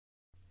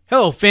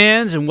Hello,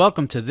 fans, and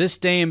welcome to This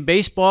Day in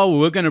Baseball, where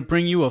we're going to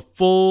bring you a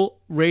full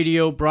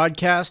radio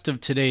broadcast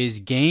of today's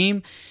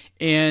game.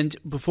 And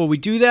before we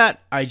do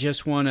that, I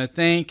just want to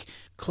thank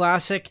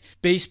Classic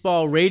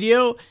Baseball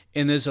Radio,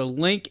 and there's a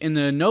link in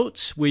the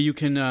notes where you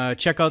can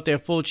check out their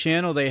full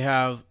channel. They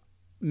have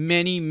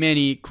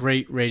many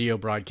great radio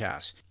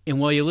broadcasts. And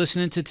while you're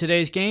listening to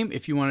today's game,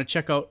 if you want to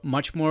check out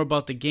much more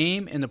about the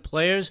game and the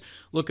players,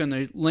 look on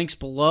the links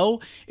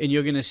below, and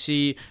you're going to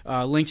see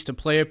links to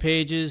player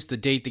pages, the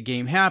date the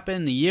game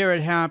happened, the year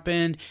it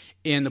happened,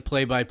 and the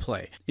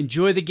play-by-play.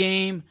 Enjoy the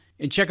game,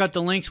 and check out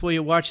the links while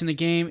you're watching the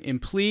game, and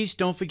please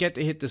don't forget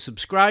to hit the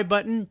subscribe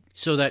button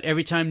so that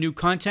every time new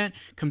content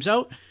comes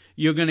out,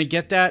 you're going to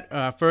get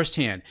that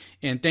firsthand.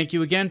 And thank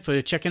you again for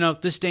checking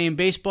out This Day in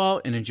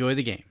Baseball, and enjoy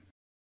the game.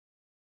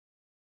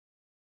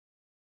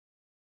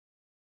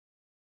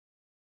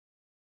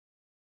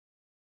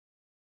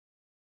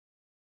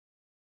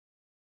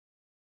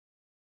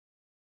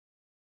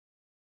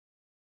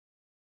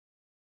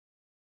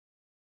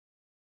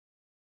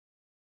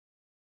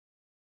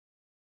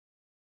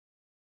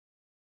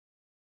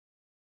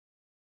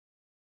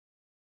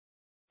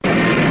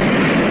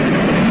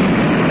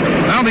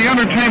 The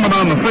entertainment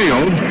on the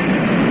field,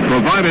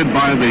 provided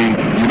by the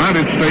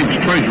United States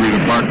Treasury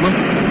Department,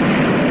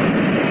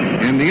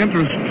 in the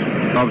interest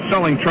of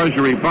selling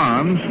Treasury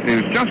bonds,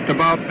 is just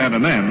about at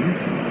an end.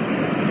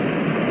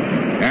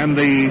 And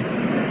the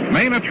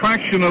main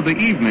attraction of the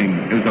evening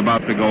is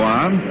about to go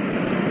on.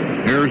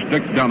 Here's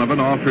Dick Donovan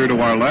off here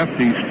to our left.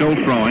 He's still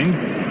throwing.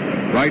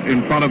 Right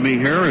in front of me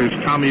here is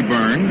Tommy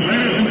Burns.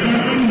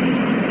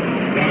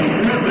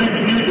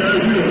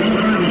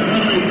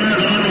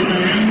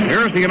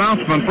 Here's the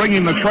announcement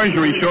bringing the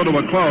Treasury show to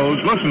a close.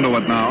 Listen to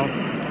it now.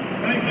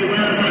 Thank you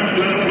very much,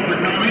 gentlemen, for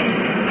coming.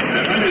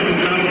 And ladies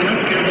and gentlemen,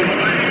 let's give them a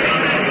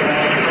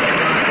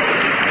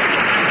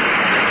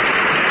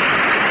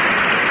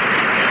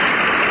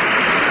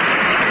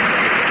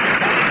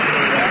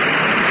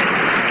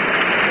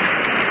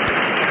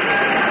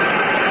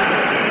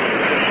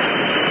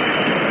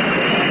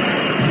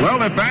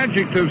Well, if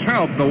adjectives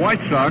help, the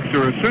White Sox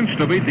are a cinch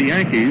to beat the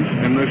Yankees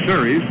in this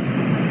series.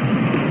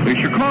 The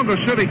Chicago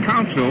City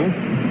Council,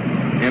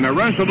 in a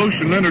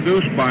resolution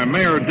introduced by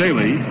Mayor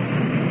Daley,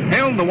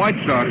 hailed the White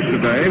Sox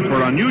today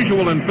for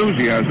unusual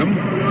enthusiasm,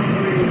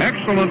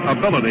 excellent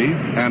ability,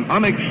 and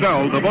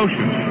unexcelled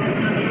devotion,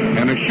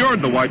 and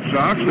assured the White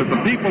Sox that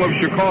the people of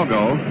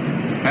Chicago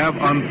have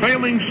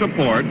unfailing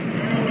support,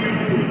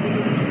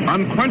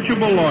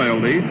 unquenchable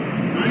loyalty,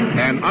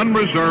 and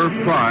unreserved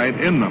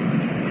pride in them.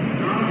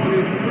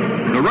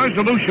 The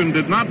resolution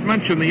did not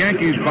mention the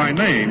Yankees by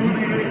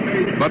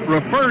name, but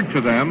referred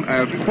to them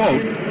as,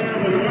 quote,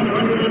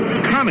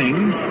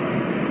 cunning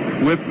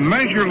with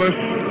measureless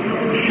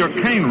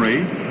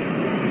chicanery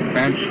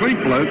and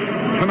sleepless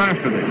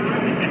tenacity.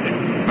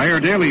 Mayor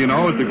Daley, you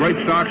know, is a great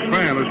Sox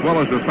fan as well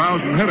as a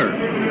 1,000 hitter.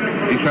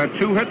 He's had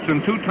 2 hits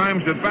and 2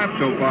 times at bat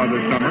so far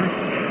this summer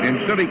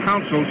in City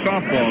Council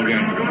softball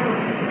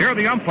games. Here are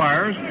the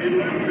umpires.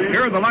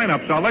 Here are the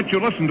lineups. I'll let you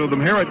listen to them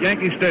here at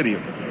Yankee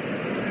Stadium.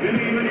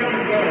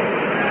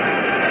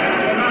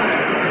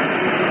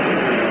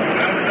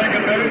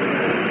 second base,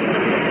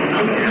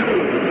 number 2,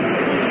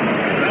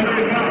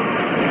 Larry Pop,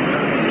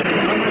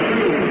 number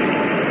 2.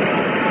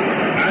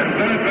 At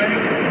third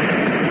base,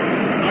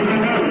 number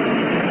 1,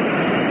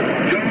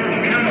 George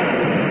Carroll,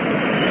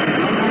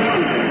 number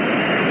 1.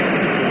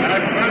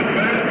 At first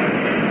base,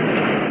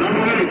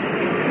 number 8,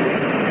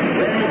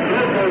 Earl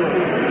Purple,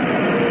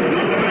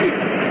 number 8.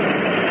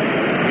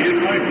 In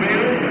right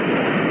field,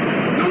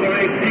 number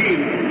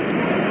 18,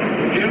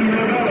 Jim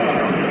Ravella,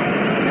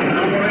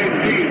 number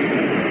 18.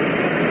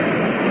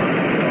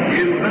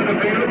 In center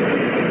field,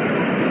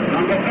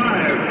 number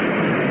 5,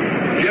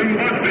 Jim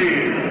Busby,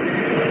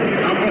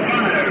 number 5.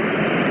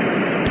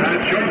 At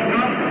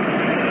shortstop,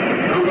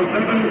 number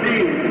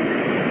 17,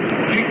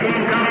 Chico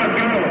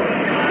Carrasco,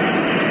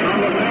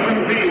 number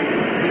 17.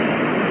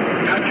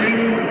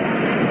 Catching,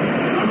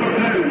 number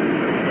 10,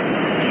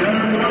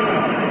 Sharon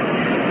Law,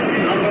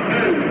 number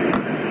 10.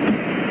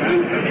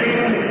 And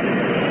pitching,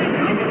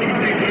 number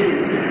 22,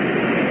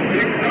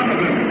 Dick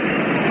Donovan,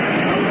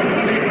 number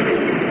 22.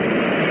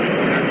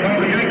 For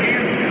the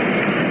Yankees,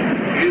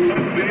 in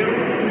left field,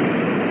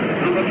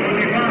 number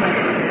 25,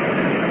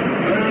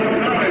 Earl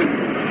Collins.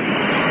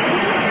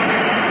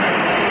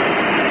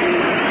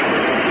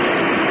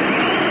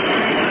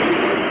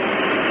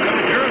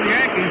 Here are the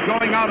Yankees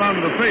going out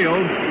onto the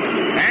field.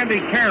 Andy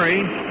Carey,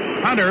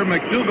 Hunter,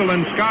 McDougal,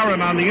 and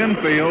Skowron on the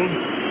infield.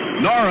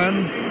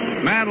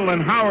 Noren, Mantle,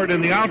 and Howard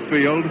in the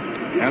outfield.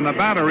 And the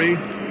battery,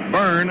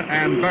 Byrne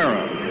and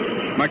Berra.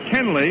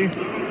 McKinley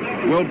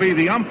will be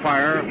the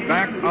umpire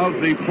back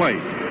of the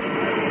plate.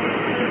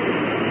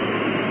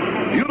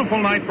 Beautiful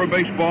night for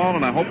baseball,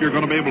 and I hope you're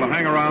going to be able to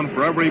hang around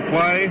for every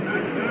play.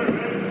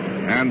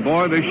 And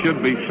boy, this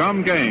should be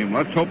some game.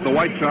 Let's hope the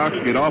White Sox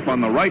get off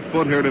on the right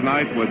foot here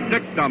tonight with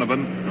Dick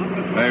Donovan,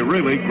 a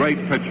really great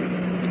pitcher.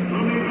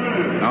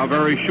 Now,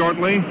 very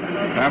shortly,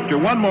 after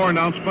one more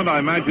announcement, I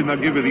imagine they'll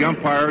give you the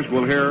umpires.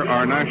 We'll hear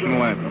our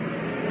national anthem.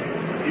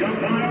 The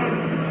umpire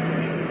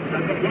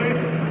at the plate,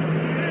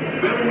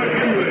 Bill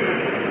McKinley.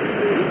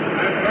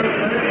 At first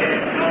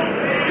base,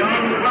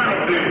 John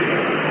Flaherty.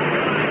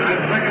 At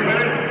second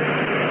base,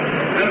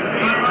 Ed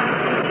Tyler.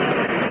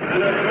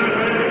 And at third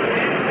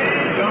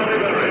base, Johnny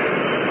Berry.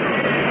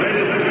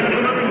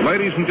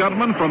 Ladies and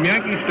gentlemen, from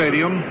Yankee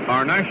Stadium,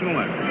 our national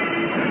anthem.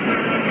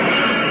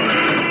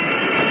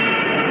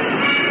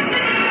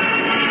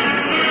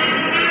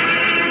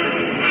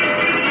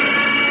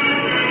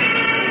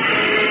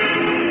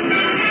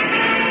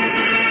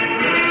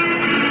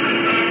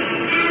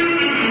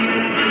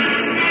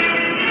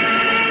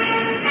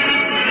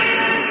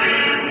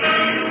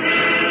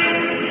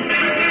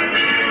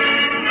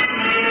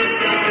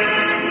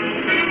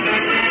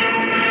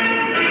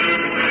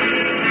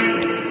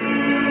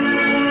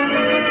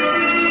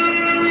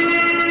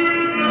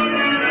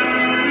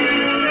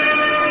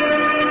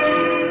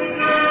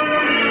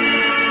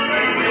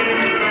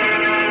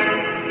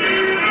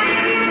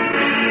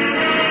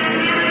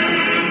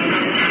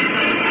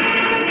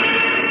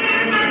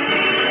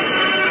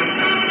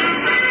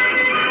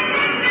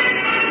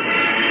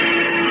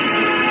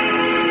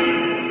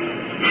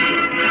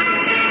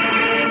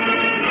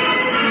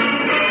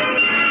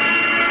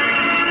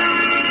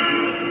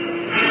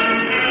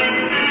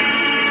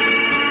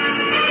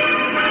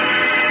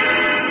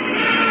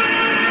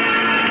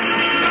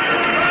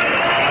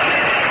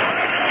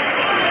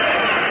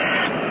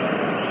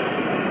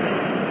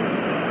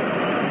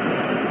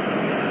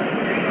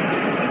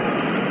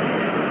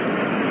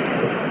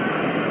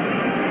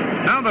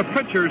 The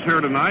pitchers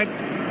here tonight.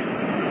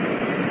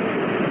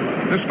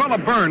 This fellow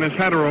Byrne has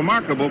had a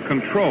remarkable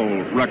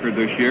control record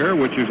this year,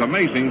 which is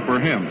amazing for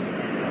him.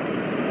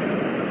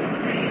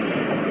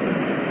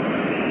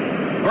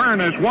 Byrne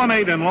has won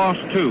 8 and lost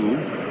 2.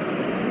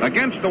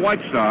 Against the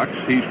White Sox,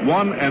 he's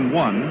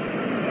 1-1,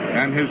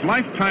 and his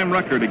lifetime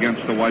record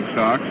against the White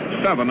Sox,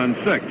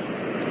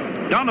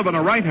 7-6. Donovan,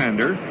 a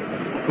right-hander,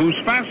 whose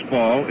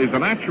fastball is a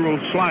natural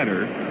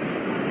slider,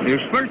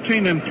 is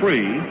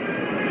 13-3.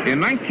 In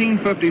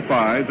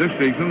 1955, this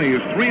season, he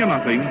is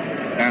 3-0,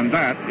 and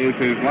that is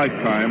his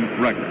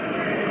lifetime record.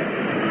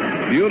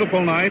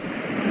 Beautiful night.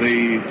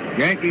 The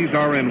Yankees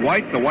are in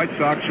white. The White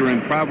Sox are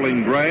in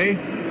traveling gray.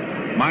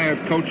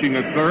 Myatt coaching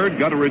at third,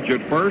 Gutteridge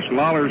at first.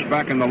 Lawler's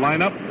back in the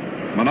lineup.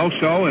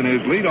 Minoso in his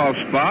leadoff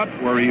spot,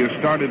 where he has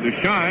started to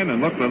shine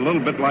and look a little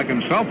bit like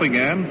himself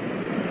again,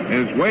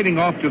 is waiting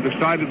off to the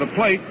side of the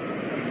plate.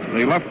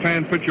 The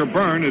left-hand pitcher,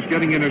 Byrne, is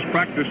getting in his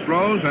practice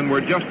throws, and we're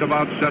just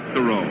about set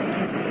to roll.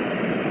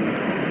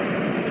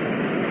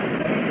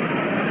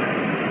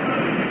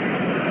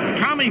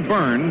 Tommy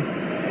Byrne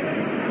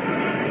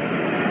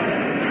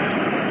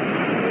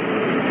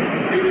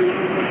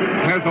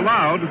has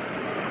allowed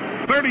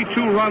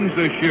 32 runs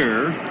this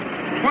year.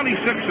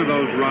 26 of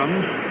those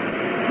runs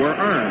were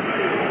earned.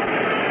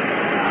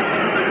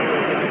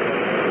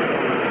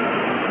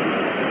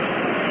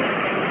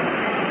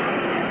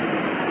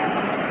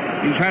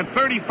 He's had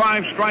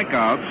 35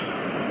 strikeouts,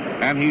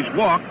 and he's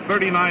walked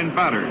 39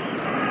 batters.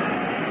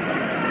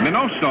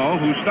 Minoso,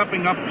 who's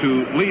stepping up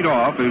to lead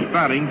off, is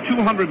batting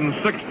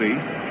 .260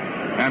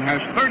 and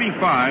has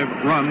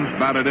 35 runs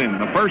batted in.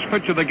 The first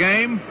pitch of the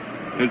game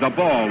is a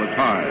ball that's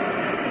high.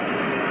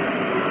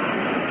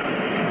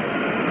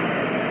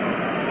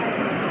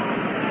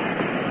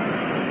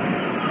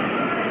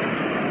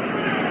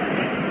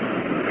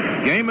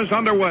 Game is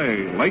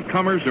underway.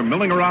 Latecomers are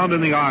milling around in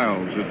the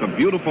aisles. It's a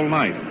beautiful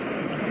night.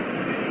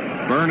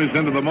 Byrne is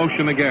into the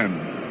motion again,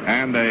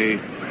 and a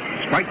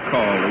strike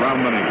call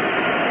around the net.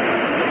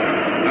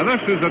 Now,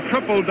 this is a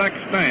triple-deck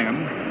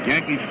stand,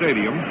 Yankee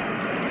Stadium.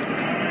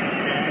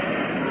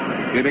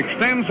 It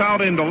extends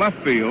out into left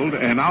field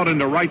and out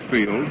into right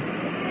field.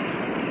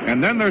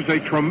 And then there's a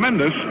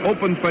tremendous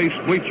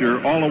open-faced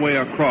bleacher all the way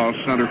across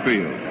center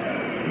field.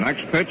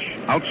 Next pitch,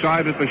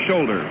 outside at the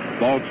shoulder,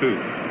 ball 2.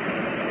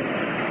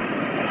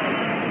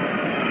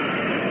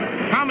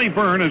 Tommy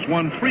Byrne has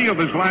won 3 of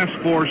his last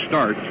 4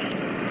 starts.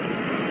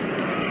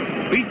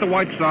 Beat the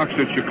White Sox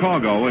at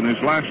Chicago in his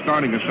last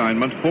starting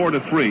assignment,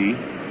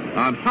 4-3.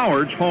 On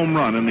Howard's home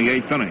run in the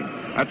 8th inning.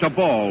 That's a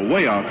ball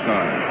way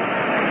outside.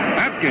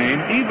 That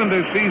game evened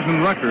his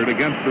season record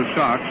against the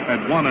Sox at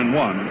 1-1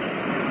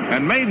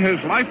 and made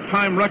his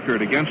lifetime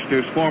record against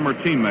his former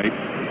teammates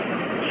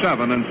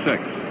 7-6.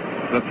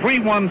 The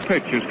 3-1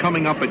 pitch is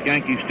coming up at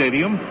Yankee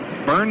Stadium.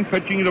 Byrne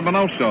pitching to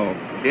Minoso.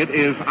 It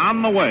is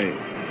on the way,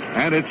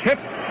 and it's hit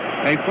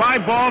a fly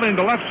ball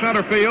into left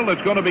center field.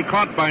 It's going to be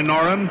caught by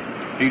Noren.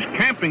 He's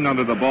camping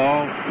under the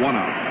ball. 1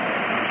 out.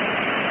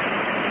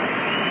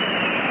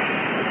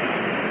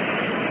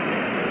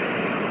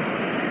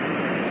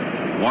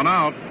 One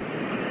out.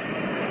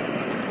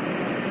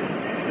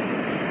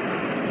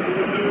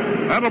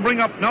 That'll bring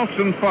up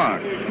Nelson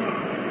Fox.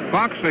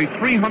 Fox, a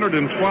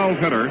 312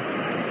 hitter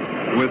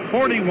with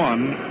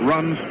 41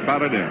 runs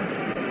batted in.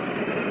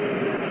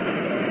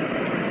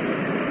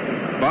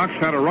 Fox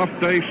had a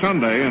rough day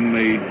Sunday in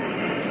the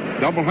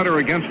doubleheader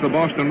against the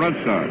Boston Red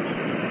Sox.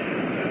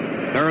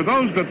 There are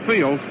those that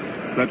feel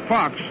that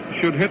Fox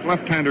should hit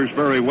left-handers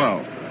very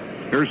well.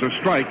 Here's a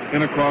strike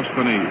in across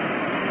the knee.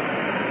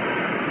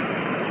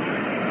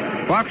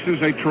 Fox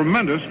is a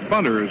tremendous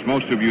bunter, as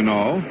most of you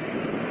know,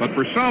 but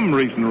for some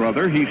reason or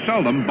other, he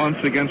seldom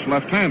bunts against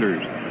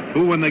left-handers,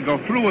 who, when they go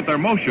through with their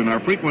motion, are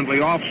frequently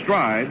off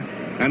stride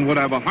and would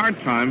have a hard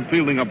time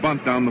fielding a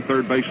bunt down the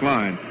third base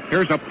line.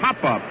 Here's a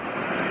pop-up.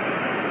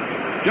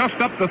 Just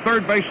up the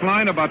third base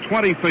line, about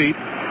 20 feet.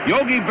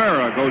 Yogi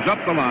Berra goes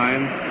up the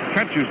line,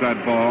 catches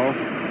that ball,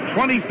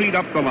 20 feet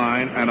up the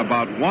line, and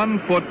about 1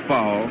 foot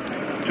foul,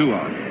 2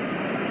 out.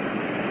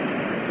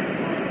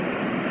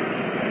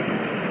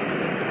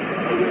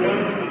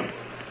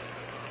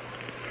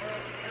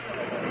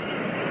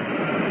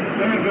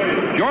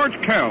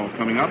 George Kell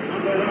coming up.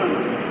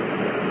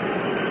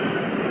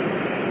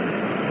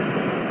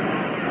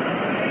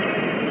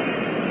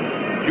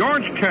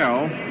 George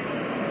Kell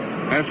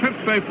has hit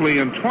safely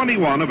in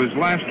 21 of his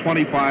last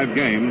 25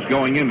 games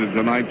going into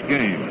tonight's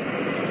game.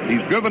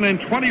 He's driven in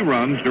 20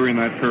 runs during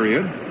that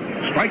period,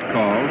 strike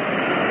calls,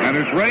 and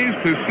has raised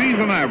his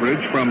season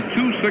average from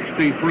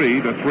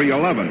 263 to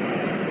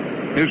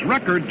 311. His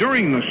record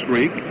during the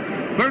streak,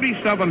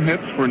 37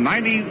 hits for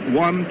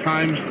 91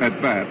 times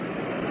at bat,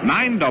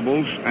 9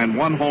 doubles and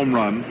 1 home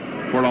run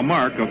for a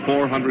mark of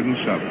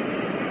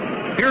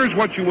 407. Here's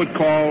what you would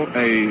call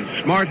a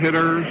smart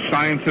hitter,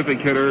 scientific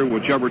hitter,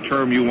 whichever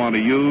term you want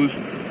to use,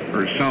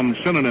 or some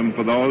synonym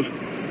for those.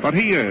 But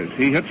he is.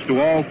 He hits to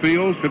all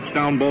fields, hits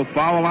down both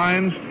foul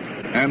lines,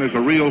 and is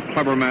a real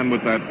clever man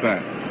with that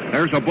bat.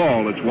 There's a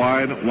ball. It's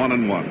wide,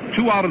 1-1.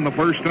 2 out in the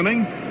first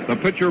inning. The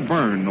pitcher,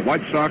 Byrne. The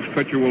White Sox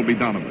pitcher will be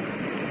Donovan.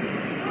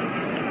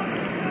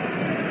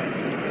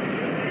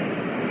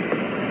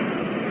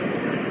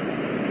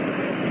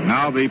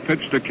 Now the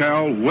pitch to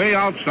Kell, way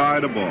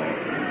outside a ball.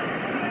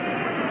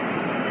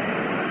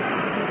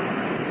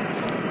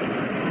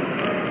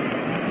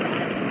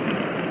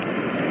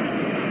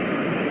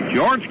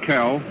 George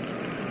Kell,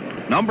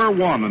 number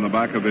 1 in the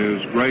back of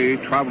his gray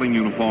traveling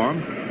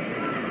uniform.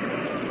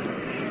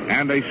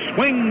 And a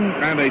swing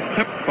and a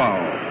tip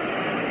foul.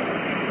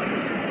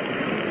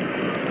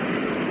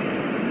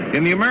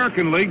 In the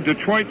American League,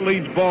 Detroit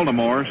leads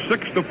Baltimore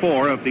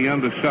 6-4 at the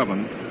end of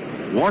 7.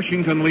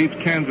 Washington leads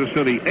Kansas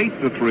City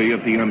 8-3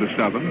 at the end of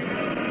 7.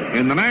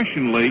 In the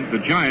National League, the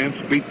Giants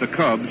beat the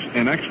Cubs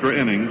in extra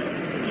innings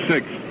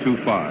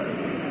 6-5.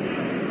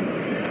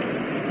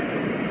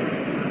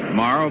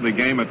 Tomorrow, the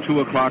game at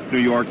 2 o'clock New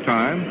York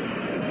time.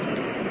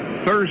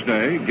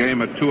 Thursday,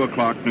 game at 2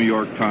 o'clock New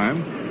York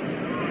time.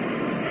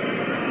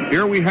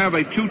 Here we have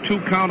a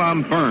 2-2 count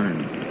on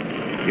Byrne.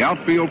 The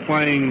outfield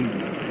playing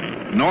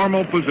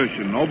normal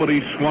position.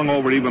 Nobody swung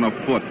over even a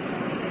foot.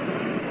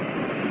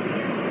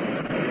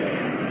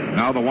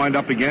 Now the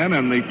wind-up again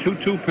and the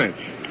 2-2 pitch.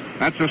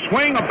 That's a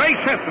swing, a base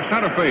hit to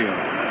center field.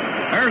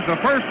 There's the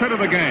first hit of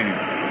the game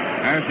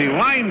as he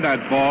lined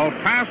that ball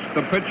past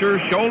the pitcher,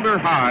 shoulder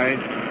high,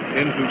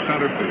 into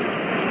center field.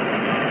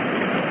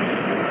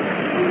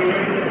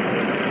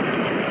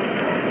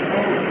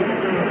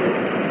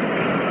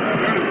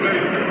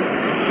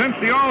 Since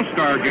the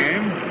All-Star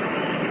game,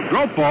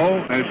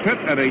 Dropo has hit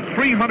at a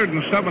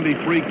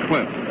 373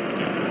 clip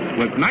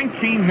with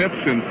 19 hits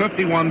in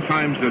 51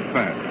 times at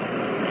bat.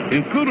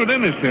 Included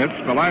in his hits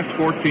the last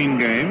 14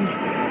 games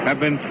have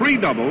been 3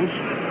 doubles,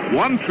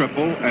 1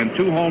 triple, and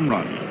 2 home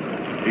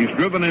runs. He's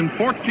driven in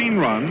 14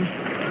 runs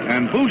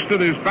and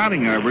boosted his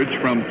batting average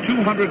from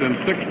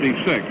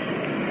 266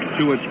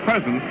 to its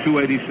present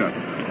 287.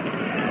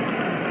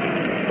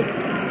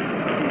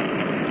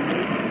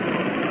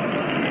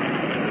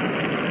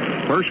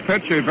 First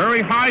pitch, a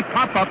very high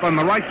pop-up on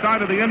the right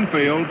side of the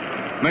infield.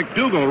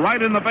 McDougal,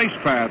 right in the base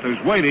path, is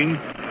waiting.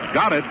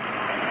 Got it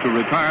to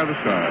retire the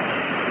side.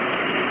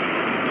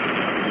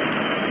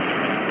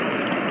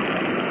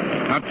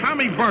 Now,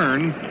 Tommy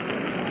Byrne,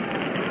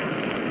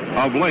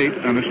 of late,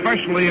 and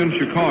especially in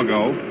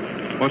Chicago,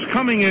 was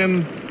coming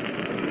in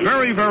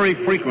very, very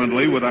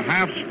frequently with a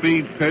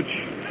half-speed pitch,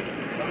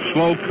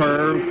 slow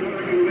curve,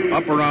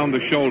 up around the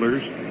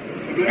shoulders,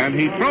 and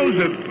he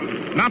throws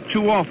it not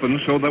too often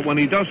so that when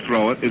he does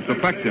throw it, it's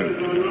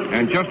effective.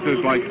 And just as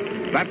like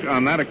that,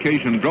 on that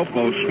occasion,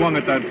 Dropo swung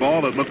at that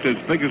ball, it looked as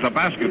big as a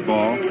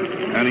basketball,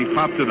 and he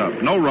popped it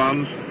up. No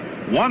runs,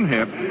 1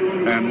 hit,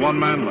 and 1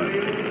 man left.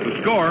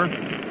 The score,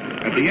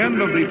 at the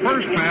end of the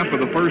first half of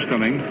the first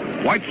inning,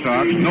 White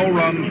Sox, no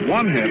runs,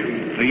 1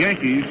 hit. The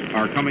Yankees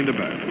are coming to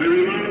bat.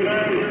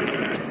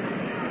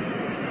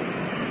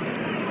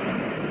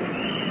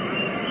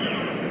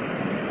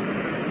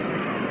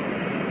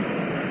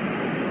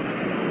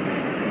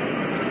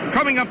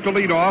 Coming up to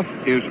lead off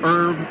is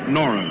Irv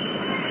Noren.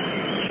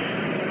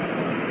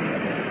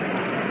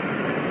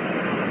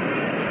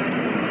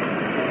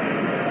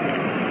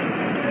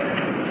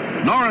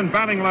 Noren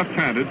batting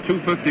left-handed,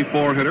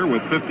 .254 hitter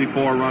with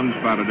 54 runs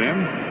batted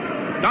in.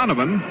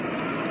 Donovan.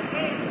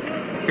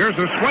 Here's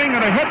a swing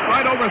and a hit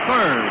right over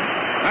third.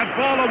 That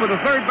ball over the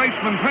third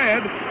baseman's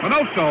head.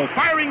 Minoso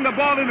firing the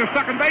ball into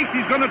second base.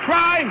 He's going to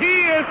try.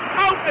 He is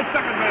out at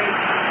second base.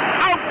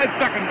 Out at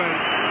second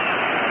base.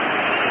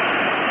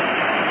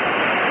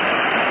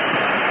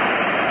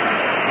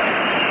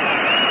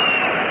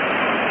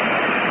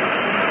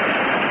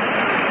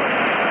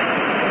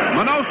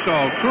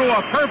 Minoso threw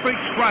a perfect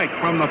strike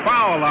from the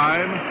foul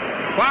line.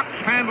 Fox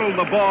handled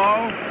the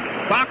ball.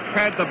 Fox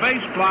had the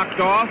base blocked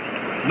off.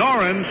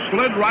 Noren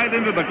slid right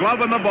into the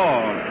glove and the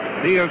ball.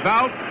 He is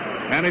out,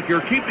 and if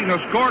you're keeping a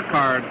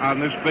scorecard on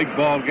this big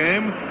ball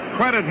game,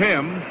 credit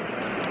him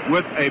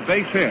with a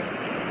base hit.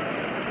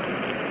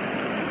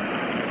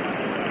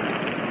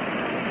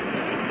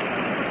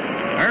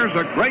 There's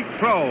a great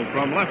throw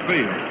from left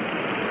field.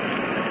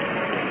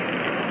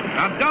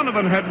 Now,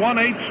 Donovan had won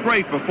 8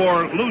 straight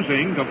before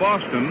losing to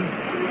Boston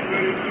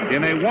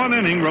in a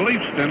 1-inning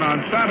relief stint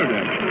on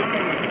Saturday.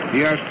 He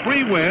has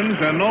 3 wins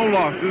and no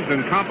losses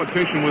in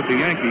competition with the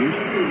Yankees,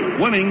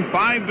 winning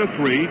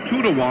 5-3,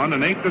 2-1,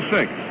 and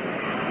 8-6.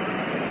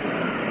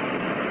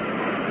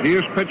 He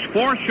has pitched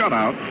 4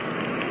 shutouts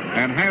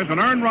and has an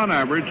earned run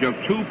average of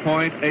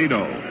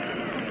 2.80.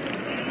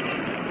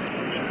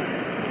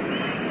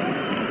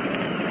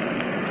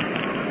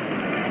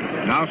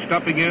 Now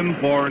stepping in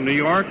for New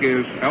York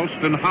is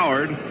Elston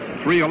Howard,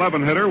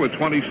 .311 hitter with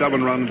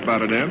 27 runs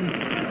batted in.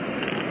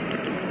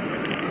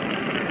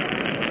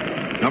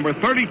 Number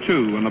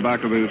 32 in the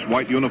back of his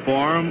white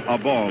uniform, a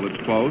ball.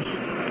 It's close.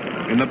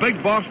 In the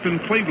big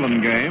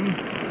Boston-Cleveland game,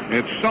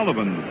 it's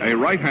Sullivan, a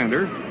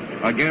right-hander,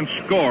 against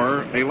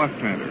Score, a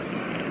left-hander.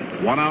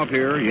 1 out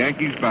here,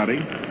 Yankees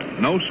batting.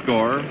 No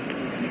score.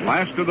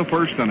 Last of the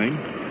first inning.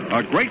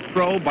 A great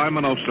throw by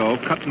Minoso.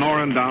 Cut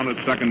Noren down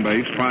at second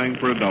base, trying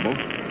for a double.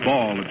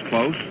 Ball, it's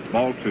close.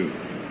 Ball 2.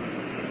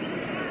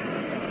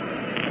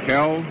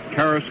 Kell,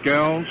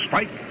 Carrasquel,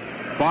 strike.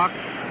 Fox,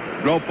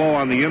 Dropo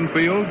on the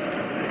infield.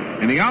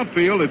 In the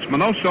outfield, it's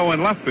Minoso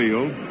in left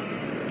field.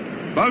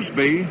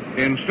 Busby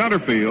in center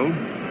field.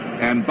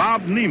 And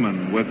Bob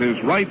Neiman with his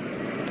right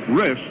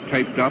wrist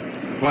taped up,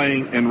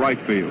 playing in right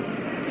field.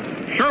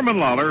 Sherman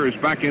Lawler is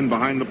back in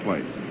behind the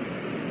plate.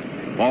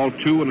 Ball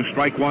 2 and a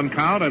strike 1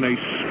 count, and a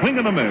swing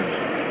and a miss.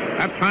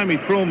 That time he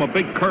threw him a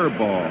big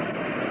curveball.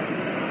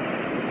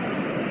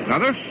 Now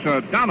this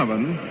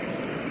Donovan's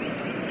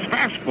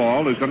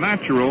fastball is a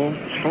natural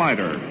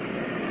slider,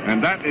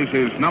 and that is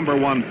his number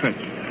 1 pitch.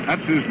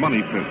 That's his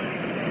money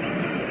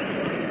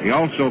pitch. He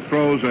also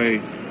throws a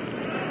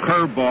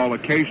curveball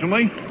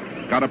occasionally.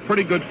 Got a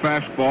pretty good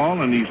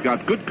fastball, and he's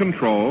got good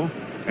control,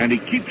 and he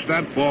keeps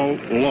that ball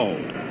low.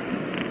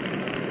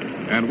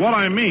 And what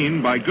I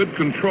mean by good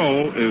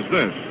control is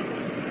this.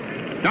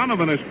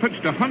 Donovan has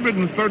pitched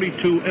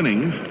 132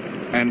 innings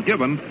and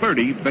given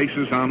 30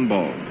 bases on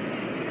balls.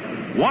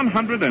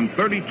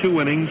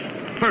 132 innings,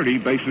 30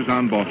 bases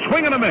on balls.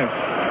 Swing and a miss.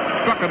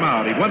 Struck him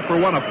out. He went for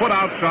one a foot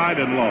outside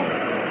and low.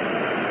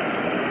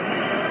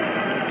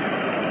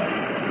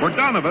 For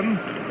Donovan,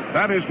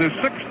 that is his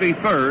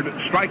 63rd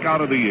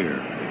strikeout of the year.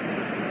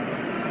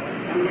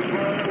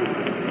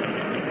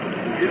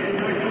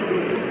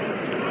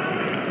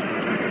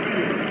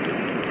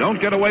 Don't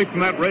get away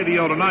from that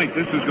radio tonight.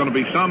 This is going to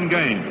be some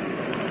game.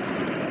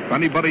 If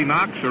anybody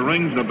knocks or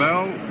rings the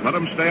bell, let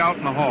them stay out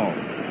in the hall.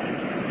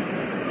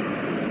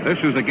 This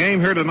is a game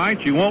here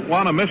tonight. You won't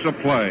want to miss a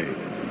play.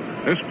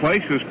 This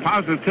place is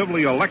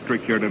positively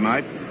electric here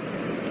tonight.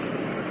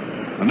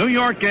 The New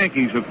York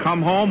Yankees have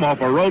come home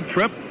off a road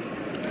trip,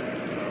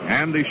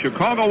 and the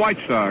Chicago White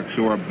Sox,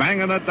 who are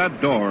banging at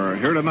that door, are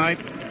here tonight.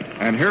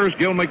 And here's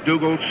Gil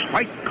McDougall,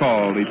 strike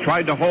called. He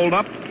tried to hold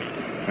up,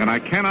 and I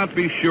cannot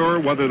be sure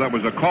whether that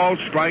was a called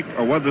strike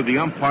or whether the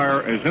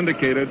umpire has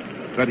indicated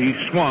that he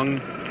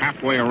swung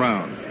halfway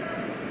around.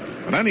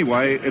 But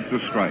anyway, it's a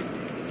strike.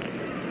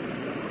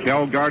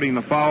 Kell guarding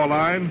the foul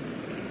line.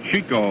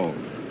 Chico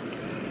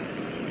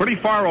pretty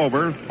far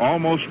over,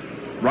 almost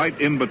right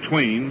in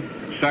between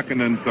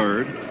second and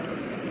third.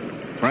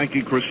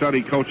 Frankie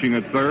Crosetti coaching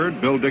at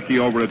third. Bill Dickey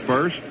over at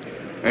first.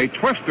 A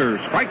twister,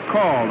 strike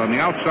called on the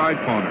outside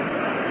corner.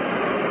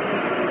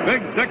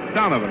 Big Dick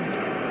Donovan.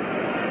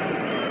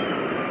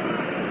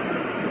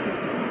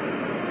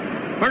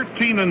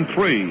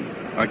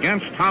 13-3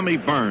 against Tommy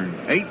Byrne.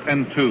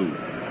 8-2.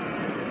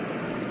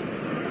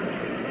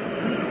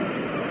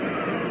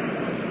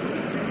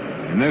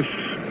 In this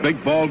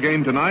big ball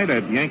game tonight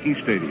at Yankee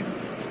Stadium.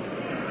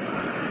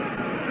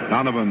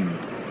 Donovan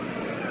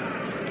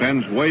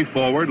bends way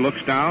forward,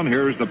 looks down.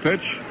 Here's the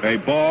pitch. A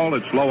ball.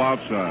 It's low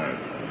outside.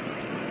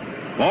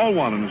 Ball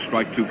 1 and a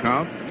strike 2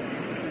 count.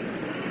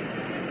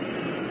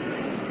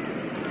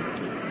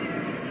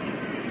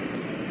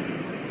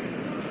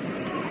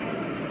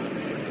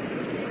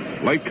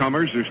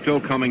 Latecomers are still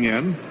coming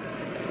in.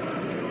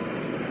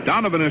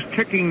 Donovan is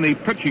kicking the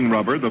pitching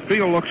rubber. The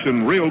field looks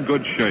in real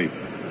good shape.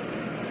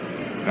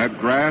 That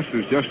grass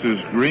is just as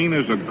green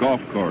as a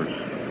golf course.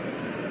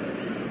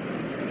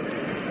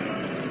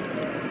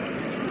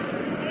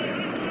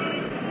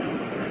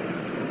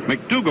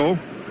 McDougall,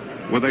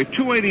 with a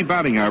 .280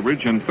 batting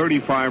average and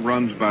 35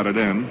 runs batted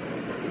in,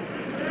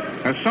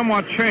 has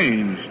somewhat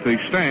changed the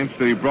stance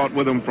that he brought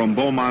with him from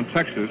Beaumont,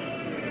 Texas,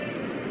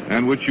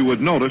 and which you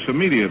would notice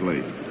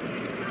immediately.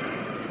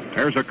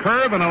 There's a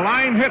curve and a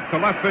line hit to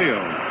left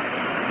field.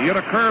 He hit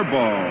a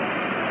curveball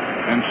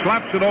and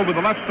slaps it over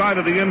the left side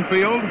of the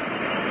infield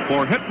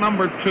for hit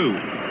number 2.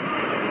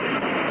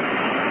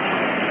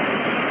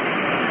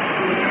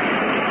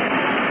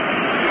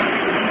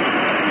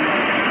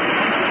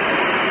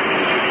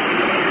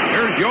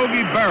 Here's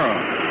Yogi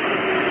Berra.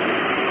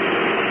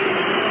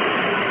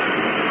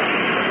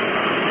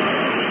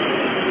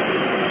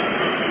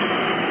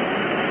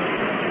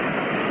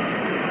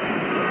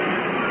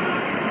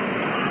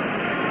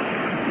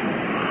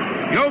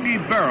 Yogi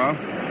Berra,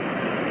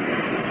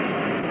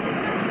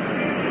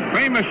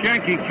 famous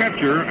Yankee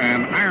catcher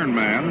and Iron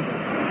Man.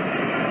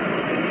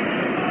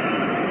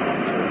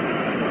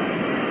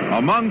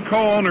 Among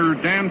co-owner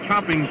Dan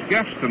Topping's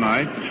guests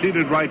tonight,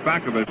 seated right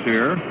back of us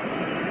here,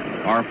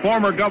 are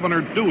former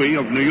Governor Dewey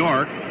of New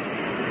York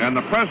and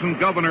the present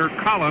Governor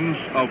Collins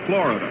of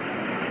Florida.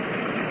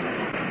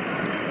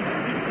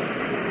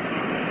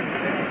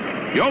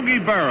 Yogi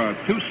Berra,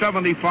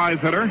 275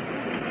 hitter,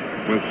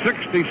 with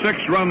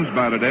 66 runs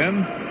batted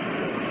in,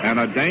 and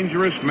a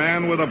dangerous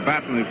man with a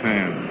bat in his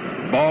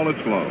hand. Ball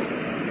that's low.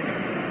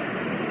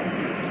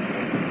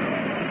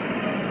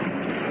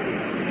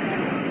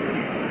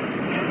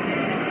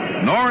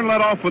 Norrin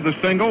led off with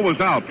a single, was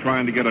out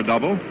trying to get a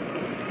double.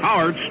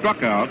 Howard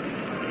struck out.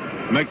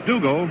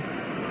 McDougal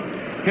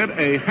hit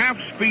a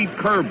half-speed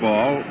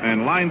curveball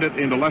and lined it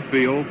into left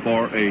field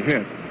for a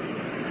hit.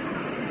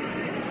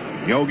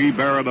 Yogi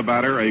Berra, the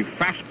batter, a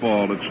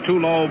fastball that's too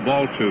low,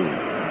 ball two.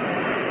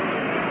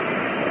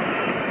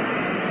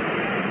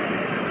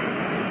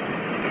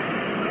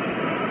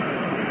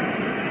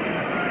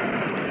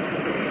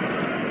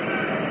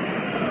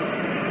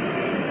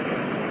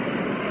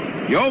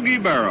 Yogi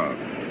Berra.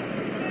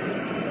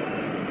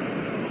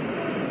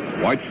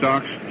 White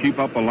Sox keep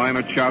up a line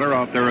of chatter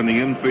out there in the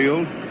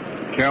infield.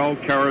 Kell,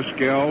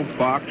 Carrasquel,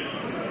 Fox,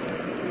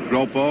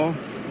 Dropo.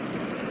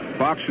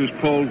 Fox is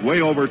pulled way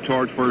over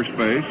toward first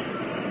base.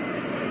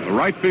 The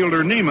right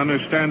fielder Neiman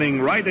is standing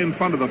right in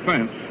front of the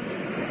fence.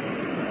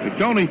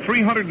 It's only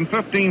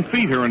 315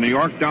 feet here in New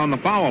York down the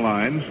foul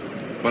lines,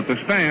 but the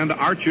stand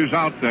arches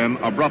out then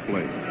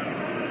abruptly.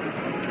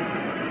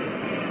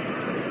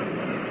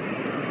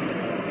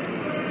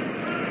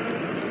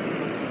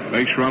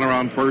 Base runner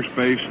on first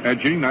base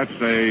edging. That's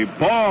a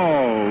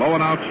ball, low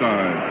and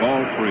outside.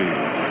 Ball three.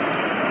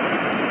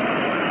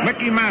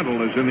 Mickey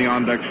Mantle is in the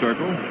on-deck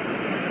circle.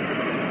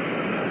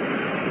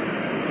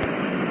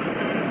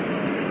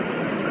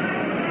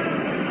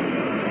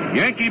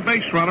 Yankee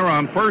base runner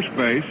on first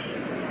base.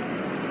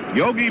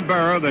 Yogi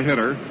Berra, the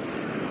hitter.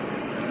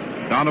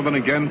 Donovan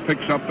again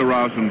picks up the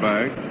rosin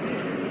bag.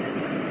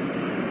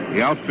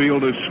 The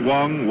outfield is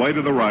swung way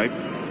to the right.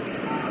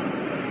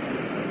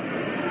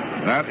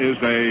 That is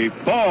a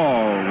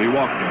ball. He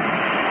walked in.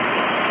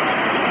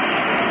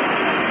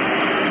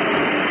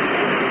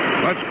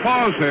 Let's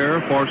pause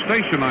here for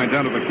station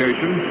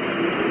identification.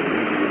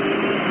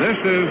 This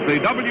is the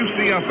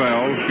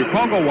WCFL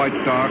Chicago White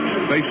Sox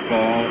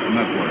Baseball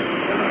Network.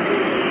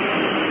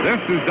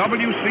 This is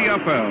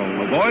WCFL,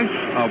 the voice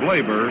of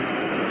labor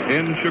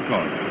in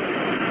Chicago.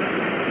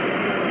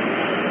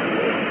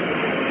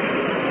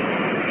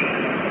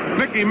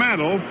 Mickey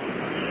Mantle,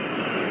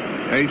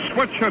 a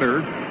switch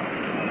hitter,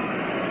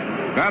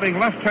 batting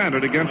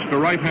left-handed against the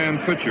right-hand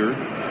pitcher,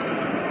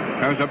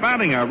 has a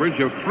batting average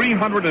of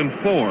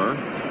 304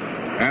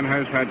 and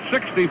has had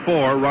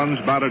 64 runs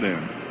batted in.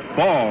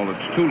 Ball,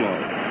 it's too low.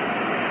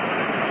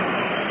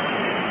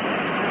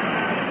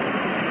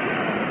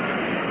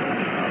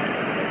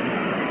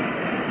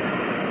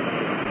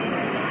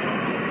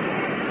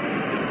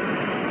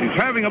 He's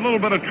having a little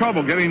bit of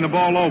trouble getting the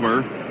ball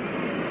over.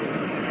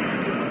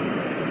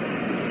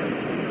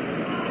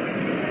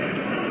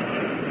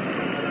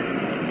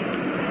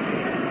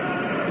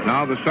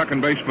 Now the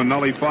second baseman,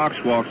 Nellie Fox,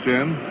 walks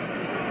in.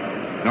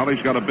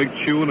 Nellie's got a big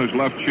chew in his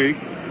left cheek.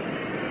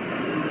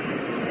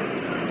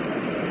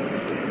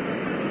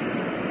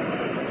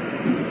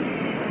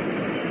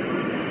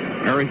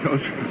 There he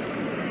goes.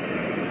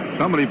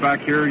 Somebody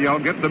back here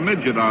yelled, "Get the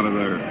midget out of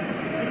there."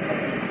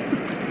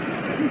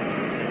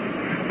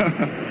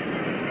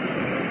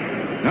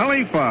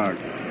 Nellie Fox.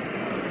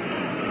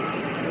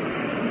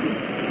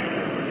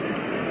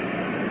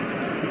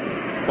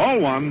 Ball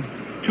one.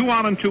 2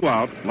 on and 2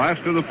 out, last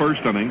of the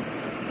first inning.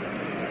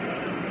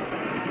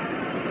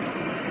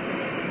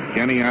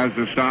 Kenny has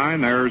the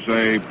sign. There's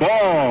a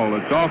ball.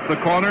 It's off the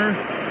corner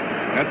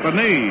at the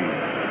knee.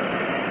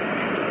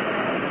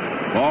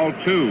 Ball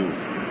two.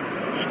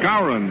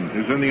 Skowron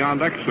is in the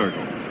on-deck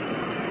circle.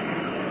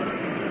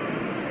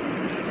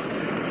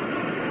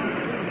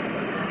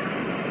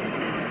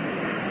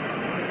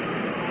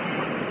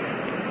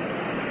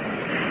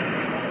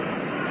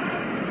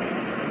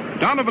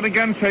 Donovan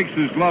again takes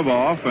his glove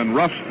off and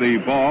roughs the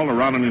ball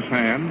around in his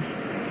hands.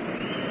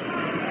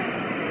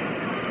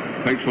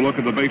 Takes a look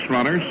at the base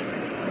runners.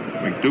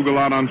 McDougal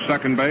out on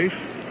second base.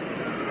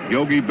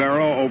 Yogi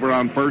Berra over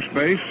on first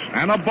base.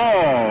 And a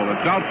ball.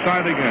 It's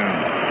outside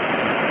again.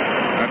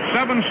 That's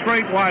 7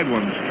 straight wide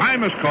ones.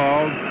 Time is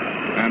called,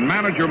 and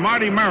manager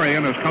Marty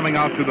Marion is coming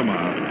out to the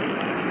mound.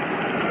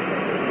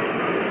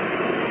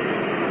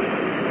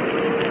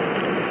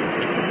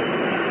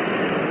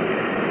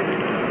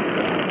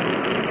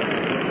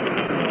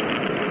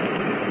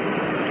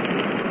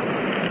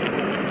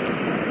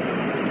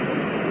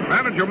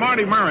 Manager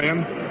Marty Marion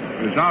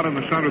is out in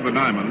the center of the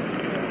diamond.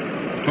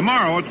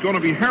 Tomorrow it's going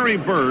to be Harry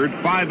Bird,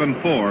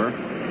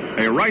 5-4,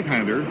 a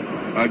right-hander,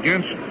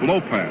 against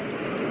Lopat.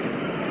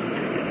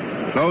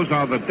 Those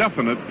are the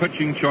definite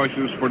pitching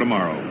choices for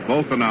tomorrow.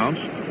 Both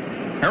announced.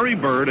 Harry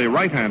Bird, a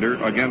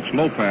right-hander, against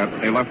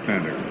Lopat, a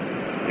left-hander.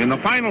 In the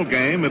final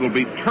game, it'll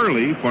be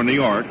Turley for New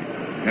York,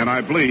 and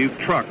I believe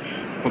Trucks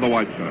for the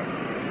White Sox.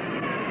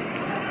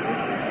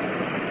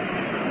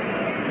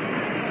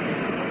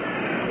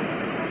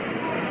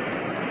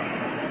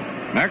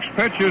 Next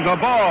pitch is a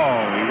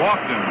ball. He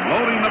walked him,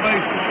 loading the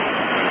bases.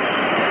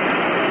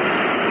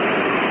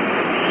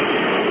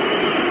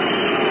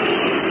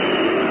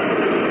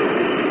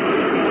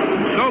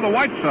 So the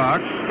White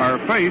Sox are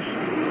faced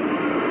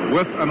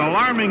with an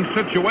alarming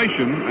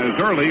situation as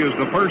early as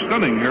the first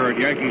inning here at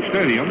Yankee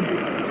Stadium,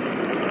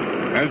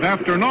 as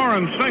after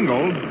Noren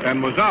singled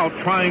and was out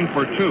trying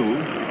for two,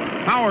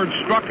 Howard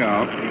struck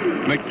out,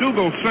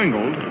 McDougal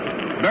singled,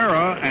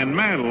 Berra and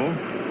Mantle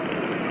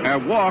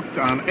have walked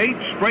on 8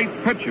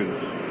 straight pitches,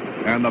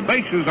 and the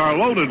bases are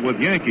loaded with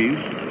Yankees,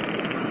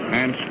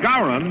 and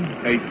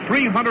Skowron, a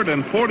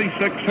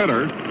 346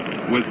 hitter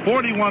with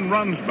 41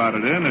 runs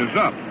batted in, is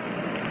up.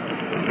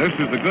 This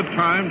is a good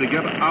time to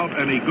get out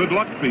any good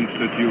luck piece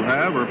that you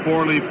have or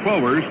 4-leaf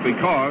clovers,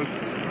 because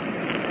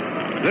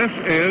this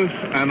is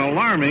an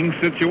alarming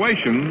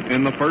situation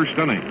in the first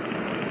inning.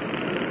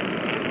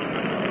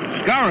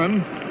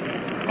 Skowron,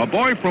 a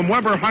boy from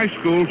Weber High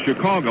School,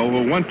 Chicago,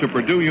 who went to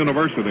Purdue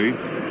University,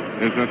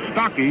 is a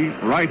stocky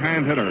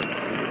right-hand hitter.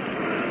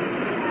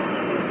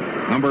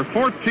 Number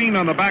 14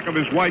 on the back of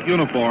his white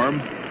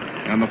uniform.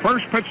 And the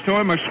first pitch to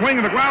him, a swing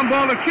and a ground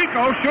ball to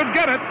Chico, should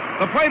get it.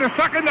 The play to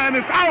second, and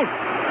it's out.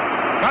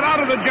 Got out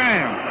of the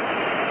jam.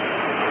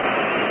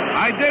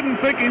 I didn't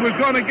think he was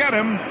going to get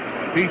him.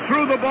 He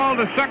threw the ball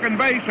to second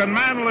base, and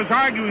Mantle is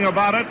arguing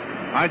about it.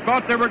 I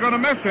thought they were going to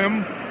miss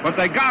him, but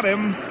they got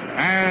him,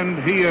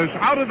 and he is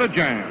out of the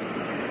jam.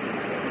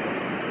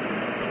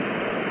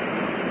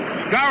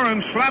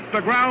 Skowron slapped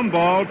the ground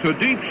ball to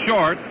deep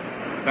short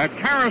that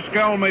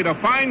Carrasquel made a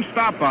fine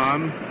stop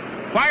on,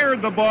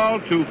 fired the ball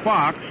to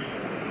Fox,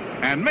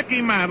 and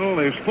Mickey Mantle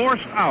is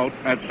forced out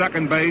at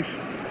second base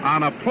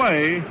on a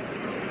play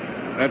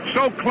that's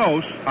so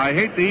close, I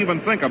hate to even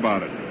think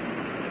about it.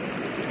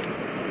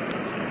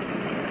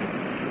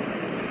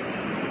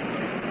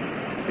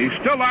 He's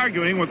still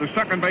arguing with the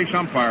second base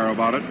umpire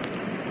about it.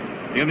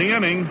 In the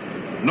inning,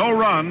 no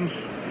runs,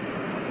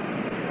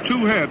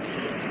 2 hits,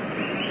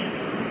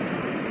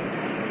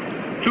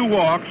 2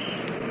 walks,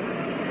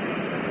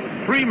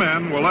 3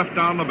 men were left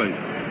down the base.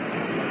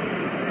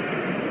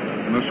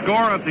 And the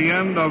score at the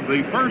end of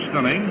the first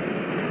inning,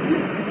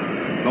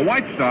 the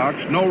White Sox,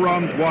 no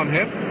runs, 1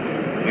 hit.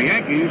 The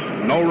Yankees,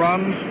 no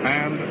runs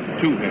and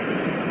 2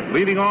 hits.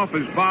 Leading off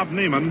is Bob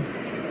Neiman,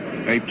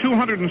 a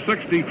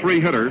 263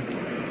 hitter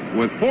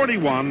with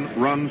 41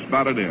 runs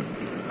batted in.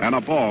 And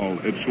a ball,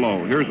 it's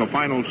low. Here's a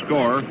final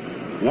score.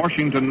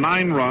 Washington,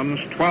 9 runs,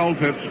 12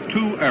 hits,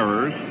 2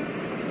 errors.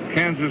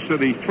 Kansas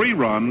City, 3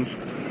 runs,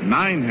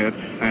 9 hits,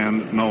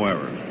 and no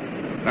errors.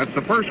 That's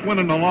the first win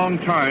in a long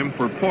time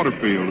for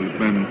Porterfield, who's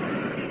been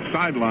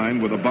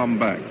sidelined with a bum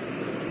back.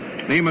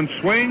 Neiman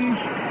swings.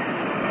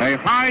 A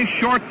high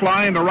short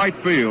fly into right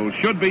field.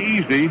 Should be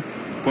easy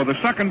for the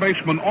second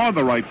baseman or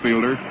the right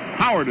fielder.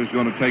 Howard is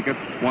going to take it,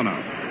 1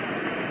 out.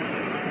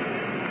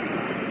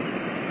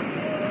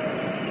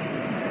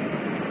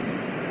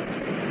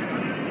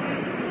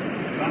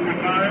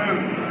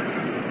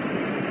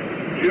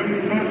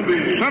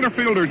 Center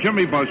fielder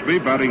Jimmy Busby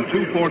batting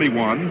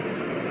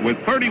 .241 with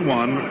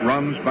 31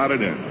 runs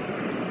batted in.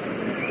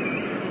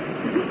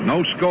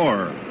 No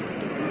score.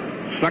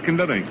 Second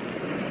inning.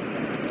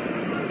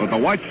 But the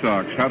White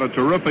Sox had a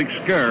terrific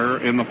scare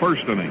in the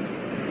first inning.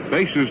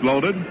 Bases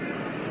loaded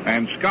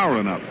and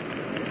Skowron up.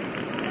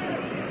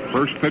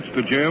 First pitch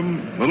to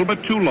Jim, a little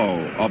bit too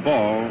low. A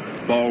ball,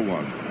 ball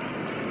 1.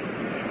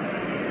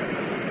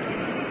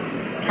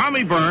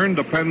 Tommy Byrne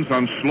depends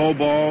on slow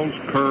balls,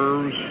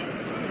 curves,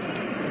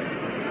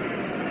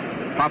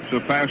 pops a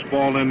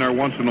fastball in there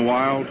once in a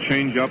while,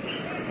 change-ups.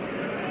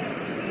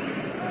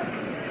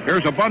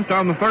 Here's a bunt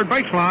down the third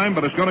baseline,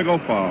 but it's going to go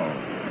foul.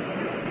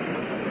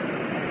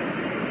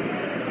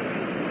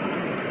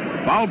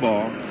 Foul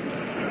ball.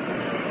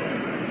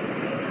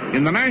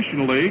 In the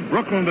National League,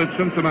 Brooklyn at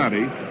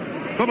Cincinnati,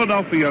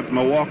 Philadelphia at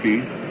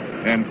Milwaukee,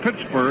 and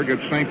Pittsburgh at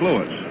St.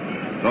 Louis.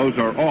 Those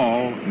are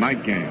all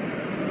night games.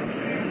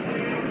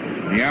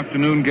 In the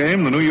afternoon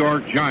game, the New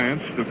York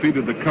Giants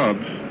defeated the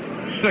Cubs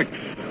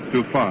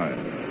 6-5.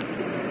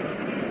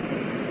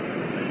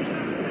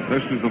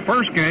 This is the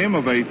first game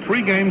of a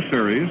 3-game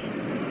series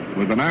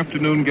with an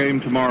afternoon game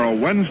tomorrow,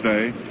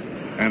 Wednesday,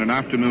 and an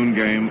afternoon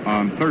game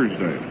on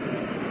Thursday.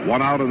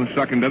 1 out in the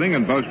second inning,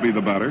 and Busby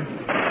the batter.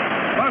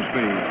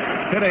 Busby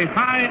hit a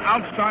high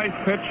outside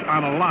pitch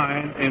on a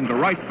line into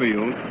right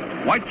field.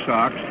 White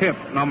Sox hit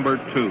number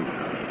 2.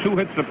 2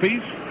 hits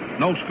apiece,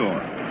 no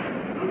score.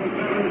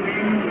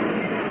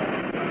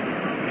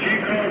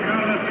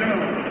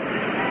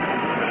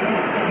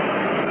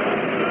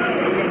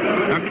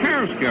 Now,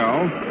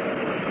 Carrasquel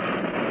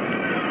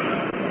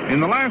in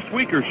the last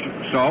week or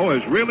so,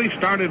 has really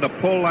started to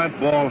pull that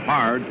ball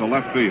hard to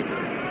left field.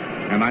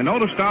 And I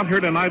noticed out here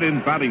tonight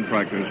in batting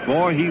practice,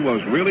 boy, he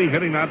was really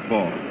hitting that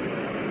ball.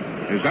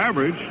 His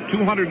average,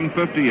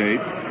 258,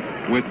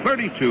 with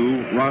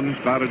 32 runs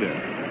batted in.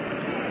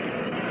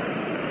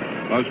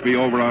 Busby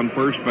over on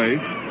first base.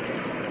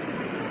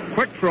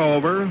 Quick throw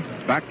over,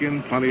 back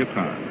in plenty of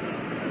time.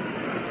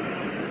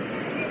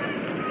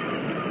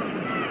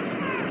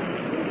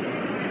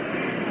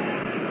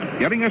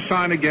 Getting a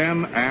sign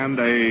again, and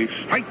a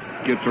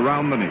strike gets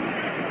around the knee.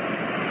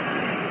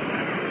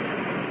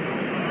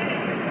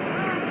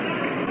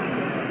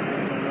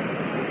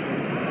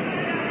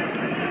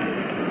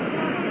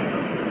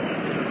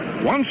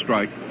 One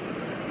strike.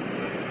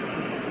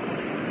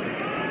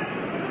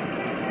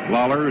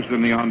 Lawler is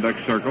in the on-deck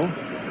circle.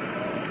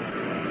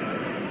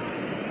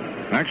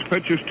 Next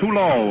pitch is too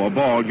low, a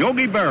ball.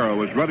 Yogi Berra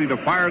was ready to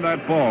fire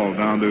that ball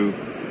down to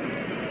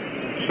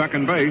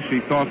second base. He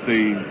thought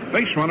the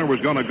base runner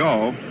was going to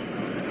go,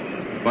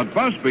 but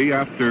Busby,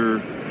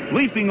 after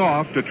leaping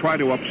off to try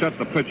to upset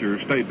the pitcher,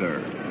 stayed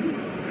there.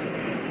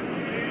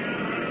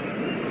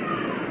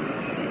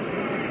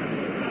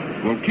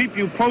 We'll keep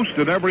you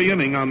posted every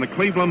inning on the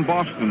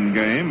Cleveland-Boston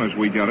game as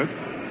we get it.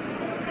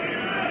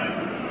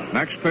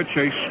 Next pitch,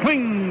 a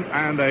swing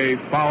and a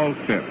foul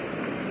tip.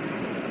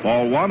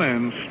 Ball one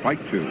and strike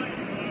two.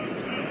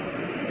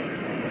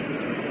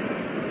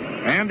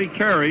 Andy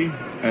Carey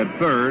at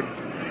third.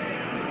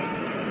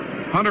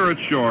 Hunter at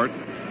short.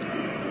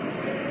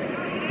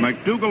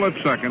 McDougal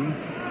at second.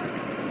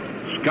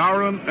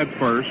 Skowron at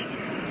first.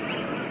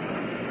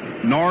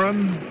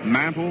 Noren,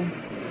 Mantle,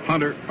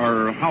 Hunter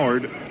or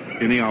Howard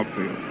in the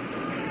outfield.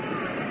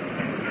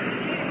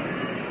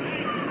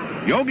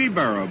 Yogi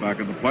Berra back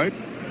at the plate.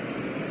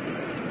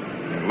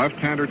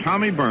 Left-hander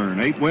Tommy Byrne,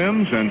 8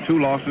 wins and 2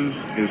 losses,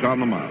 is on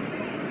the mound.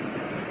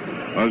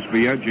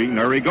 Busby edging.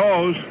 There he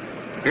goes.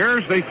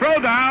 Here's the throw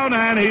down,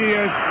 and he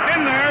is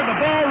in there. The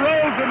ball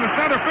rolls into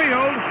center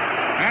field,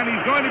 and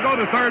he's going to go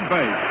to third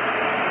base.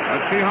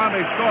 Let's see how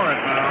they score it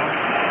now.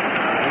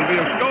 It'll be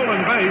a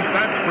stolen base,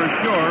 that's for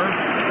sure,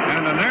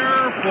 and an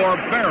error for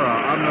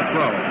Berra on the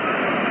throw.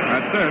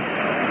 That's it.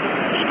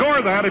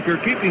 Score that if you're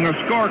keeping a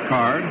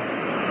scorecard.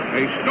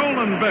 A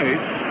stolen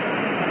base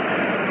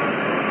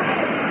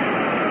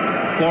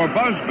for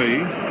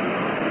Busby,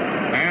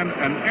 and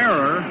an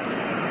error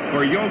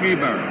for Yogi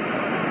Berra.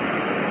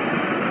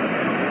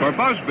 For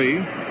Busby,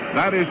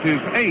 that is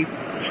his 8th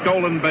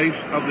stolen base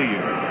of the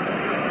year.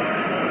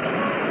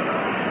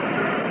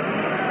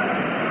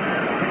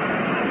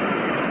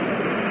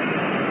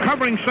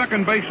 Covering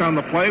second base on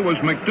the play was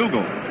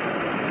McDougal.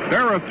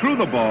 Berra threw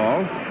the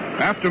ball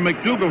after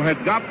McDougal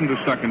had gotten to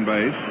second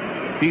base.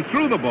 He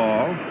threw the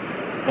ball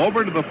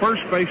over to the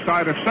first base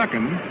side of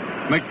second.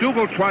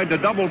 McDougal tried to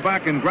double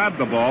back and grab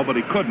the ball, but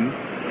he couldn't,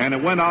 and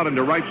it went out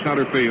into right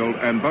center field,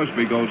 and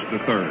Busby goes to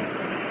third.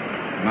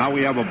 Now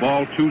we have a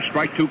ball 2,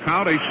 strike 2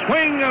 count, a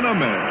swing and a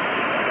miss.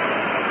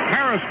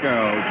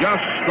 Carrasco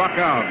just struck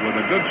out with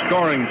a good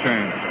scoring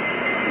chance.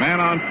 Man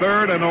on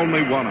third and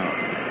only 1 out.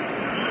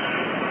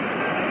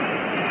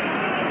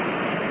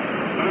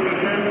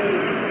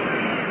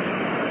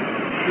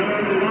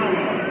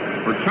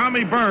 For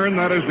Tommy Byrne,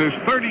 that is his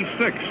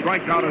 36th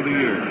strikeout of the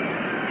year.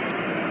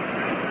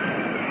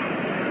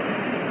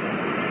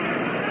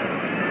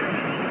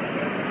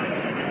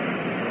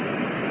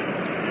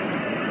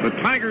 The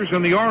Tigers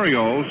and the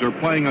Orioles are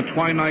playing a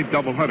twilight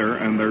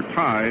doubleheader, and they're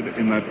tied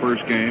in that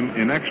first game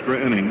in extra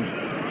innings,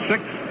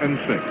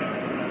 6-6.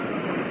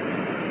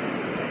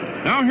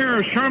 Now here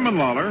is Sherman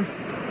Lawler,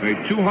 a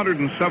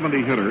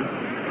 270 hitter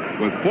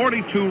with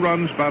 42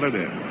 runs batted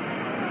in.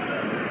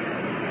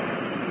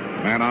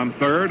 Man on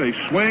third, a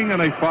swing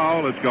and a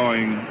foul. It's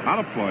going out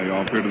of play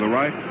off here to the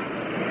right.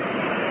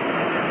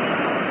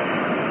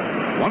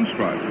 1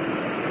 strike.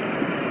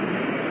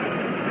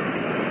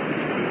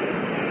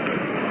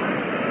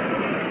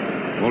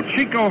 Well,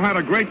 Chico had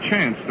a great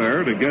chance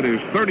there to get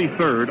his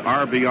 33rd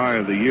RBI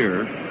of the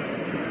year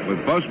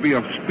with Busby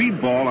a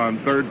speedball on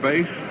third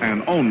base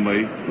and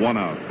only 1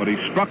 out. But he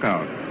struck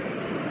out.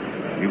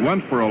 He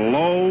went for a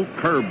low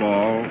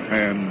curveball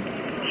and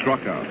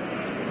struck out.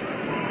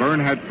 Byrne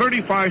had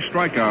 35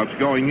 strikeouts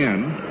going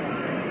in,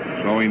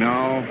 so he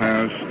now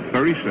has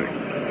 36.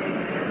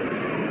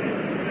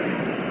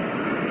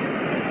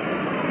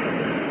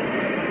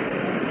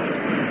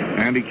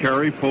 Andy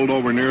Carey pulled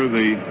over near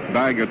the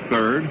bag at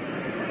third.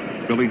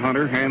 Billy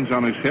Hunter, hands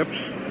on his hips,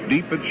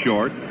 deep at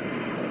short.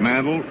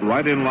 Mantle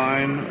right in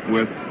line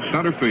with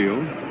center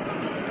field.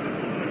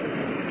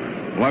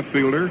 Left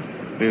fielder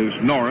is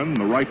Noren.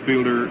 The right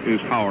fielder is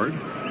Howard.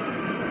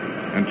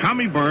 And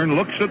Tommy Byrne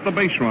looks at the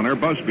base runner,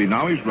 Busby.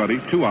 Now he's ready.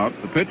 2 out.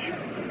 The pitch,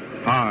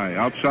 high,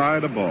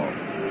 outside, a ball.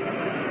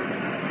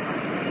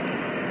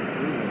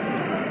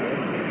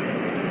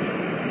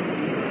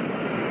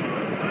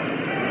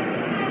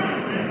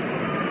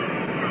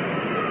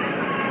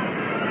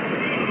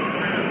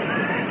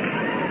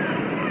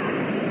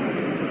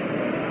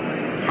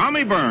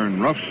 Tommy Byrne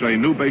roughs a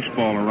new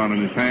baseball around in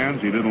his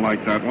hands. He didn't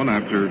like that one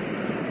after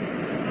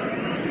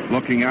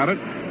looking at it.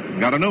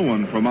 Got a new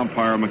one from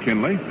umpire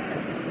McKinley.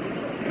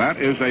 That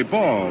is a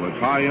ball. It's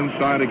high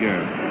inside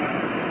again.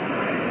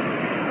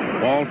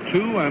 Ball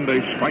 2 and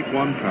a strike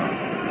 1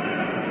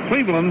 count.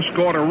 Cleveland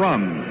scored a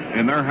run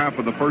in their half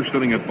of the first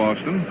inning at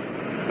Boston.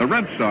 The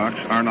Red Sox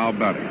are now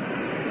batting.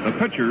 The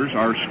pitchers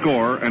are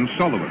Score and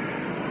Sullivan.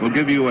 We'll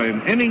give you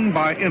an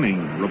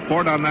inning-by-inning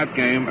report on that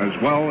game,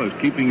 as well as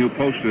keeping you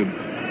posted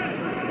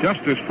just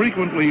as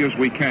frequently as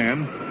we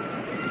can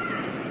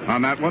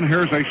on that one.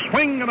 Here's a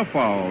swing and a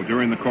foul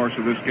during the course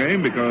of this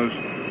game, because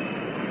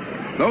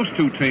those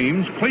two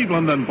teams,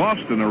 Cleveland and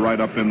Boston, are right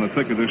up in the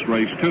thick of this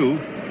race, too.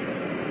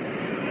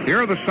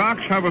 Here the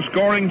Sox have a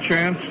scoring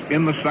chance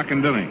in the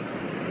second inning.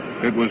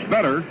 It was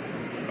better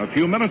a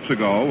few minutes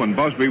ago when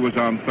Busby was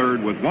on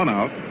third with 1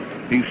 out.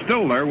 He's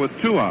still there with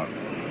 2 out.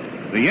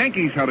 The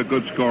Yankees had a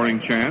good scoring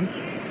chance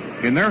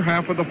in their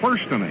half of the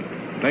first inning.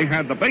 They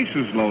had the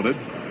bases loaded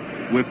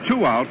with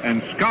 2 out,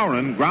 and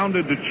Skowron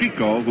grounded to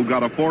Chico, who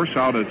got a force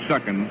out at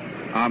second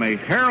on a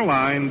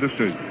hairline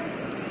decision.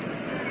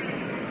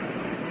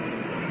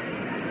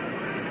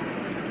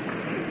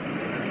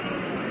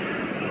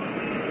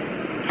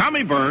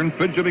 Tommy Byrne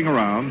fidgeting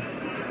around,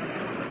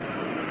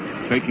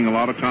 taking a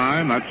lot of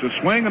time. That's a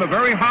swing and a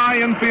very high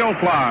infield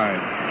fly.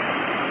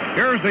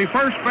 Here's the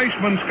first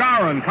baseman,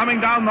 Skowron, coming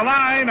down the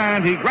line,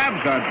 and he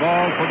grabs that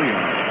ball for the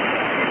out.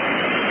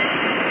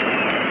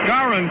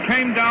 Skowron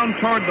came down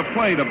toward the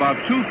plate about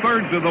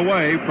 2/3 of the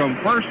way from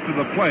first to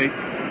the plate,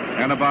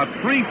 and about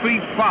 3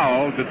 feet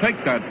foul to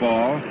take that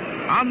ball.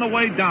 On the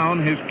way down,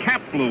 his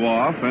cap blew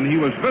off, and he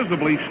was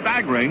visibly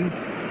staggering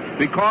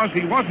because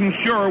he wasn't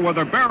sure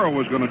whether Barrow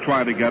was going to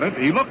try to get it.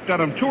 He looked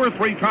at him 2 or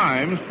 3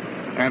 times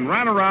and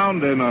ran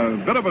around in a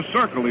bit of a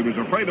circle. He was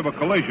afraid of a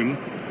collision.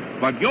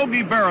 But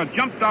Yogi Berra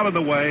jumped out of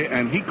the way,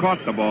 and he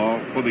caught the ball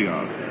for the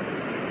out.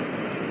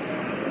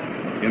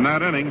 In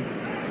that inning,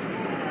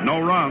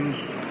 no runs,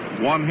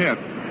 1 hit,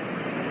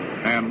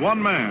 and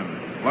 1 man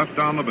left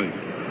on the base.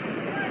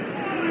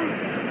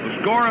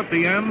 The score at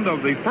the end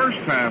of the first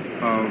half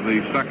of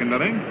the second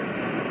inning,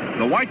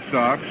 the White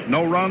Sox,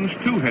 no runs,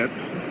 2 hits.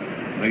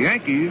 The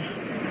Yankees,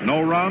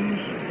 no runs,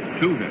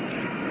 2 hits.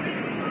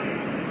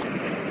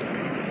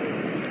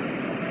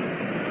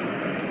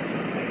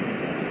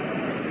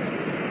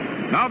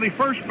 Now the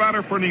first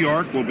batter for New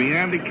York will be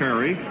Andy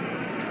Carey,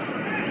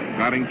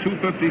 batting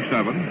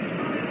 .257.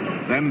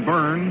 Then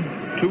Byrne,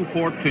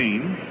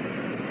 .214.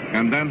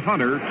 And then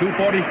Hunter,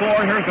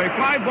 .244. Here's a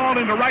fly ball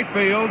into right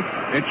field.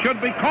 It should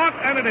be caught,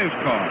 and it is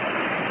caught.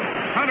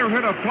 Hunter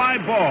hit a fly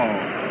ball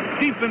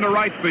deep into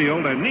right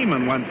field, and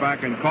Neiman went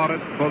back and caught it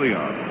for the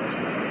out.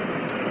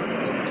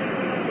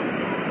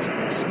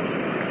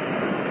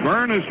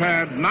 Byrne has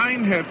had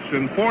 9 hits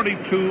in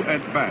 42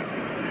 at-bats.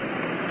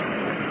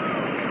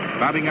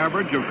 Batting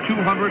average of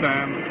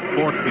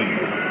 .214.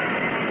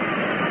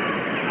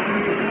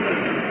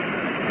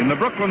 In the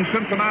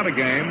Brooklyn-Cincinnati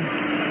game,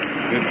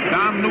 it's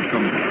Don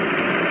Newcomb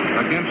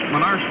against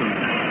Menarson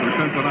for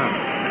Cincinnati.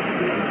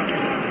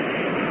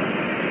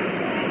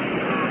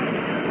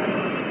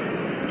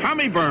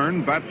 Tommy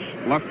Byrne bats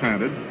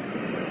left-handed.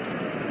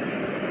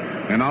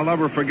 And I'll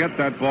never forget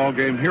that ball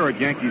game here at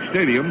Yankee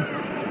Stadium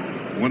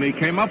when he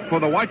came up for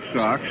the White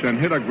Sox and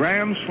hit a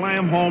grand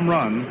slam home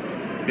run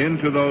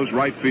into those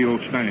right field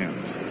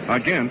stands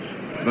against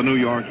the New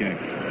York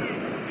Yankees.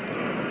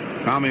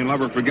 Tommy will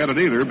never forget it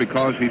either,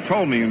 because he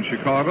told me in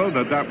Chicago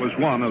that that was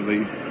one of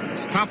the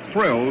top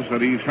thrills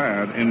that he's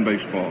had in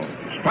baseball.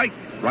 Spike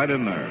right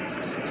in there.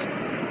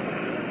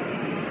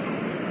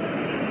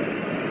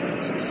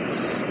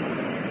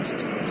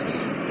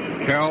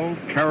 Kell,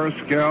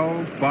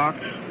 Carrasquel, Fox,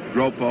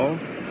 Dropo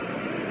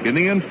in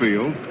the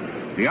infield.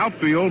 The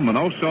outfield,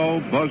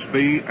 Minoso,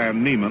 Busby,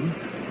 and Neiman.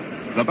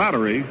 The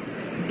battery,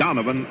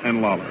 Donovan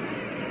and Lawler.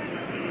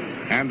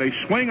 And a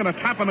swing and a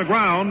tap on the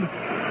ground.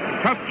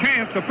 Tough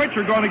chance. The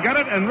pitcher going to get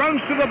it and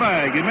runs to the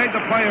bag. He made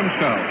the play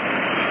himself.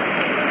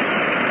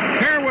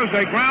 Here was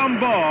a ground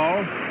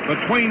ball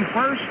between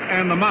first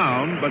and the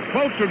mound, but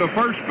closer to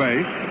first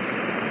base.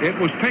 It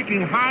was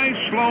taking high,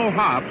 slow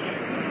hops,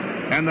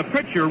 and the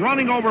pitcher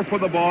running over for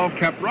the ball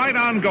kept right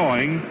on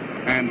going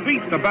and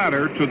beat the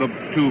batter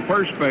to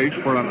first base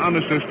for an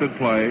unassisted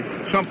play,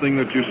 something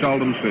that you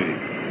seldom see.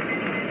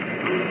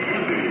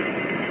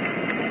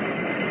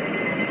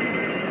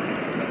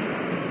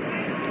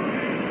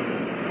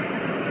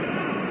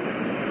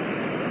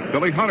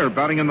 Billy Hunter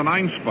batting in the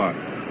 9th spot.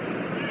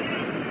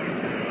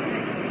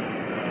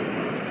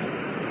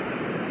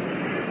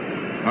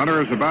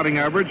 Hunter has a batting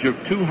average of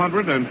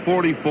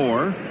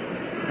 .244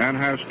 and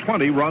has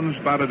 20 runs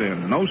batted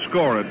in. No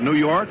score at New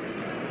York.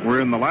 We're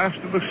in the last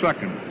of the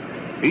second.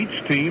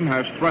 Each team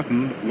has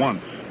threatened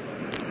once.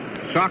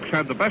 Sox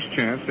had the best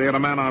chance. They had a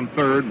man on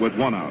third with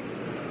 1 out.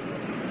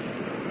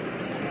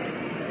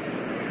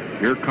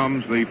 Here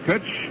comes the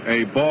pitch.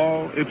 A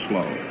ball. It's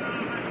low.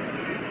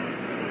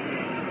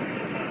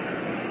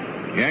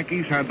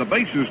 Yankees had the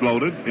bases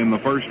loaded in the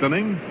first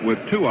inning with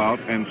 2 out,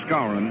 and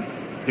Skowron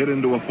hit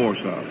into a force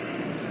out.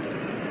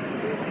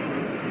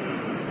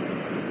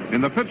 In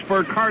In the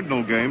Pittsburgh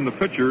Cardinal game, the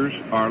pitchers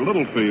are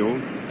Littlefield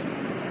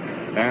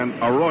and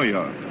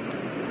Arroyo.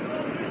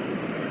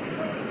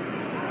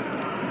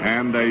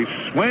 And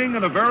a swing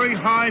and a very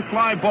high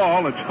fly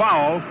ball. It's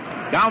foul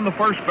down the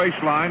first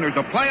baseline. There's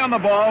a play on the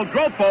ball.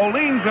 Dropo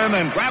leans in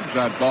and grabs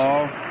that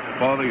ball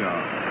for the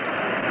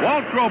out.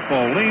 Walt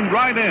Dropo leaned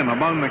right in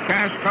among the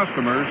cash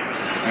customers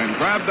and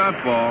grabbed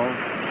that ball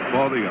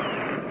for the out.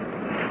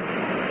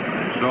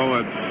 So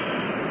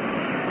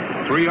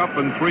it's 3 up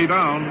and 3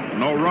 down.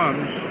 No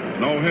runs,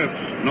 no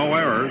hits, no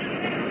errors.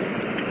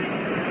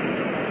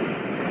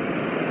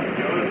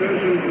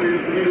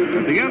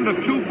 At the end of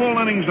 2 full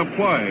innings of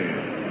play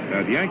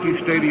at Yankee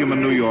Stadium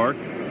in New York,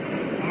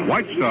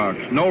 White Sox,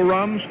 no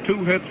runs,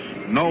 2 hits,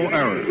 no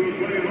errors.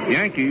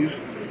 Yankees,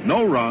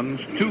 no runs,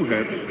 2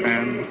 hits,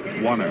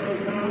 and 1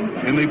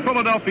 error. In the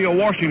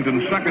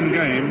Philadelphia-Washington second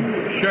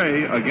game,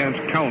 Shea against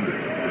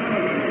Kellner.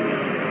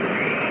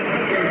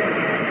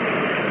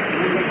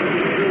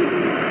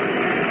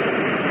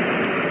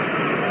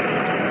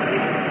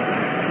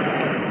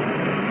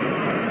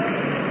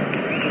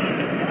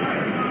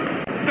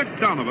 Dick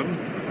Donovan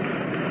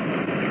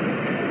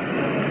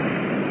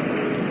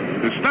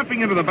is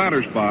stepping into the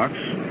batter's box,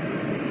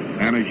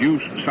 and as you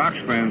Sox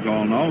fans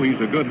all know, he's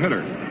a good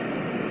hitter.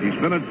 He's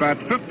been at bat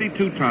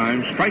 52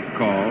 times, strike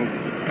called,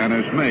 and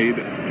has made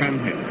 10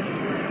 hits.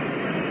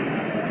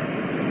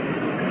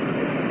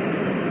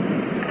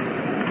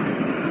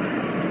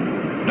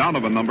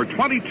 Donovan, number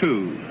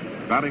 22,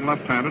 batting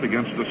left-handed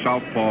against the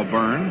southpaw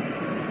Byrne.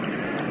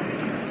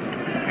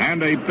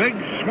 And a big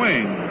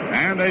swing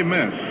and a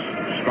miss.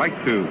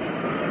 Strike 2.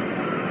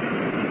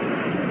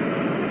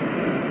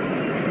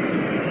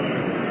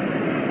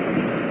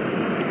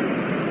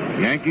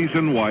 Yankees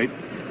in white.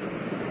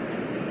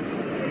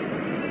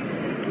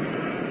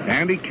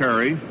 Andy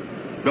Carey,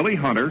 Billy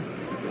Hunter,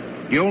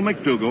 Gil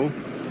McDougall,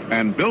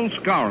 and Bill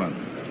Skowron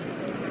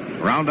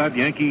around that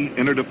Yankee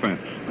inner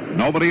defense.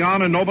 Nobody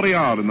on and nobody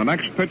out in the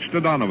next pitch to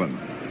Donovan.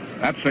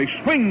 That's a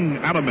swing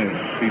and a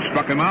miss. He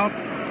struck him out.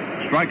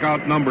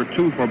 Strikeout number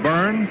 2 for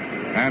Byrne,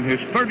 and his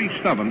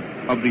 37th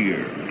of the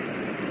year.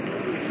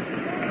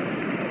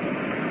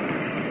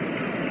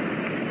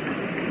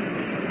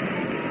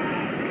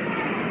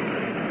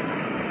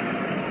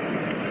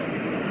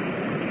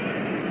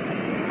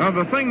 Now,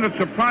 the thing that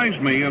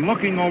surprised me in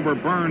looking over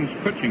Byrne's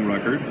pitching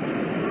record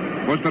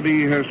was that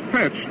he has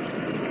pitched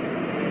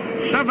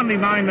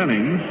 79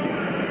 innings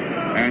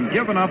and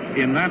given up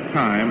in that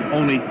time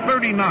only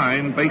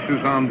 39 bases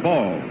on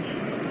balls.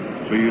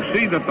 So you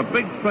see that the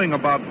big thing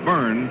about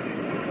Byrne,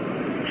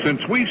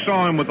 since we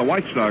saw him with the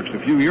White Sox a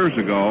few years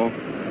ago,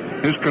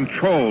 his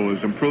control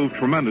has improved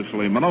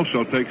tremendously.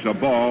 Minoso takes a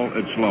ball,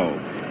 it's low.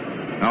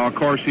 Now, of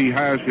course, he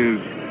has his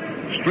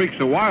streaks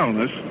of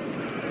wildness.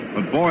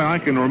 But, boy, I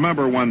can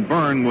remember when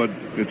Byrne would,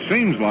 it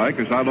seems like,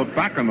 as I look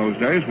back on those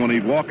days, when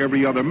he'd walk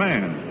every other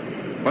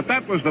man. But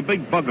that was the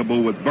big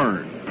bugaboo with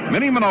Byrne.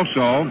 Minnie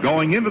Minoso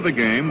going into the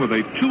game with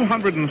a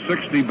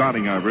 260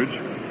 batting average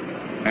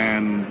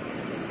and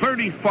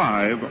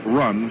 35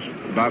 runs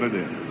batted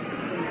in.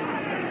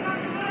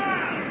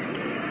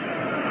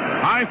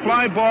 High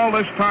fly ball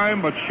this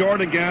time, but short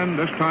again,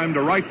 this time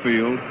to right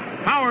field.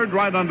 Howard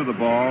right under the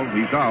ball.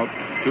 He's out,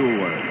 2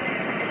 away.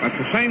 That's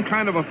the same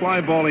kind of a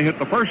fly ball he hit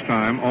the first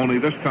time, only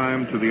this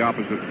time to the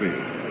opposite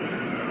field.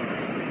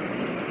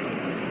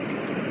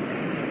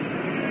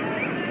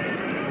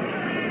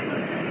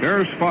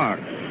 Here's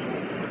Fox.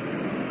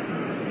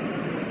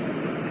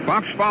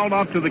 Fox fouled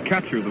out to the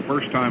catcher the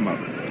first time up.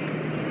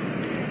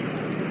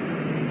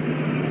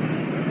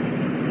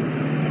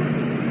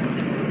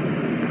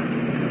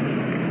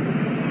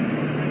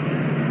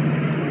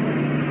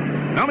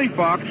 Nellie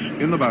Fox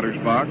in the batter's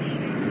box.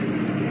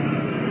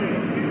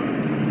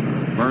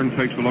 Byrne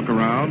takes a look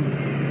around.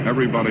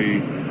 Everybody,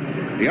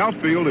 the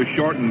outfield is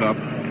shortened up.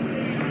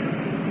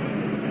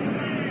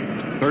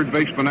 Third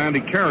baseman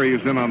Andy Carey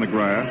is in on the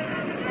grass.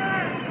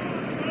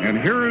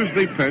 And here is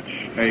the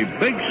pitch, a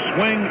big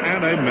swing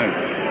and a miss.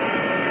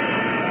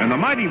 And the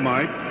Mighty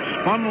Mite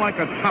spun like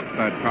a top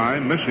that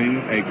time, missing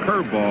a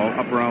curveball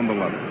up around the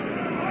left.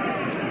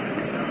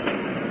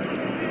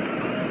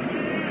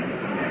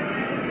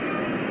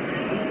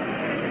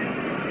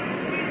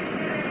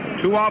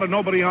 Two out and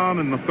nobody on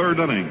in the third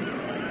inning.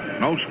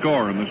 No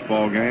score in this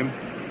ball game.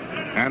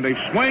 And a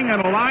swing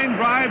and a line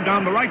drive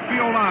down the right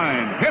field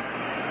line. Hit.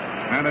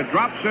 And it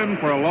drops in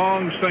for a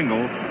long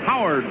single.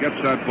 Howard gets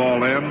that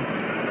ball in.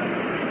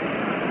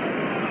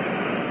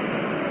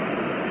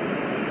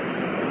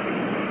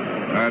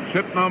 That's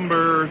hit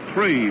number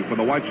 3 for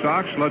the White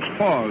Sox. Let's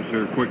pause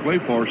here quickly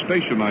for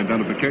station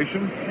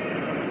identification.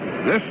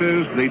 This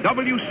is the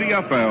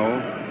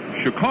WCFL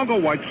Chicago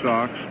White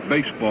Sox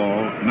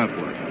Baseball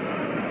Network.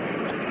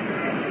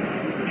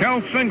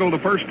 Cal singled the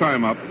first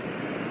time up.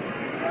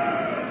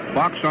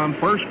 Fox on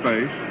first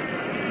base.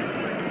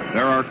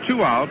 There are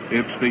 2 out.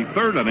 It's the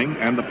third inning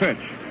and the pitch.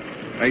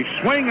 A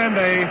swing and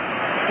a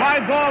fly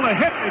ball. A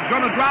hit is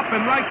going to drop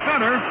in right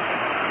center.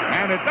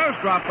 And it does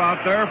drop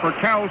out there for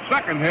Cal's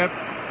second hit.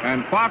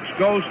 And Fox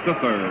goes to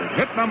third.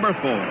 Hit number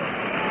 4.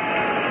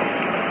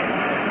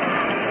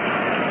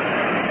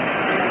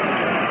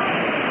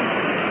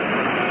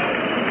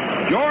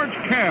 George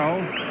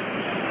Kell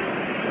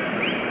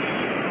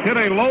hit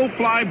a low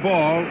fly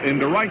ball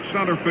into right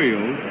center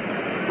field,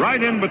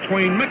 right in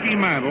between Mickey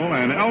Mantle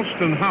and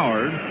Elston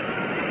Howard,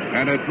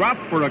 and it dropped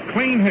for a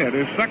clean hit,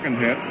 his second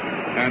hit,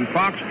 and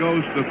Fox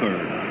goes to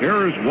third.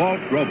 Here is Walt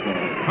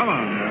Ropo. Come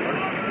on, Miller.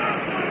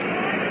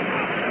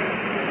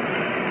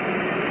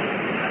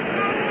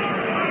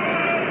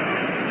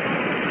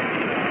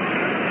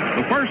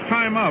 The first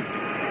time up,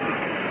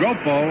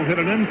 Ropo hit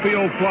an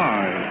infield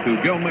fly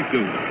to Gil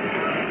McDougal.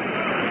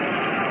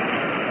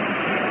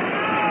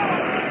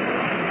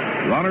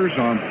 Runners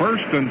on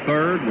first and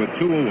third with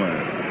two away.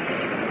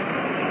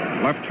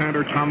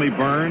 Left-hander Tommy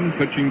Byrne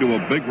pitching to a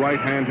big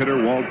right-hand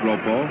hitter, Walt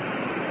Ropo.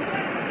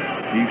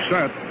 He's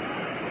set.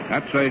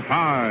 That's a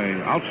high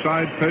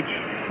outside pitch,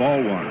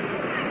 ball one.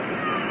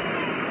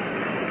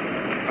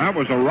 That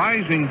was a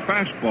rising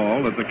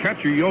fastball that the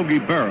catcher Yogi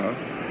Berra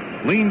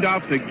leaned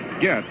out to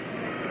get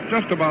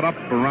just about up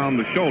around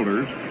the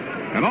shoulders,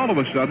 and all of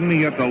a sudden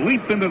he had to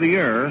leap into the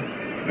air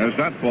as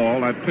that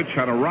pitch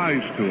had a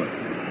rise to it.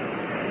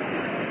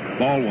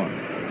 Ball one.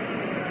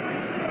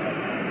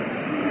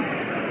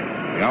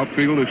 The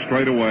outfield is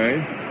straight away.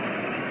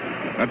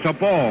 That's a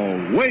ball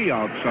way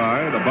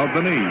outside above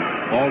the knee.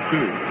 Ball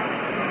two.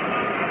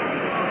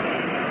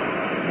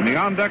 In the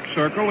on-deck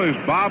circle is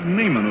Bob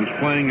Neiman, who's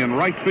playing in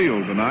right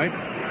field tonight.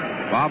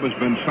 Bob has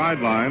been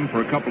sidelined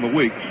for a couple of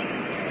weeks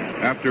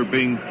after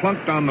being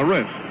plunked on the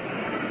wrist,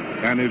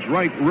 and his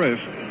right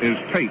wrist is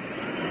taped.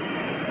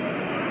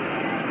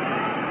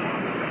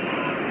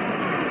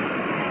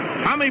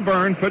 Tommy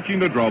Byrne pitching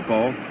to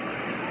Dropo.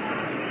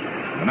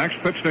 The next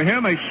pitch to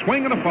him, a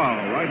swing and a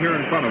foul right here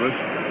in front of us,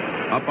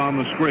 up on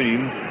the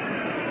screen.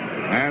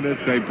 And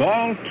it's a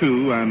ball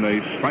two and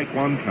a strike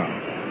one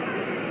count.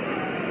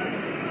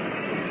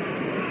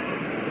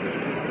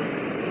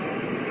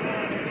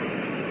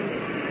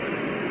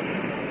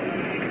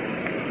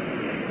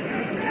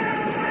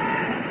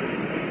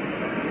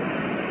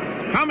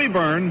 Tommy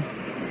Byrne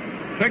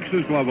takes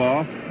his glove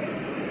off,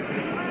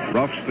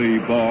 roughs the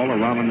ball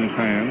around in his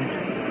hands.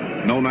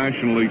 No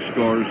National League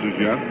scores as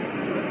yet.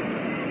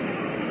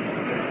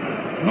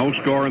 No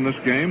score in this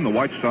game. The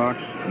White Sox,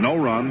 no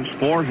runs,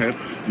 4 hits,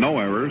 no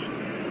errors.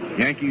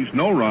 Yankees,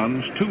 no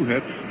runs, 2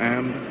 hits,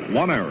 and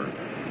 1 error.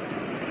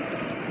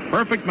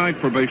 Perfect night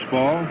for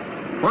baseball.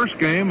 First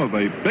game of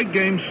a big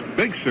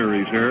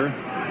series here.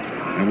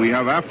 And we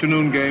have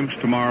afternoon games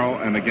tomorrow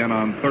and again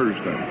on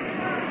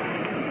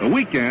Thursday. The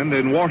weekend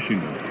in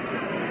Washington.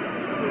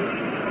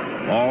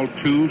 Ball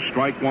two,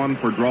 strike one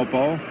for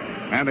Dropo.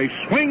 And a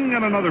swing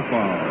and another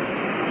foul.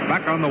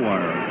 Back on the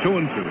wire,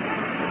 2-2.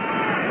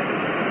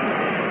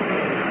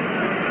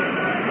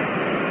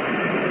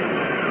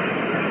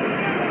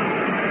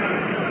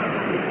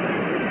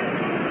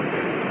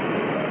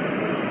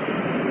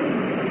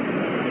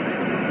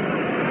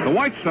 The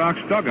White Sox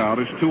dugout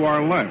is to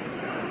our left.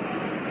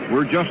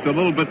 We're just a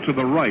little bit to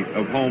the right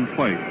of home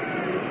plate,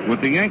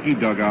 with the Yankee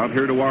dugout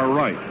here to our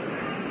right.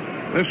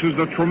 This is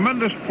a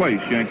tremendous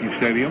place, Yankee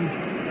Stadium.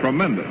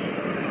 Tremendous.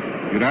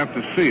 You'd have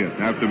to see it,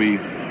 have to be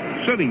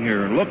sitting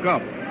here and look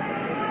up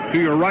to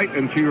your right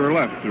and to your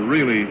left to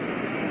really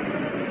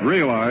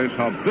realize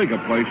how big a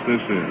place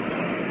this is.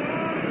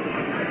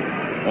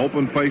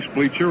 Open face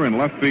bleacher in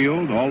left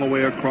field, all the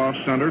way across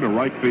center to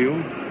right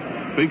field.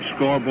 Big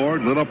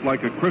scoreboard lit up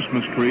like a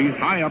Christmas tree,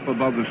 high up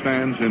above the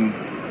stands in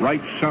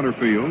right center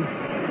field.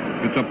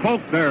 It's a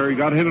poke there. You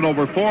got to hit it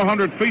over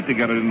 400 feet to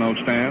get it in those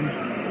stands.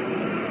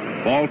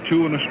 Ball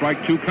two and a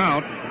strike two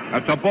count.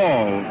 That's a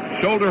ball,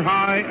 shoulder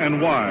high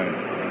and wide.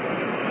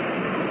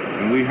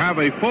 And we have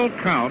a full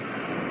count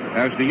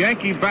as the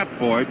Yankee bat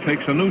boy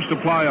takes a new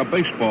supply of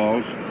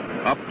baseballs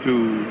up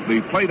to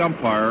the plate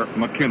umpire,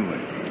 McKinley.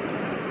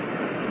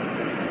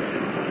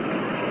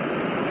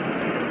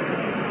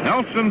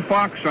 Nelson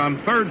Fox on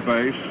third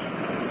base.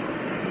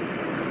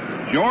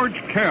 George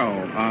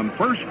Kell on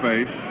first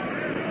base.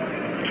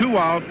 2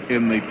 out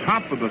in the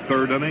top of the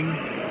third inning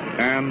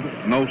and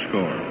no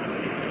score.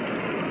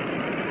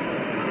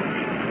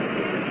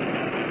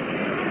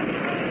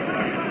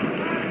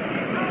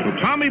 So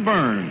Tommy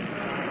Byrne,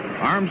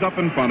 arms up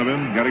in front of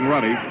him, getting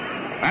ready.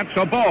 That's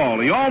a ball.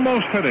 He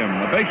almost hit him.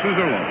 The bases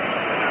are low.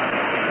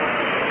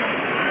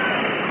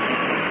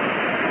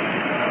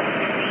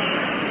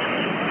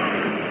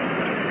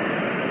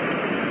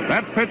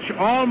 That pitch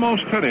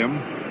almost hit him,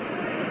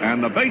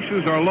 and the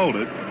bases are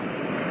loaded.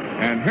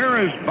 And here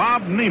is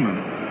Bob Neiman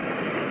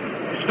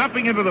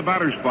stepping into the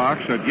batter's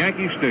box at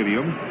Yankee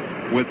Stadium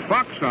with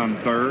Fox on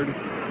third,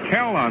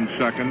 Kell on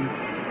second,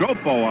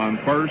 Dropo on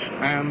first,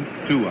 and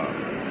 2 out.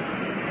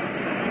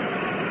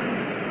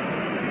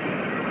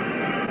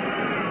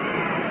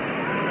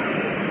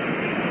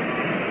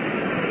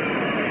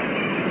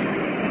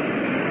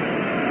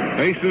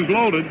 Bases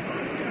loaded.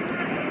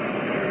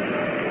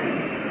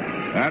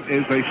 That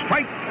is a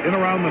strike in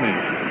around the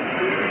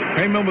knee.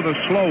 Came in with a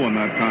slow one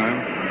that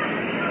time.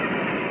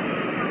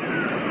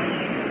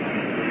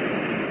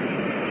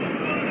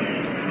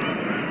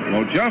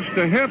 Well, just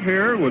a hit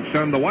here would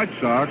send the White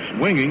Sox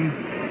winging.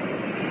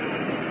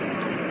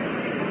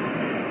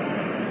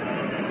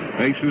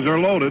 Bases are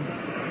loaded.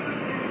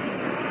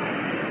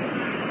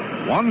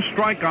 One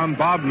strike on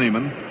Bob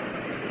Neiman.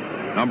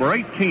 Number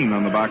 18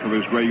 on the back of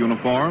his gray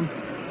uniform.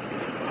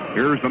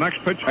 Here's the next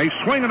pitch. A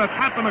swing and a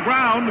tap on the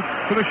ground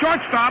to the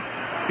shortstop.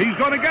 He's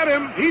going to get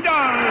him. He does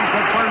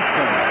at first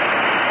base.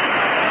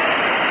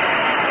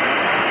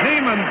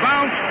 Neiman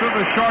bounced to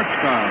the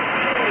shortstop.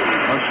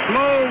 A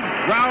slow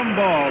ground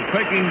ball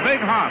taking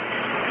big hops.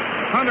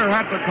 Hunter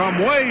had to come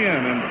way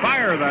in and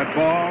fire that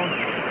ball.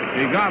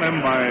 He got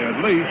him by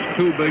at least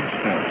 2 big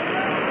steps.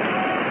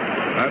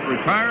 That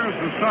retires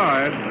the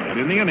side.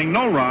 In the inning,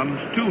 no runs,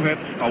 2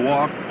 hits, a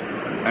walk,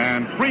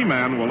 and 3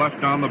 men were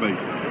left on the base.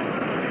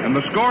 And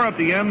the score at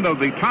the end of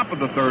the top of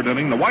the 3rd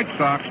inning, the White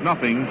Sox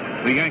nothing,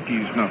 the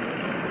Yankees nothing.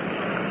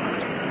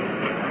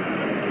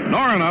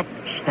 Noren up,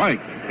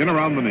 strike, in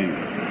around the knee.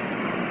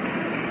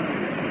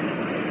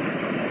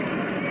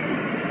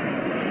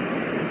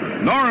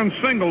 Noren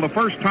singled the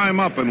first time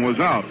up and was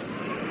out,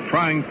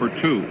 trying for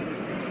 2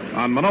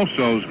 on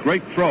Minoso's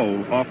great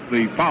throw off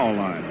the foul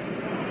line.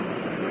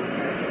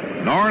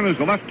 Noren is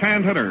a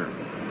left-hand hitter.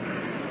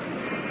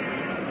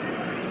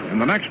 And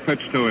the next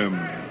pitch to him,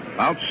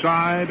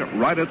 outside,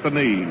 right at the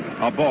knee,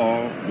 a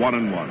ball,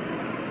 1-1.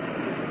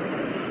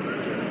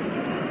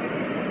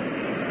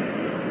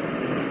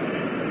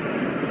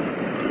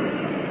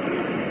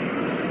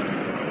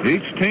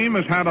 Each team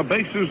has had a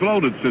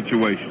bases-loaded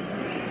situation.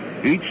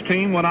 Each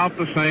team went out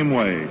the same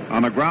way,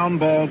 on a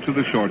ground ball to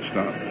the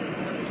shortstop.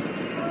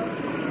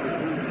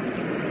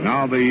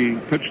 Now the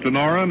pitch to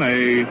Noren,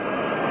 a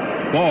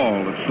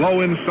ball, slow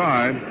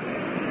inside.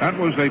 That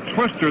was a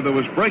twister that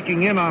was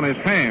breaking in on his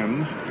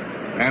hands,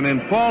 and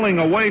in falling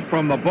away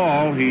from the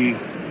ball,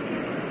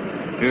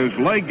 his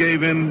leg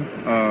gave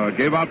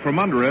out from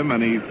under him,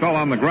 and he fell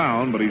on the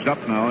ground, but he's up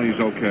now, he's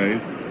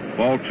okay.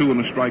 Ball 2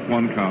 and a strike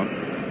 1 count.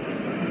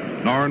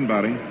 Noren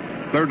batting,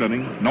 3rd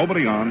inning,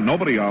 nobody on,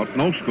 nobody out,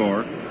 no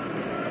score.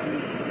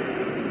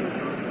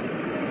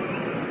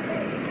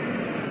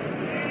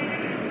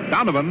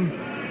 Donovan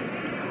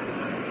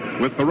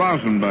with the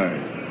rosin bag.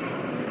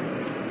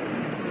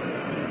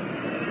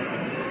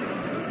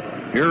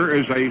 Here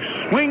is a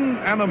swing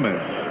and a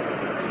miss.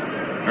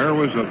 There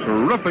was a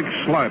terrific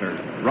slider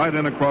right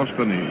in across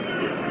the knee.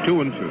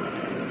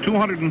 2-2.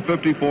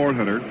 254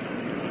 hitter.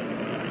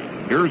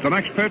 Here's the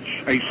next pitch.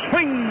 A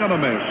swing and a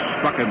miss.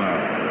 Struck him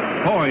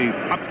out. Oh, he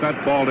popped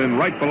that ball in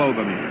right below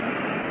the knee.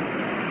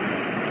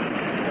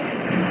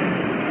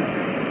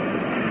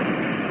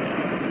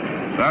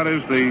 That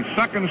is the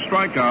 2nd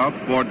strikeout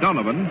for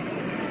Donovan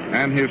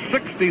and his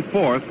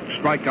 64th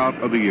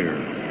strikeout of the year.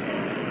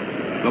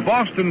 The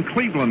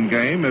Boston-Cleveland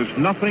game is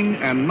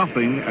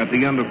 0-0 at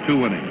the end of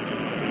 2 innings.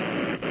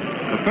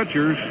 The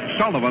pitchers,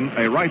 Sullivan,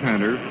 a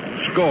right-hander,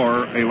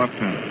 Score, a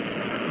left-hander.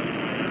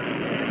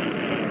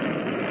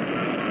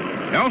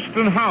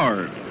 Elston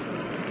Howard,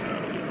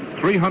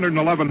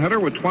 311 hitter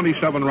with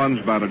 27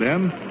 runs batted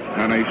in,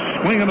 and a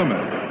swing and a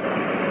miss.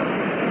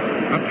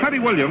 Now, Teddy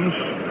Williams,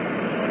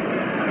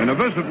 in a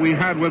visit we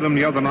had with him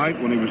the other night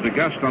when he was the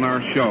guest on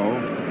our show,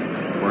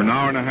 for an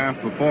hour and a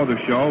half before the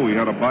show, we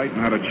had a bite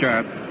and had a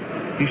chat.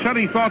 He said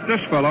he thought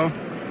this fellow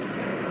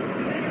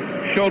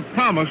showed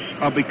promise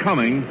of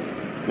becoming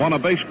one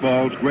of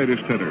baseball's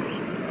greatest hitters.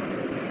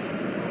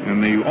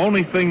 And the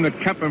only thing that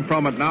kept him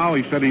from it now,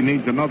 he said he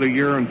needs another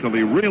year until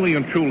he really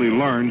and truly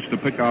learns to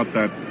pick out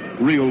that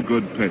real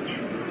good pitch.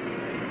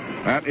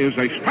 That is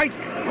a strike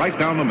right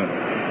down the middle.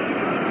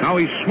 Now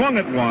he swung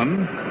at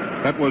one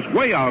that was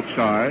way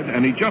outside,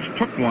 and he just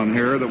took one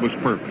here that was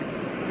perfect.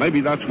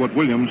 Maybe that's what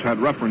Williams had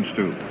reference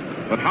to.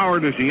 But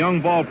Howard is a young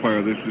ball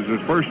player. This is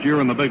his first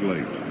year in the big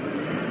leagues.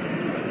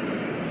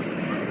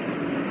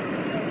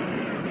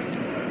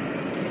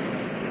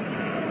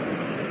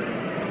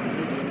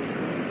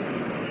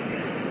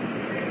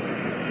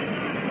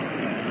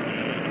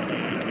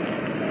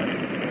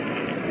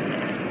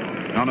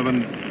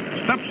 Donovan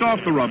steps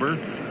off the rubber.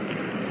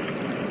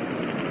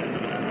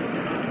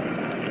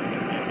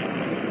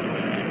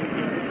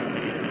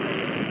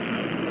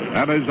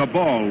 That is a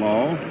ball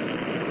low.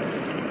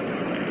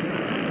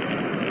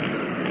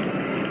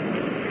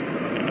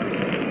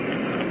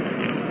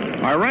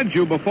 I read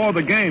you before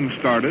the game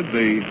started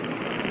the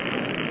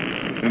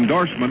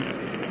endorsement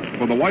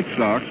for the White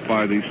Sox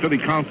by the City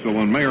Council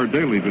and Mayor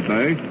Daley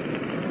today.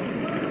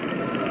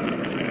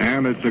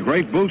 And it's a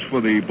great boost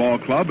for the ball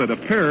club. It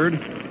appeared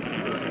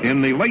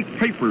in the late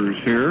papers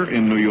here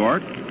in New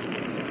York.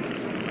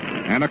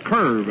 And a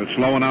curve. It's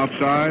low and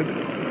outside.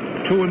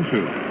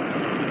 2-2.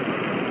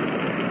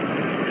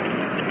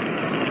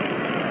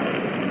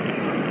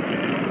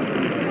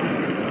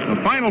 The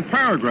final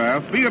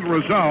paragraph, be it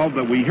resolved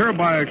that we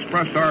hereby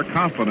express our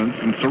confidence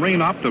and serene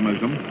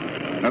optimism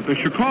that the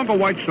Chicago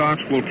White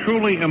Sox will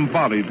truly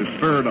embody the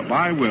spirit of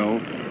I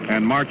will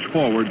and march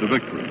forward to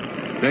victory.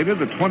 Dated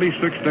the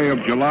 26th day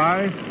of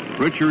July,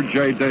 Richard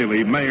J.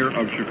 Daley, Mayor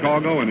of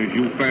Chicago, and as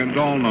you fans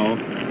all know,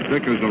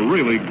 Dick is a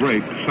really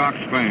great Sox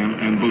fan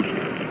and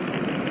booster.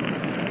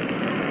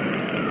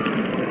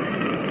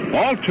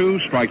 Ball 2,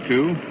 strike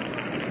 2.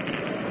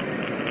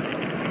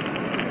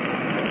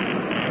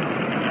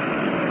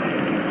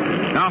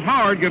 Now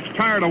Howard gets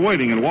tired of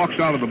waiting and walks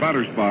out of the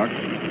batter's box.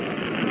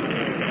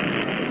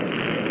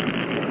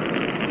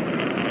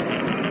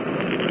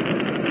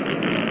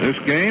 This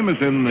game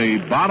is in the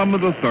bottom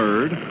of the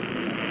third.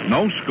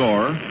 No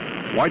score.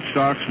 White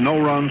Sox, no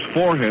runs,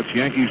 4 hits.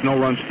 Yankees, no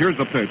runs. Here's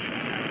the pitch.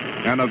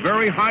 And a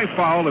very high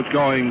foul that's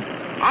going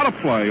out of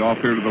play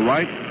off here to the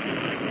right.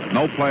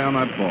 No play on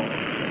that ball.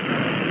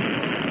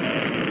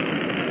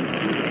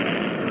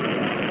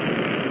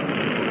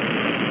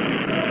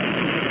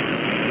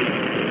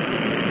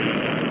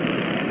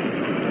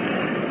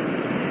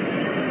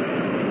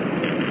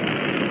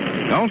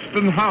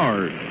 Elston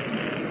Howard,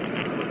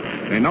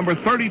 a number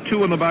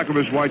 32 in the back of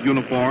his white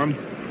uniform.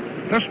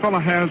 This fellow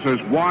has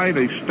as wide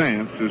a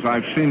stance as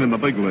I've seen in the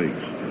big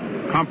leagues.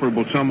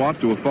 Comparable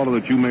somewhat to a fellow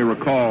that you may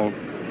recall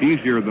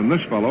easier than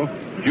this fellow,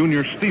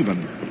 Junior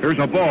Stephen. Here's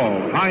a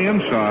ball high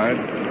inside,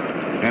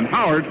 and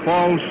Howard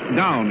falls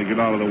down to get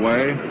out of the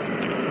way,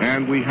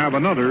 and we have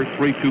another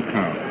 3-2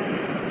 count.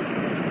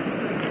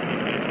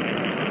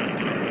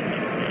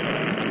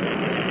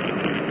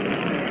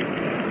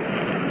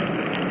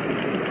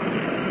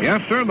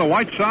 Yes, sir, the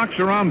White Sox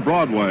are on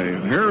Broadway.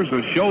 Here's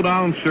a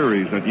showdown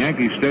series at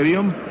Yankee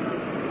Stadium.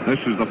 This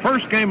is the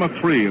first game of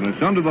 3, and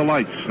it's under the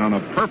lights on a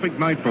perfect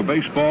night for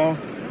baseball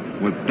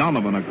with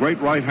Donovan, a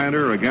great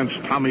right-hander, against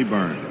Tommy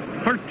Byrne.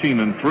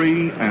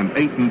 13-3 and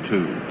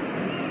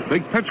 8-2.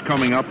 Big pitch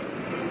coming up.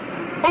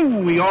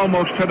 Oh, he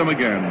almost hit him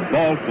again.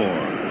 Ball 4.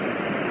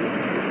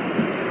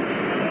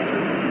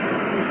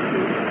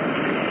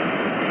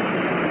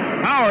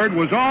 Howard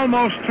was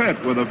almost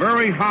hit with a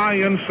very high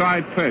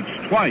inside pitch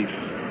twice.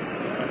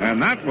 And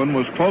that one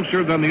was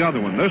closer than the other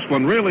one. This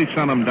one really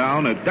sent him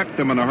down. It decked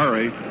him in a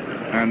hurry.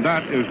 And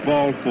that is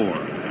ball 4.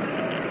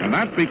 And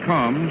that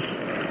becomes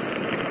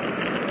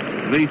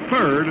the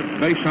third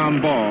base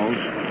on balls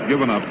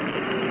given up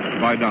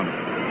by Donovan.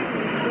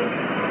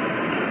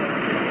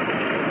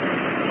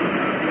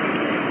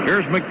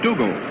 Here's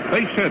McDougal.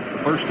 Base hit,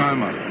 first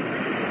time up.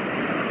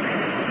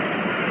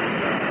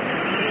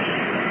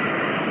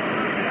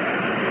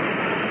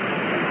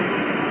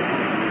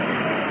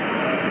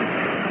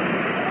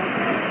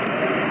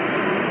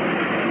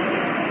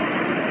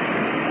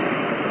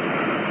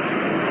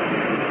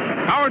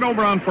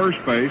 Over on first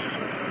base,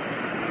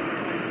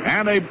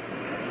 and a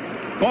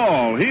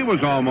ball. He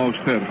was almost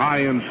hit high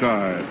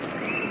inside.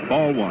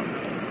 Ball 1.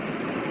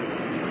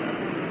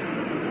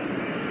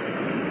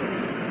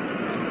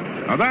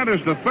 Now that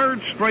is the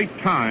third straight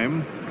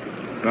time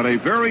that a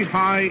very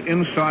high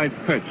inside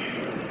pitch.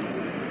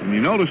 And you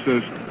notice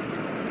this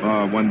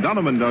when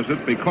Donovan does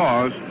it,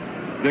 because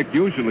Dick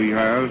usually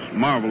has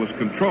marvelous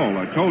control.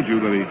 I told you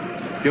that he's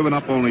given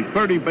up only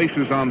 30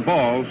 bases on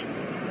balls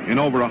in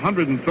over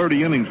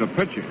 130 innings of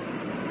pitching.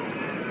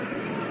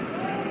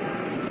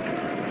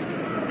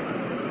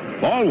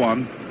 Ball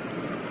 1,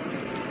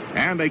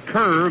 and a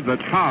curve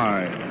that's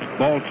high.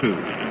 Ball 2.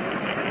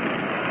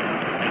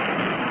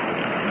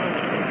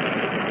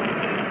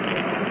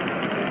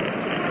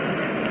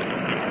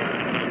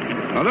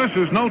 Now this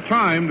is no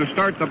time to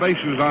start the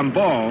bases on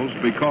balls,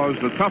 because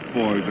the tough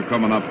boys are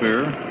coming up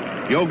here.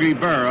 Yogi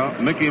Berra,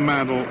 Mickey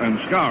Mantle, and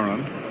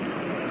Skowron.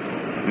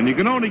 And you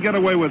can only get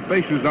away with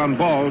bases on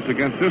balls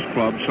against this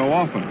club so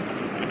often.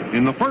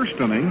 In the first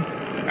inning,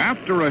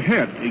 after a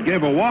hit, he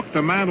gave a walk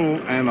to Mantle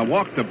and a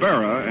walk to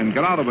Berra and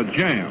got out of a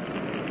jam.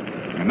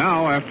 And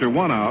now, after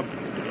 1 out,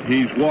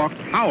 he's walked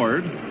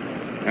Howard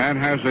and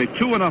has a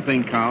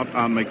 2-0 count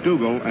on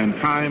McDougal, and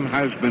time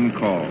has been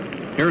called.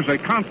 Here's a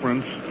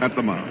conference at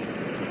the mound.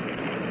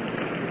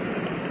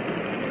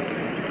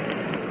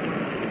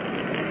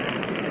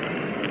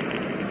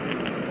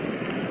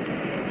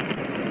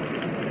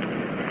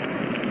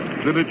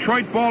 The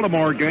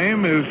Detroit-Baltimore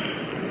game is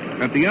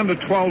at the end of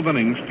 12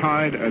 innings,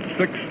 tied at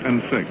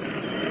 6-6.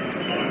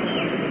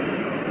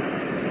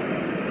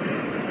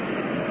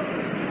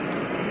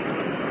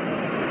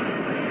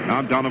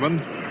 Now Donovan,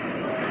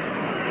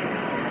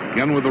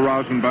 again with the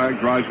rosin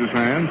bag, dries his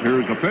hands.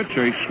 Here's a pitch,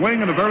 a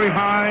swing, and a very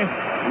high,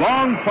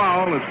 long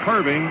foul. It's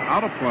curving,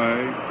 out of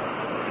play.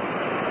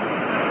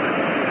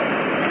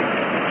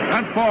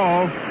 That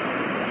ball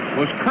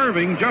was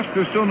curving just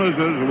as soon as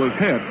it was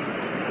hit.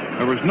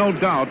 There was no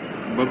doubt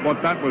but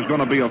what that was going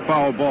to be a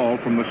foul ball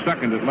from the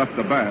second it left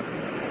the bat.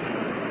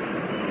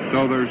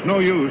 So there's no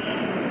use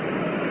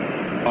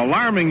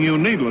alarming you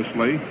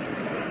needlessly.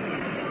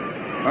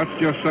 Let's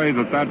just say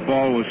that that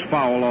ball was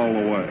foul all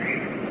the way.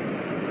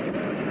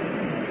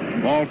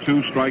 Ball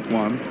 2, strike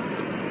 1.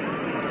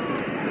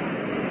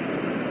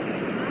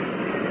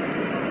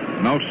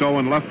 No-so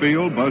in left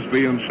field,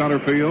 Busby in center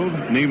field,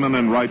 Neiman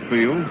in right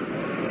field.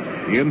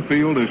 The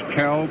infield is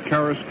Kell,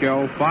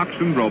 Carrasquel, Fox,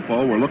 and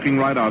Dropo. We're looking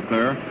right out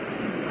there.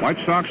 White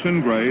Sox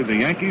in gray, the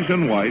Yankees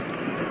in white.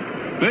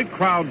 Big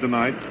crowd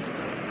tonight.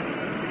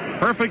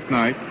 Perfect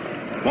night.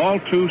 Ball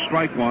 2,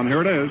 strike 1. Here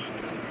it is.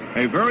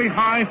 A very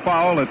high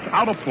foul. It's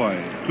out of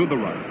play to the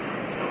right.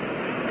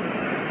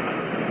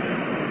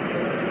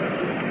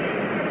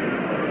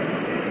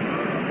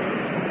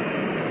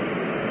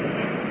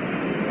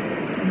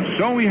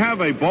 So we have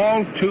a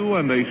ball 2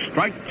 and a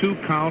strike 2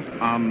 count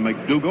on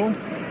McDougal.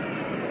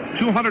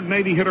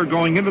 280 hitter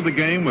going into the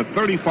game with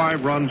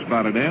 35 runs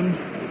batted in.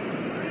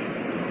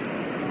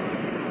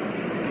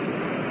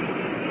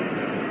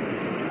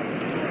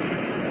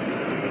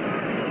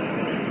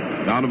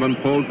 Donovan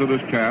pulls at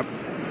his cap.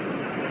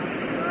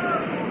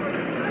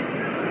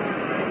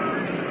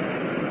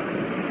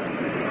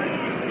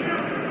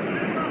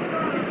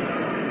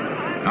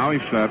 Now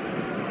he's set.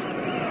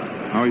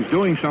 Now he's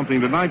doing something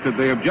tonight that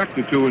they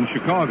objected to in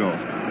Chicago.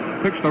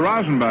 Picks the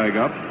rosin bag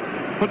up,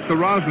 puts the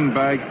rosin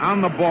bag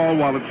on the ball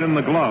while it's in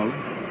the glove.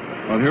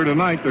 But here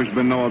tonight, there's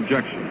been no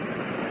objection.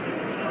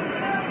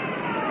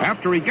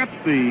 After he gets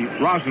the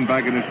rosin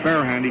bag in his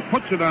bare hand, he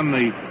puts it on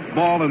the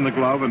ball in the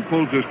glove and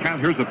pulls his cap.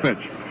 Here's the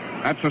pitch.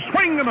 That's a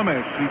swing and a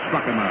miss. He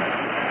struck him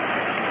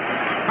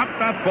out. Cut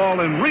that ball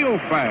in real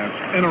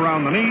fast, in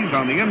around the knees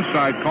on the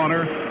inside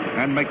corner,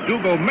 and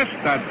McDougal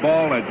missed that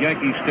ball at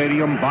Yankee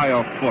Stadium by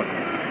a foot.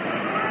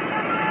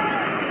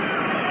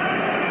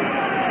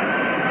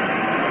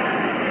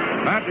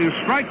 That is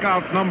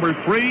strikeout number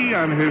 3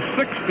 and his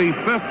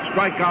 65th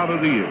strikeout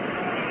of the year.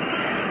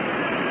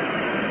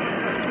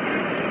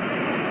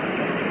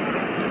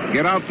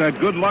 Get out that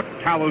good luck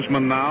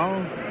talisman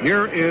now.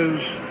 Here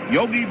is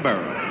Yogi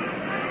Berra.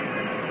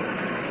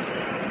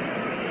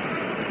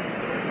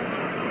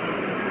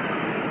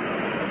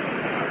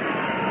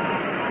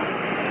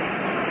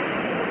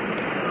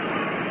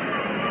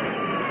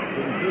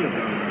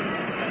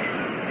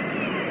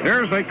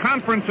 There's a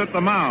conference at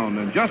the mound,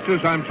 and just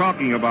as I'm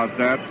talking about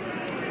that,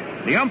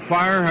 the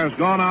umpire has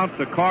gone out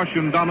to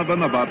caution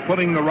Donovan about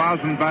putting the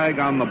rosin bag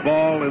on the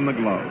ball in the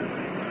glove.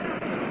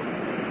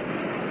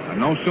 I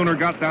no sooner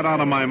got that out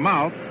of my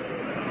mouth.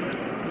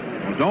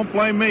 Well, don't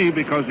blame me,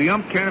 because the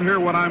ump can't hear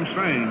what I'm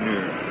saying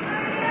here.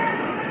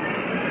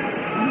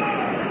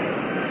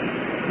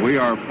 We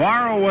are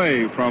far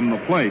away from the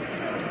plate.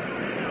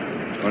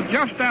 But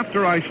just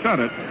after I said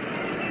it,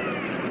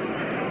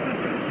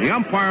 the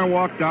umpire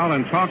walked out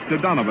and talked to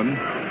Donovan,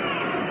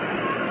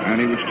 and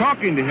he was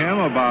talking to him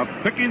about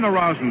picking the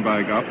rosin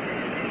bag up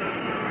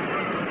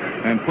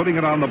and putting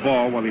it on the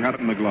ball while he had it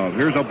in the glove.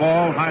 Here's a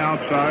ball high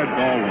outside,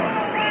 ball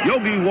 1.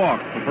 Yogi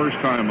walked the first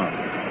time up.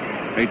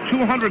 A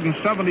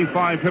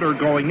 275 hitter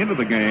going into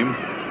the game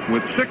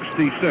with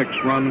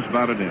 66 runs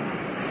batted in.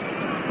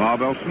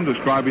 Bob Elson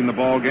describing the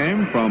ball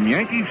game from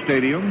Yankee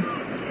Stadium,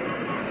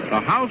 the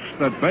house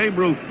that Babe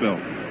Ruth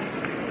built.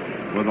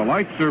 Where the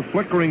lights are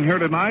flickering here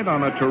tonight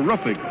on a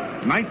terrific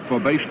night for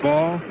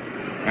baseball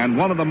and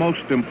one of the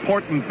most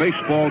important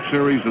baseball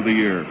series of the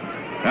year.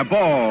 That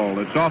ball,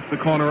 it's off the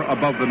corner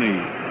above the knee.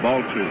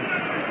 Ball 2.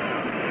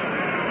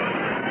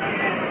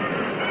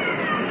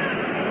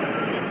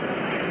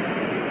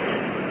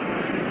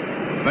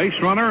 Base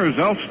runner is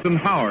Elston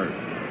Howard.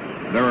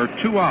 There are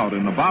 2 out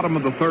in the bottom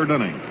of the 3rd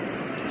inning.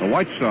 The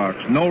White Sox,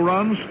 no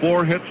runs,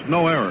 4 hits,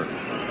 no errors.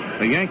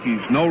 The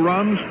Yankees, no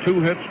runs,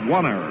 2 hits,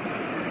 1 error.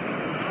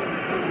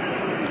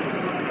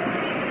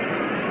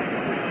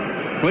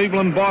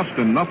 Cleveland,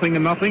 Boston,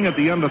 0-0 at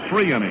the end of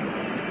 3 innings.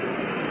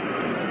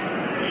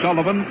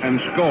 Sullivan and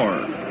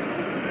score.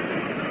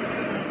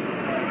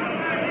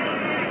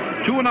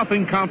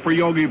 2-0 count for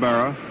Yogi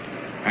Berra,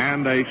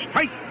 and a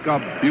strike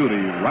of beauty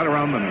right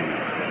around the knee.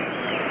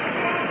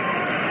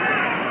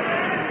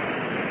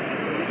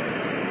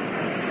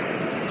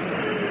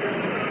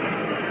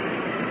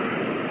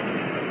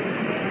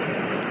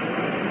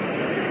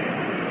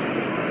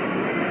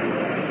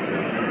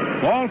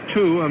 Ball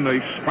 2 and a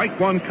strike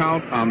 1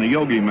 count on the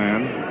Yogi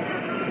man.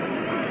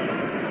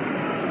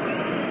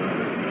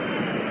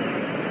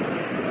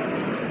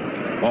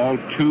 Ball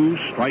 2,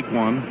 strike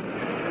 1.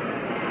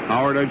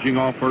 Howard edging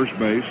off first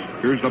base.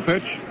 Here's the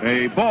pitch.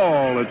 A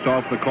ball. It's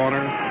off the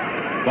corner.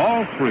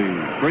 Ball 3,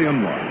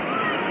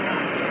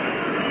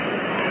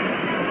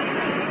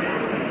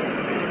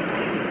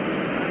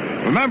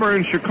 3-1. Remember,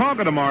 in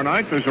Chicago tomorrow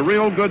night, there's a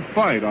real good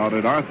fight out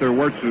at Arthur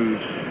Wirtz's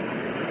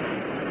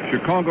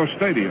Chicago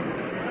Stadium.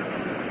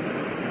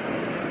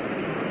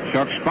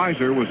 Chuck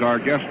Spicer was our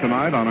guest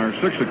tonight on our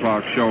 6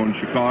 o'clock show in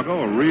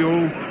Chicago. A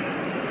real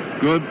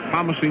good,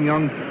 promising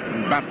young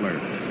battler.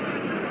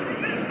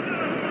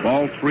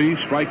 Ball 3,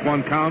 strike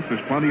 1 count.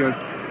 There's plenty of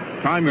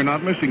time. You're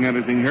not missing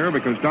anything here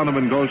because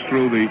Donovan goes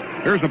through the...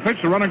 Here's the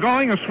pitch. The runner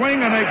going. A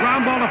swing and a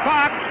ground ball to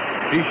Fox.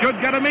 He should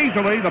get him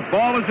easily. The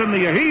ball is in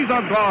the air. He's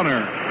a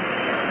goner.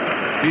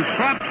 He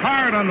slapped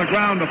hard on the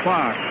ground to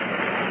Fox.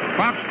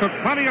 Fox took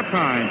plenty of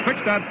time,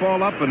 picked that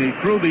ball up, and he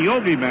threw the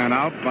Yogi man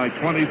out by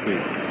 20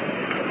 feet.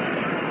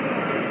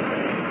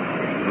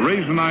 The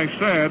reason I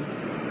said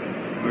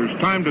there's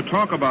time to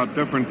talk about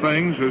different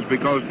things is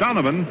because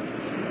Donovan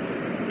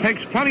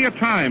takes plenty of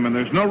time, and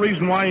there's no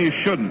reason why he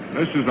shouldn't.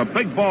 This is a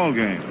big ball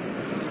game.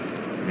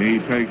 He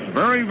takes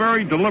very,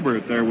 very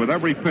deliberate there with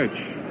every pitch.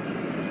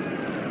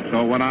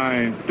 So when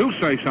I do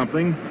say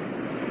something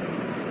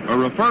or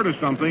refer to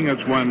something,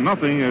 it's when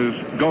nothing is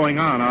going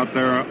on out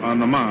there on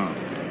the mound.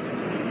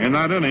 In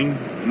that inning,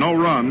 no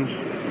runs,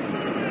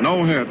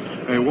 no hits,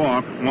 a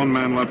walk, 1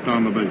 man left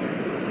on the base.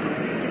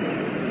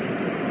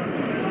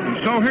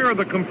 So here are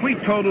the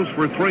complete totals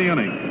for 3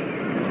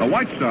 innings. The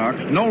White Sox,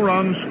 no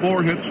runs,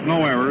 4 hits,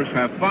 no errors,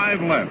 have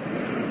 5 left.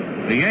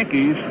 The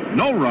Yankees,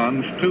 no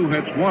runs, 2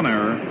 hits, 1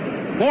 error,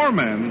 4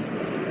 men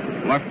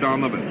left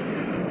on the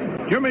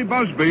bench. Jimmy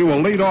Busby will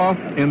lead off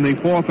in the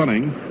 4th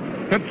inning.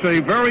 Hits a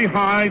very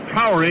high,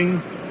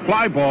 towering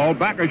fly ball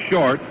back a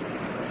short.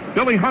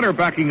 Billy Hunter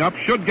backing up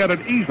should get it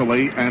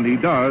easily, and he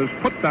does.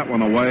 Put that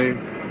one away,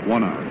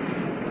 1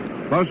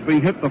 out. Busby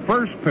hit the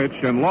first pitch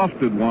and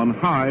lofted one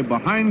high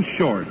behind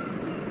short.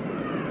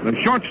 The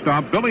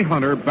shortstop, Billy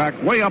Hunter,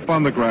 backed way up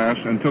on the grass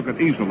and took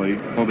it easily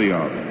for the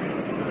out.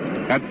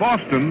 At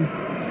Boston,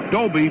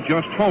 Doby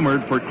just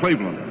homered for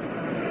Cleveland.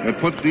 It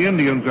puts the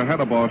Indians ahead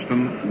of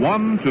Boston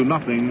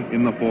 1-0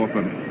 in the 4th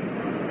inning.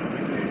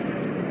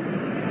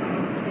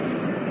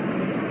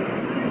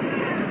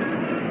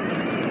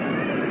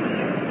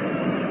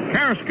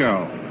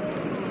 Carrasco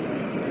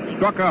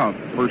struck out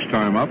first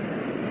time up,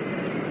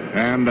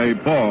 and a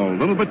ball a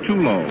little bit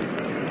too low.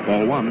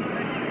 Ball 1.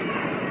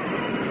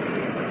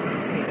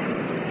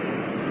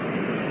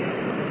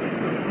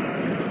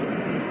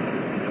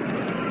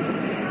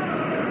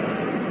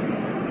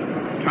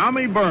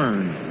 Tommy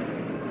Byrne.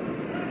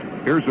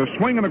 Here's a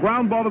swing and a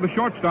ground ball to the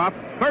shortstop.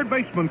 Third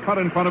baseman cut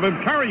in front of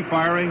him. Carey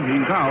firing.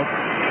 He's out.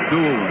 2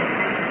 away.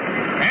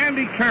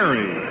 Andy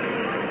Carey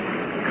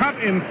cut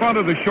in front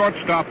of the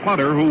shortstop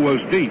Hunter, who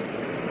was deep,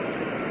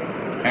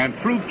 and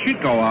threw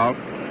Chico out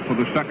for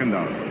the second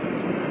out.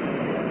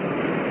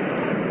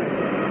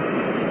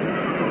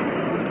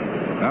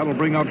 That'll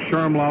bring up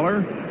Sherm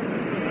Lawler,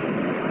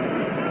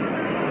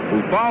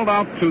 who fouled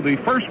out to the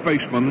first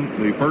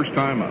baseman the first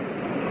time up.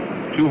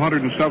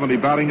 270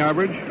 batting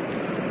average,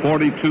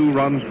 42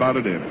 runs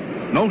batted in.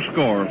 No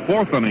score,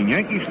 4th inning,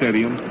 Yankee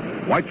Stadium,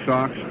 White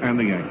Sox and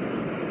the Yankees.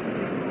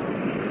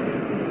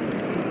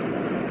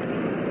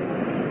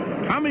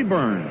 Tommy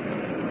Byrne,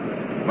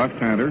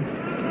 left-hander,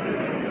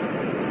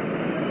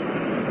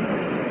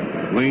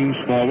 leans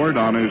forward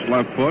on his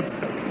left foot.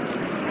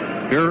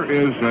 Here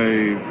is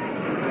a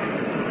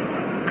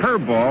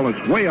curveball.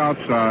 It's way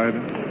outside,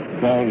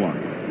 ball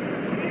 1.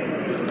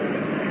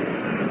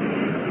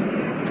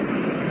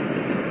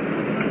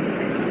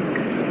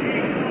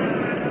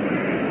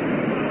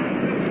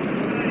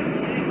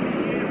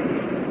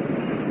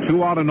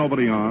 Two out and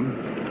nobody on.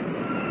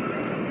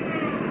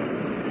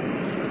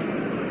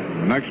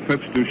 The next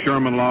pitch to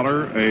Sherman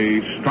Lawler,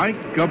 a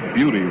strike of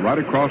beauty right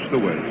across the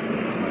waist.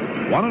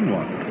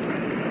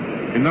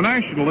 1-1. In the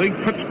National League,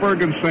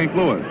 Pittsburgh and St.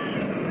 Louis,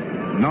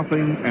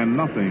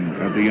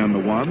 0-0 at the end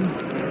of 1.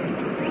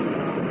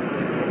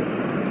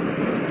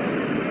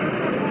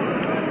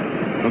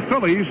 The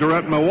Phillies are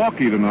at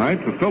Milwaukee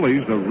tonight. The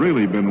Phillies have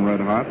really been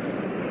red hot.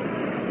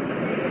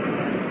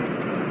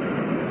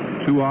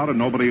 2 out and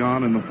nobody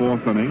on in the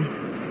 4th inning.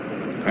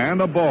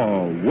 And a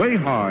ball way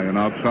high and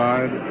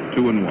outside,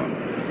 2-1.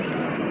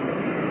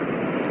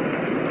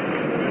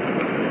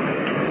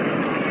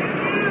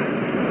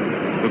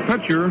 The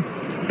pitcher,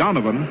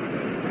 Donovan,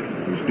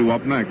 is due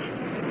up next.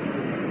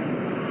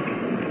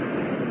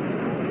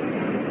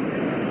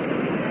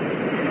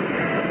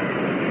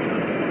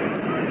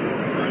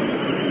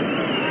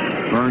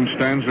 Burns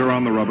stands there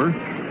on the rubber.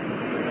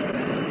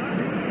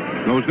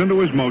 Goes into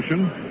his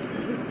motion.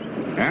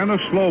 And a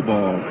slow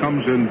ball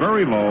comes in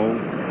very low,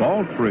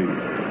 ball 3.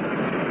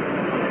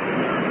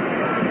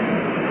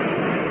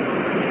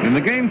 In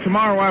the game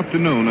tomorrow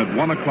afternoon at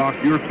 1 o'clock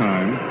your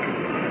time,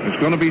 it's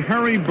going to be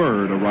Harry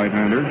Bird, a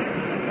right-hander,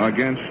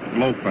 against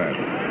Lofat.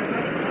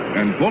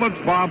 And Bullet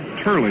Bob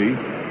Turley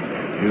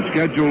is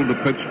scheduled to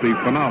pitch the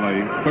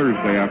finale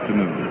Thursday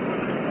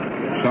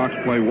afternoon. Sox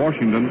play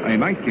Washington a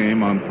night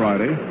game on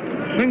Friday,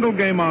 single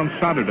game on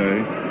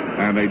Saturday,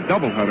 and a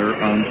doubleheader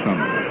on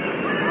Sunday.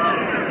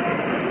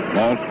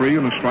 Ball 3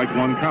 and a strike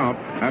 1 count.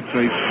 That's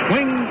a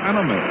swing and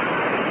a miss.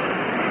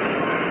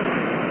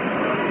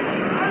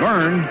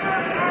 Byrne,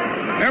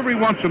 every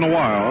once in a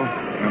while,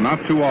 and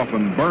not too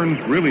often, Burns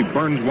really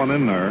burns one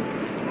in there,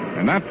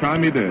 and that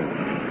time he did.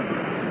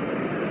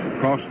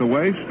 Across the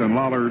waist, and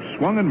Lawler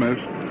swung and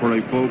missed for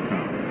a full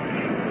count.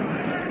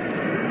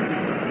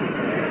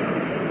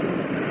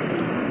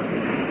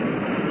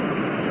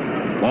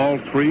 Ball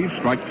 3,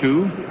 strike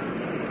 2.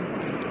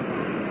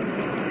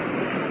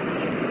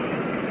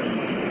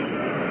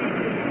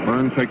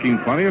 Byrne taking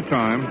plenty of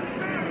time.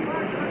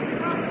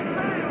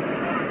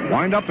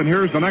 Wind up, and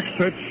here's the next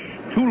pitch.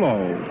 Too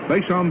low.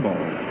 Base on ball.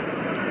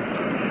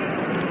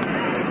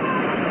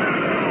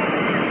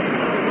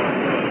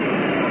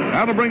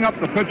 That'll bring up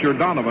the pitcher,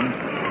 Donovan.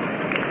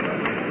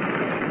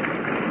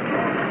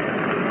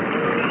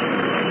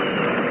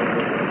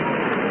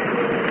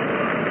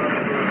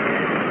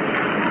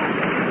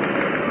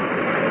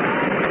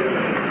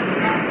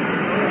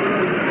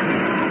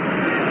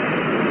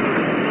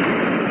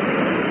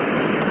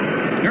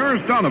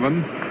 Here's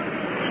Donovan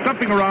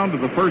stepping around to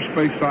the first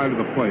base side of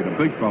the plate, a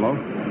big fellow.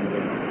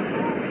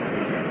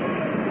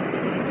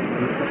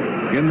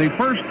 In the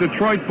first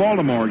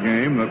Detroit-Baltimore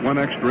game that went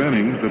extra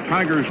innings, the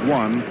Tigers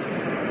won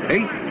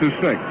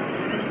 8-6.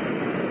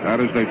 That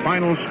is the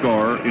final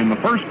score in the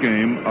first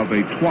game of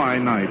a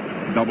twilight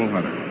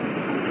doubleheader.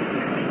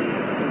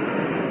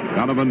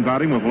 Donovan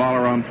batting with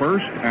Lawler on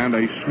first, and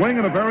a swing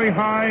and a very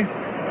high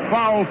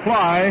foul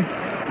fly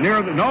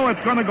near the... No,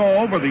 it's going to go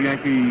over the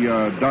Yankee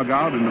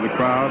dugout into the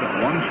crowd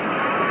at once.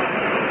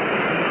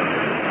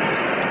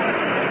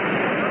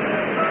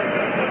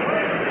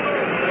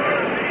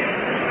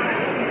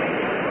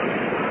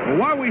 Well,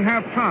 while we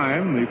have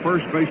time, the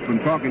first baseman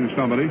talking to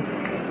somebody,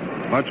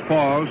 let's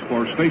pause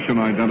for station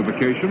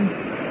identification.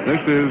 This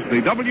is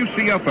the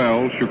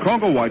WCFL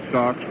Chicago White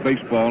Sox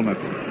Baseball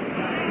Network.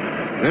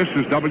 This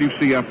is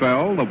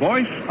WCFL, the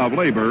voice of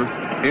labor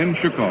in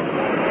Chicago.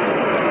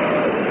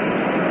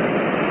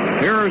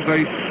 Here's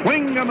a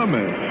swing and a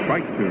miss,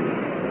 strike two.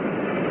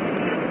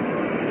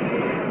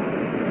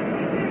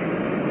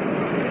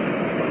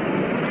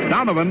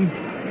 Donovan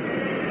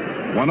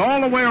went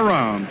all the way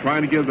around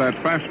trying to give that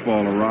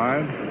fastball a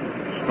ride.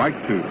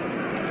 Strike two.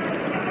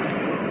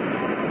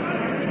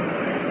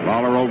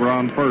 Lawler over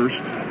on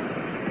first.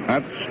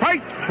 That's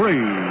strike three,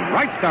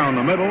 right down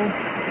the middle.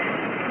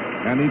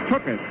 And he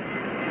took it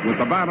with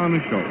the bat on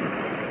his shoulder.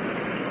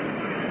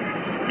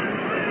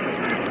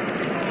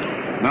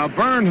 Now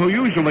Byrne, who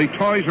usually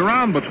toys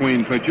around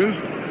between pitches,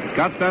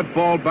 got that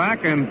ball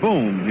back, and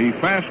boom, he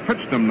fast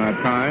pitched him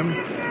that time.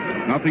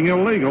 Nothing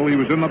illegal. He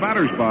was in the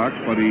batter's box,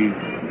 but he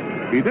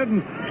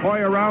didn't toy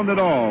around at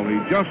all. He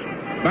just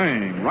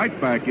bang right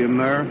back in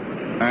there,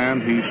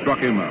 and he struck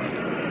him out.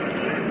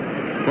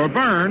 For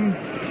Byrne,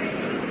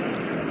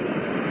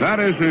 that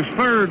is his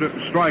third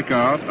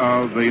strikeout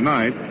of the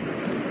night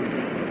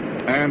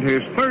and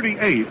his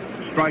 38th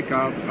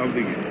strikeout of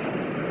the game.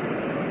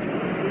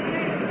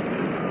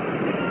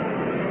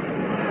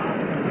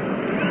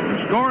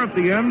 The score at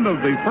the end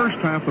of the first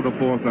half of the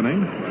fourth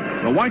inning,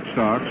 the White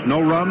Sox,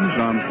 no runs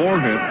on 4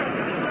 hits.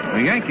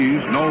 The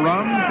Yankees, no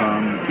runs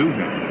on 2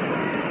 hits.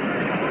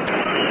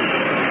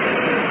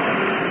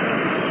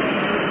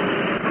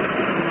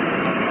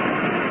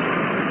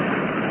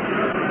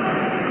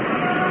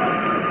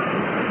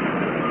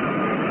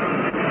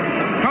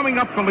 Coming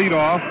up to lead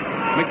off,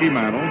 Mickey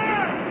Mantle.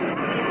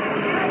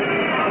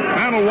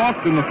 Mantle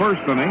walked in the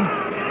first inning,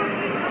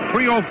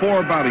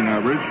 .304 batting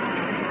average,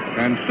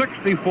 and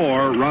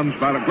 64 runs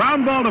batted.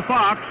 Ground ball to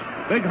Fox.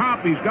 Big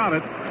hop, he's got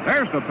it.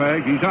 There's the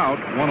peg. He's out,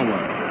 1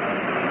 away.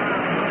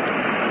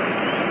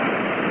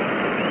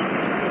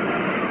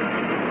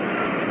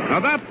 Now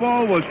that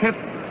ball was hit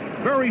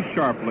very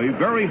sharply,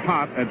 very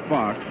hot at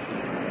Fox,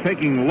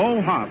 taking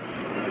low hops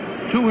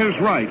to his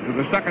right, to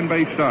the second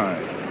base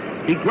side.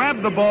 He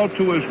grabbed the ball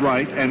to his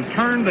right and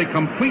turned a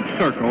complete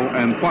circle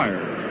and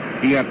fired.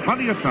 He had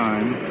plenty of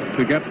time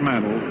to get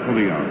Mantle to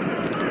the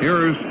out.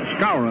 Here is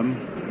Skowron,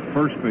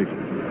 first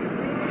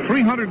baseman.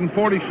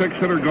 346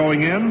 hitter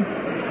going in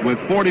with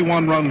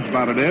 41 runs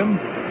batted in,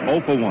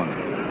 0 for 1.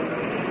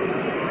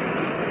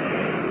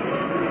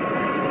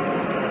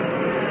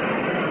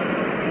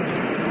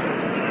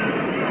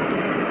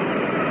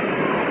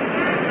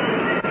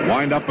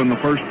 Wind up in the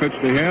first pitch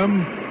to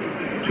him.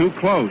 Too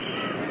close.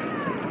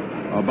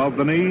 Above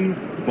the knee,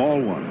 ball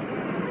 1.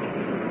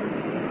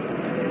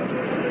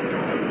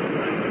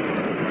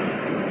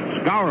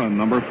 Skowron,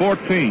 number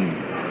 14.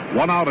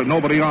 1 out and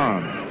nobody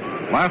on.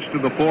 Last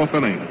of the fourth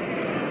inning.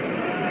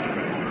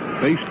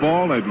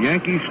 Baseball at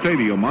Yankee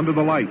Stadium under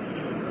the lights.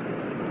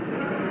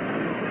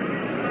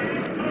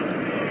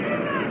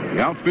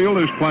 The outfield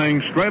is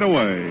playing straight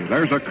away.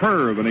 There's a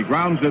curve and he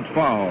grounds it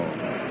foul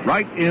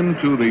right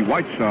into the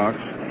White Sox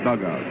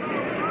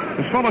dugout.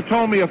 This fellow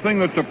told me a thing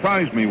that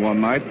surprised me one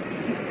night.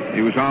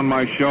 He was on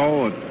my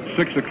show at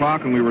 6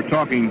 o'clock and we were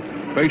talking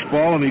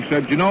baseball, and he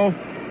said, you know,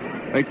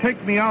 they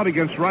take me out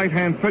against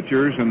right-hand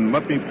pitchers and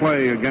let me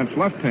play against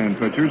left-hand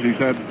pitchers. He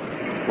said,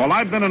 well,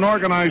 I've been in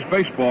organized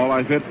baseball.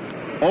 I've hit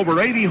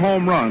over 80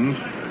 home runs,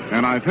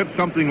 and I've hit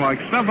something like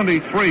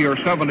 73 or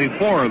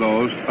 74 of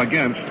those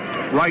against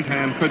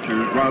right-hand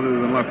pitchers rather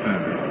than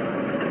left-handers.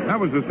 That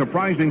was a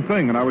surprising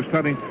thing, and I was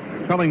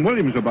telling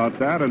Williams about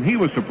that, and he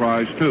was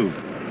surprised too.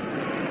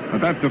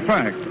 But that's a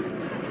fact.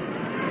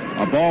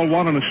 A ball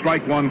 1 and a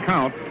strike 1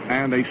 count,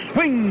 and a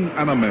swing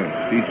and a miss.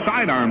 He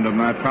sidearmed him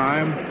that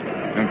time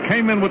and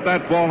came in with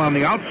that ball on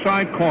the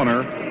outside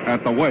corner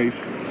at the waist.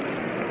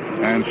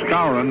 And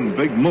Skowron,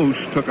 Big Moose,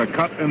 took a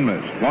cut and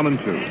missed. 1 and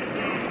 2.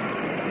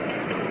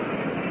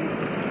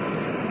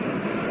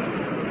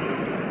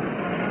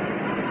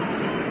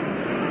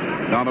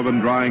 Donovan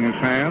drying his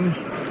hands.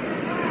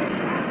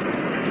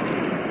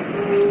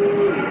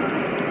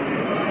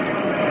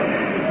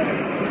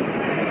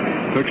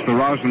 Picks the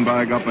rosin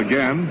bag up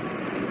again.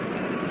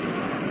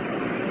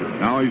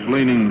 Now he's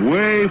leaning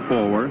way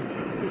forward.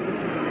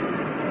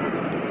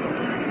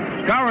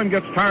 Skowron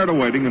gets tired of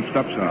waiting and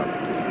steps out.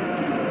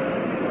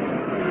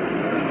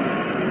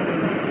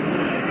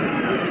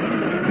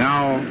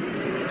 Now,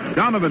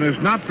 Donovan is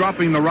not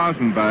dropping the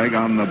rosin bag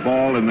on the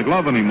ball in the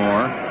glove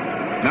anymore.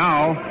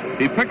 Now,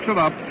 he picks it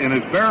up in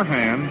his bare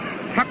hand,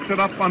 tucks it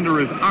up under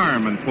his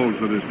arm, and pulls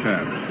at his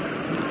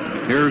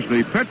chest. Here's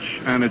the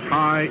pitch, and it's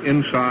high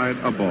inside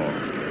a ball.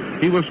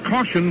 He was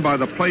cautioned by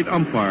the plate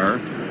umpire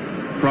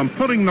from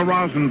putting the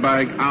rosin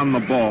bag on the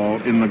ball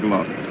in the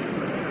glove.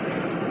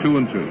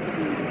 2-2.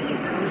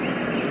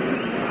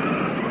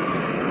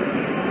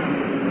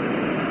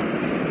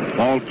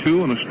 Ball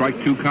 2 and a strike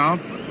 2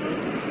 count.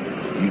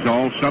 He's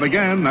all set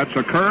again. That's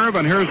a curve,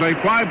 and here's a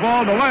fly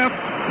ball to left.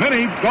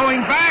 Minnie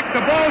going back.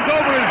 The ball's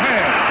over his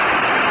head.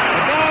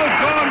 The ball's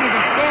gone to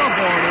the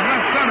scoreboard in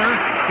left center.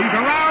 He's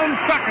around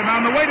second.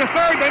 On the way to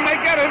third, they may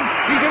get him.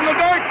 He's in the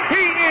dirt.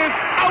 He is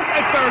out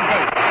at third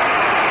base.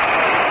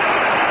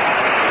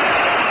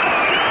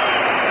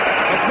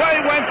 The play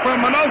went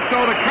from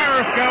Minoso to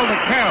Carrasquel to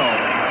Kell.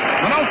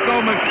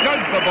 Minoso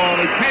misjudged the ball.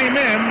 He came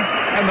in,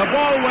 and the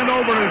ball went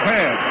over his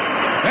head.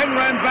 Then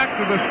ran back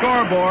to the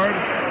scoreboard.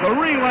 The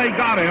relay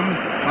got him.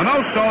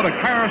 Minoso to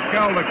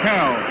Carrasquel to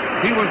Kell.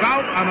 He was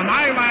out on an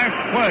eyelash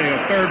play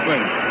at third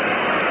base.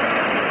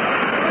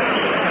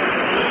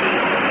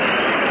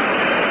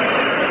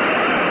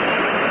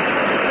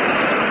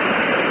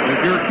 If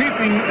you're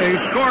keeping a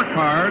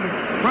scorecard,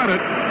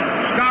 credit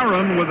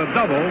Skowron with a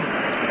double,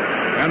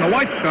 and the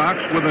White Sox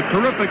with a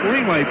terrific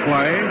relay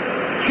play,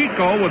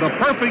 Chico with a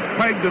perfect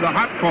peg to the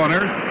hot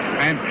corner,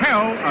 and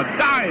Kell a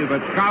dive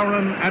at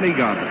Skowron, and he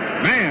got it.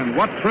 Man,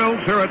 what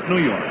thrills here at New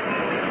York.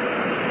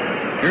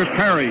 Here's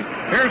Perry.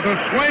 Here's a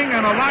swing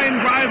and a line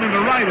drive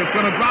into right. It's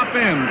going to drop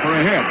in for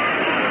a hit.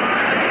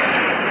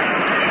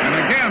 And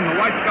again, the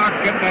White Sox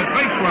get that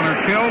base runner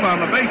killed on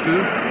the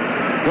bases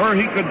where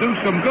he could do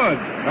some good.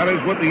 That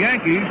is with the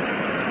Yankees.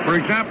 For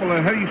example,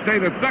 had he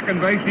stayed at second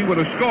base, he would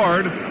have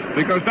scored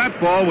because that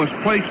ball was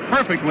placed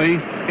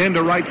perfectly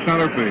into right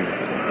center field.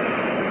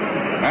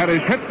 That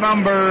is hit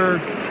number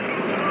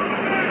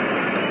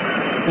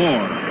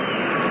 4.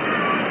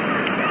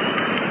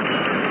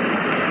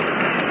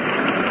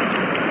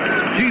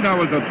 Gee, that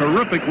was a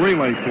terrific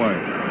relay play.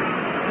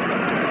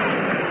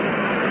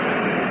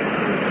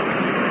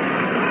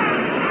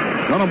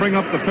 Going to bring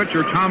up the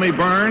pitcher, Tommy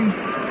Byrne,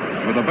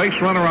 with a base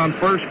runner on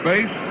first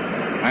base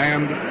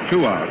and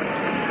 2 out.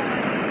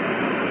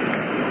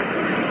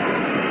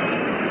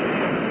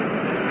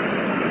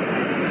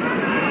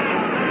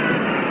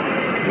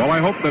 Well, I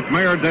hope that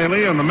Mayor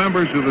Daley and the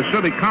members of the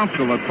city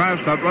council that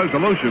passed that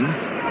resolution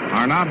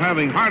are not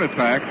having heart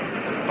attacks,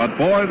 but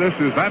boy, this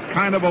is that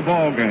kind of a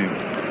ball game.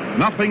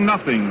 Nothing.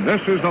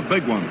 This is a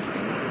big one.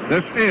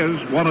 This is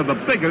one of the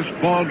biggest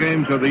ball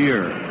games of the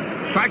year.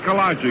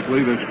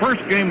 Psychologically, this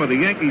first game of the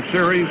Yankee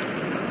series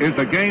is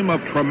a game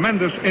of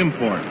tremendous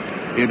import.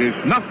 It is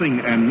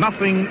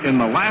 0-0 in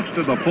the last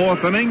of the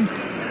 4th inning.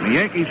 The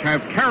Yankees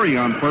have Carey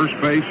on first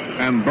base,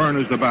 and Byrne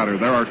is the batter.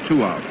 There are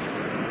 2 out.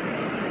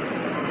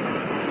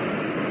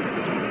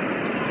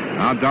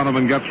 Now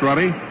Donovan gets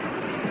ready.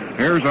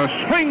 Here's a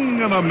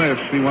swing and a miss.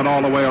 He went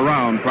all the way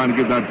around trying to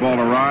give that ball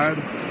a ride.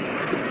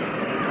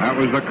 That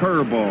was a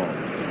curveball.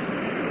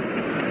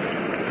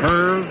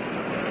 Curve,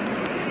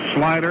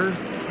 slider.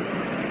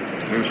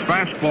 There's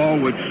fastball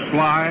which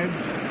slides,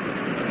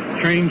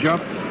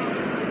 changeup,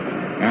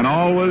 and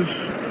always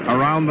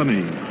around the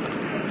knees.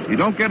 You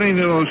don't get any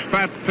of those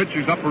fat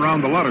pitches up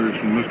around the letters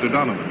from Mr.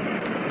 Donovan.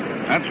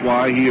 That's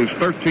why he is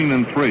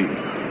 13-3.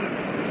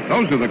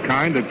 Those are the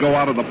kind that go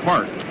out of the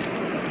park.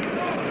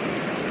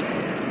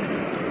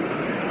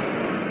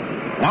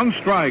 1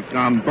 strike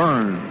on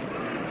Byrne.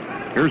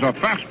 Here's a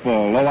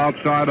fastball, low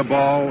outside a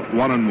ball,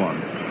 1-1.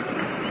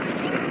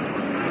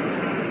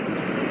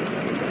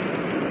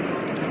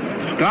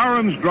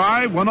 Skowron's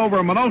drive went over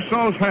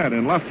Minoso's head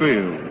in left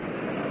field.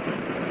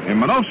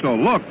 And Minoso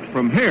looked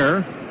from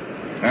here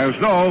as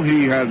though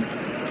he had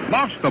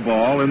lost the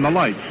ball in the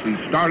lights. He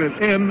started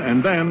in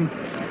and then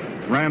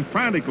ran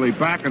frantically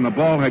back, and the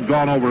ball had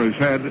gone over his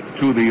head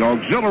to the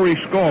auxiliary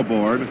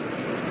scoreboard,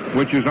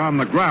 which is on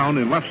the ground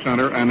in left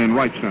center and in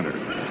right center.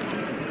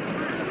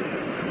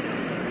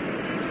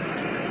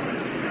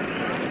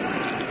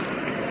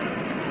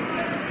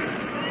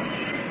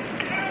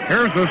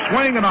 Here's a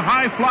swing and a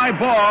high fly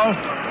ball.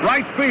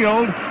 Right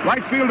field.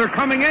 Right fielder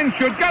coming in.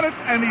 Should get it.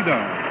 And he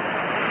does.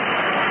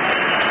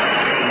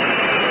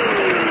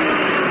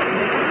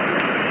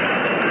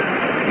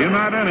 In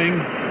that inning,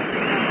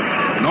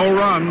 no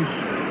runs,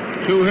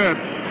 2 hits,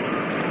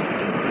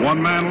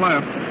 1 man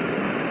left.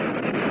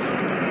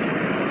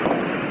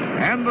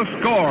 And the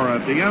score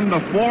at the end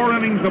of 4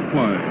 innings of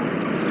play.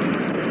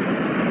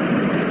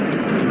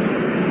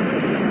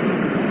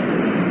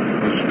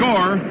 The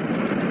score: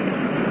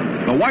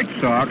 the White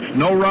Sox,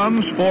 no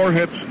runs, 4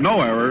 hits,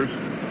 no errors.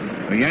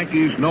 The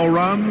Yankees, no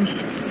runs,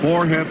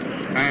 4 hits,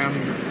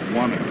 and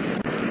 1 error.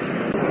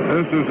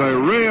 This is a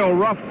real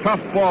rough,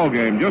 tough ball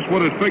game, just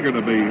what it figured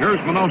to be. Here's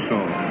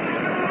Minoso.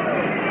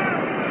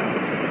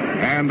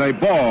 And a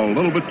ball, a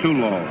little bit too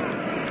low.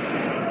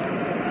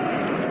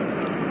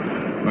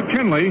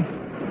 McKinley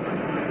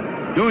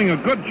doing a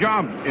good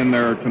job in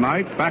there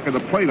tonight, back of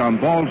the plate on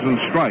balls and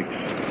strikes.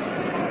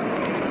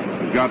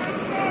 He's got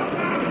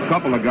a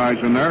couple of guys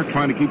in there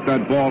trying to keep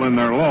that ball in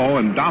there low,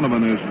 and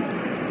Donovan is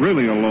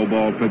really a low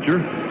ball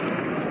pitcher.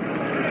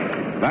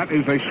 That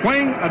is a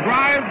swing, a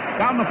drive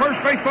down the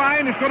first base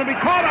line. It's going to be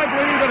caught, I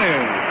believe it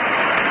is.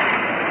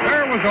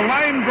 There was a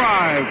line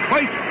drive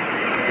placed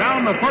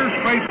down the first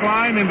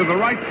baseline into the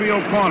right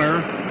field corner,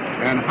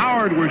 and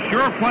Howard was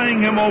sure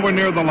playing him over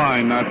near the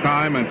line that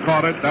time and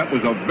caught it. That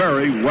was a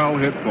very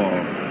well-hit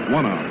ball.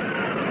 1 out.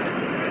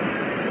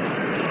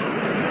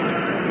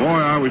 Boy,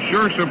 I was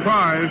sure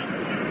surprised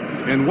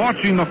in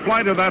watching the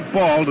flight of that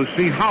ball to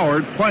see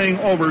Howard playing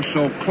over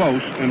so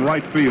close in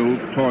right field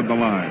toward the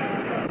line.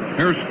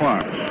 Here's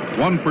Fox,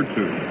 1 for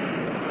 2.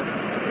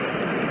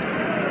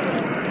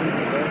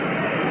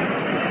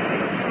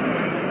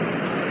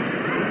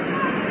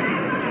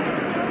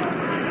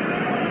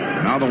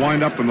 Now the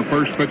windup in the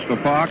first pitch to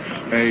Fox.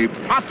 A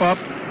pop-up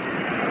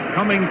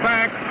coming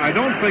back. I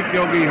don't think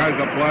Yogi has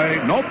a play.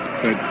 Nope,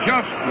 it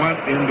just went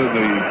into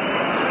the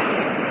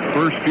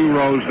first few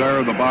rows there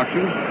of the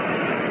boxes.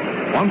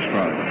 1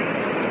 strike.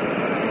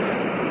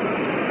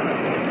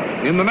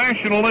 In the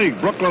National League,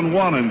 Brooklyn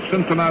won and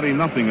Cincinnati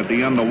nothing at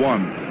the end of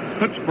 1.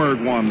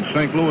 Pittsburgh won,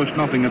 St. Louis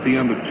nothing at the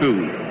end of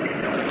 2.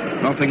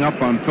 Nothing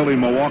up on Philly,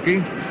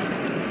 Milwaukee.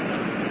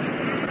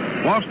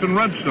 Boston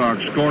Red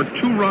Sox scored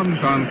 2 runs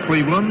on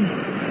Cleveland,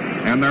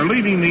 and they're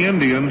leading the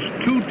Indians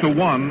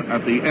 2-1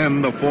 at the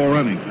end of 4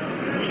 innings.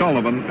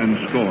 Sullivan and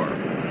score.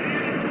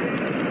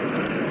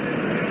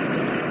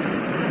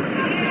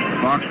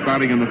 Fox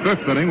batting in the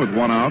 5th inning with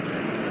 1 out.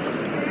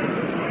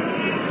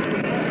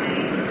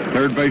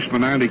 Third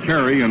baseman Andy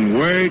Carey, and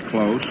way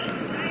close.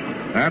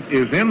 That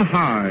is in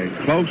high,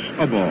 close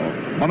a ball.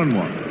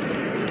 1-1.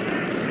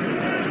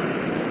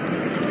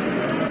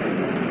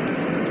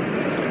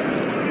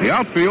 The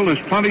outfield is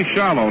plenty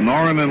shallow.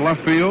 Noren in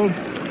left field.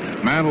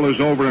 Mantle is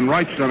over in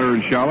right center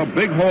and shallow.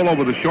 Big hole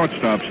over the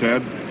shortstop's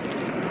head.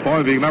 Boy,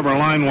 if he never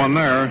line one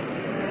there,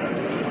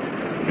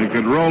 it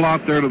could roll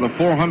out there to the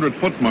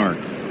 400-foot mark.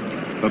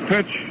 The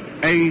pitch,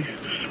 a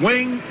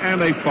swing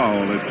and a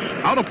foul.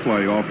 It's out of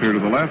play off here to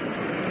the left,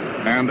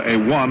 and a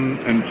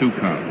 1-2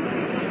 count.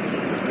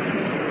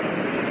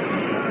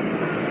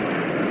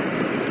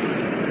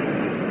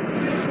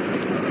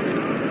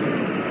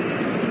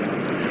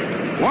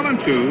 One and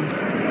two.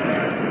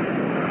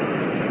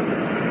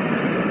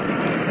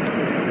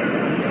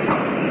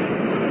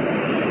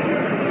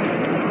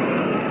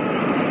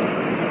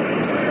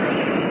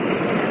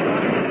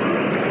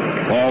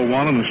 Ball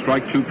 1 and a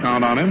strike 2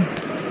 count on him.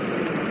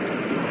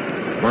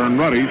 Vern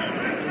Ruddy's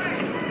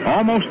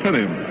almost hit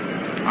him.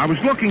 I was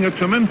looking at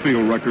some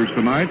infield records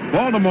tonight.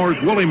 Baltimore's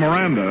Willie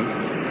Miranda,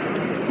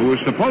 who is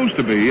supposed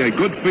to be a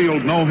good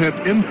field no-hit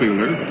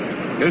infielder,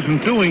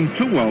 isn't doing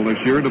too well this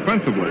year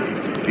defensively.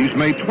 He's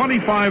made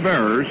 25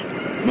 errors,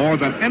 more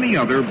than any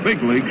other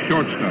big league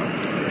shortstop,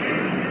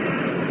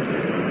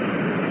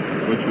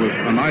 which was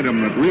an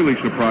item that really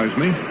surprised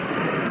me.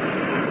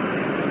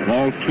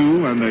 Ball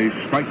 2 and a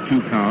strike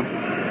 2 count.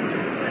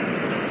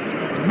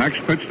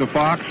 Next pitch to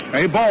Fox.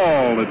 A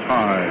ball. It's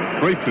high.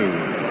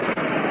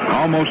 3-2.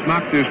 Almost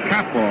knocked his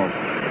cap off,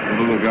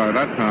 the little guy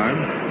that time.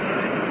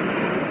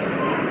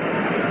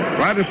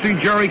 Glad to see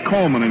Jerry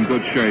Coleman in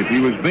good shape. He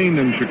was beamed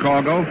in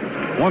Chicago.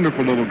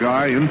 Wonderful little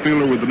guy,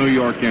 infielder with the New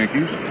York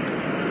Yankees.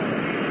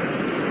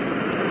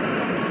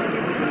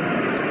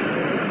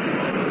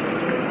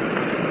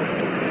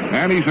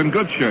 And he's in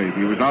good shape.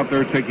 He was out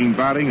there taking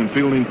batting and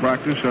fielding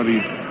practice, and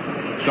he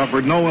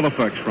suffered no ill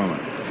effects from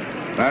it.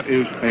 That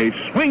is a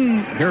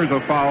swing. Here's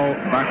a foul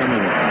back in the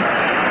wall.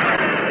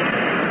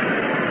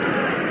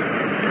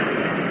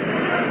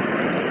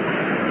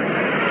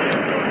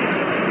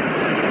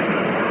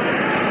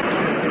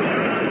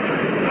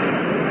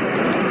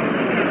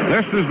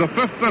 This is the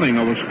 5th inning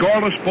of a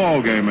scoreless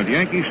ball game at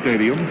Yankee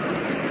Stadium.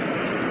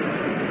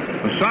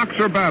 The Sox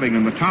are batting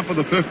in the top of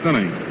the 5th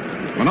inning.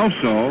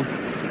 Manoso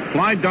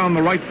flied down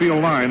the right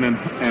field line,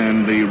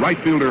 and the right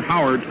fielder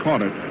Howard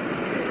caught it.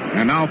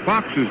 And now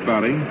Fox is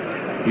batting.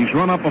 He's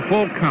run up a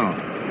full count.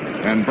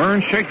 And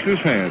Burns shakes his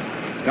head.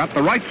 Got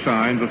the right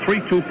sign. The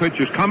 3-2 pitch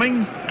is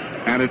coming.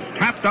 And it's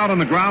tapped out on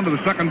the ground to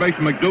the second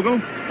baseman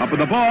McDougal. Up at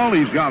the ball.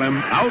 He's got him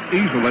out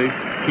easily.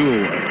 2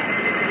 away.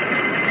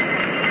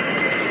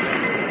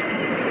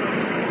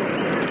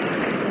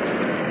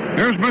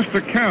 Here's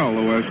Mr. Kell,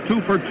 who has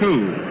 2 for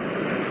 2.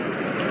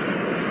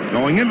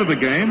 Going into the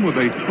game with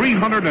a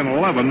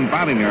 311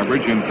 batting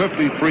average and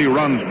 53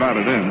 runs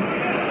batted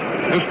in.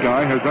 This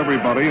guy has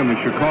everybody in the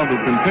Chicago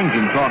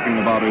contingent talking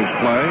about his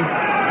play,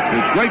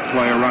 his great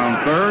play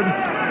around third,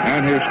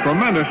 and his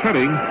tremendous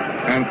hitting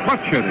and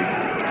clutch hitting.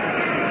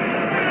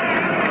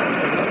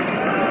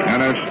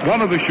 And as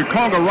one of the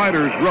Chicago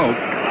writers wrote,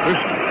 this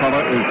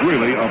fella is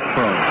really a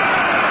pro.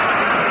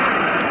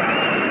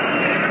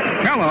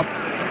 Kell up,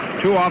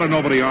 2 out and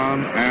nobody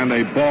on, and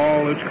a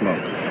ball is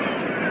close.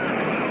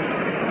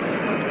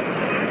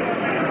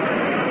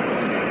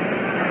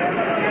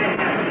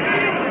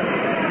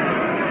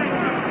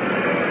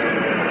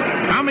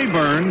 Tommy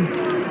Byrne,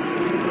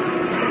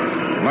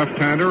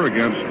 left-hander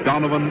against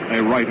Donovan,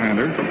 a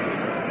right-hander.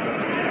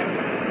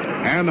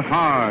 And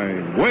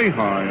high, way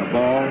high, a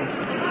ball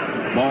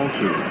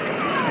 2.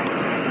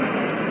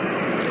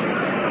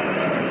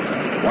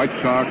 White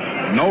Sox,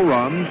 no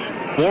runs,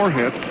 4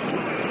 hits,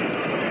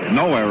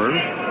 no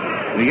errors.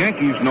 The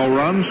Yankees, no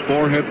runs,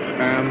 4 hits,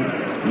 and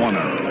 1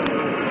 error.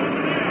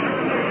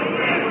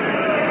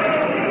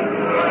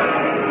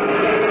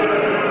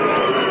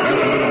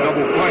 Hasn't been a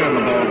double play in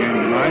the ball game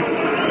tonight.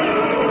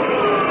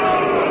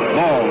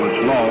 Ball is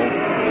low.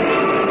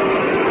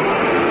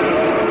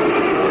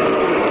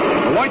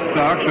 The White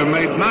Sox have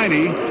made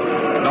 90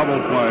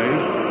 double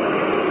plays.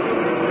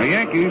 The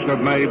Yankees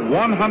have made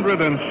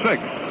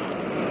 106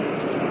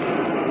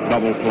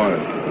 double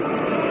plays.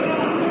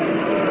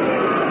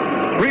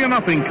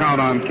 3-0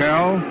 count on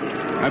Cal.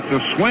 That's a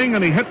swing,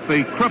 and he hit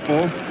the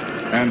cripple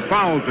and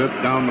fouls it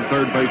down the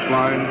third base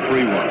line,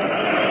 3-1.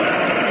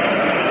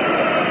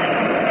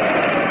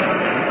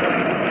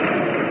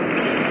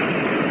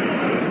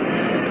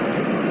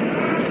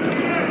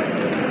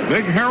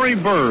 Big Harry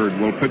Bird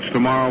will pitch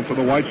tomorrow for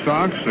the White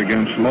Sox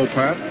against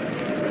Lopat.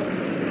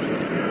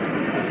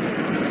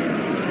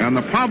 And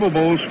the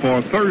probables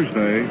for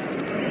Thursday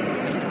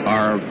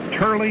are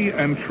Turley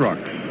and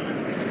Trucks.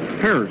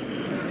 Pierce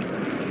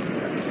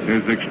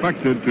is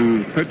expected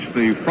to pitch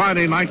the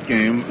Friday night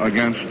game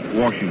against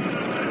Washington.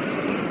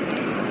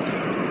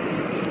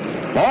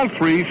 Ball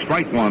 3,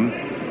 strike 1.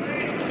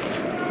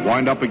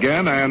 Wind up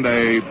again, and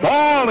a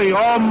ball. He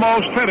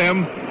almost hit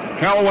him.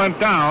 Kell went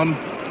down,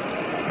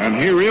 and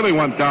he really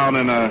went down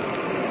in a...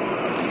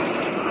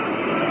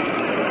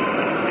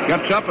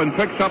 Gets up and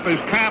picks up his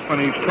cap,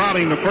 and he's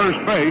trotting to first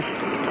base.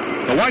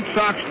 The White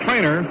Sox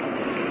trainer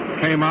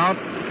came out,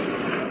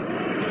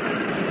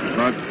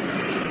 but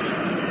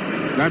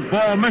that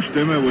ball missed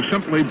him. It was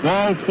simply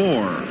ball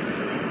 4.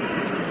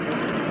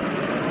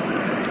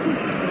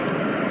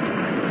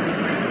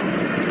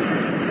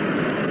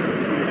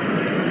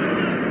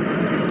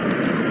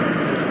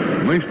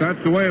 At least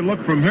that's the way it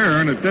looked from here,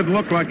 and it did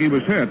look like he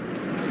was hit.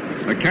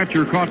 The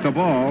catcher caught the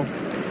ball,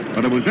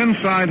 but it was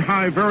inside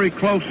high, very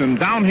close, and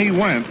down he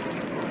went.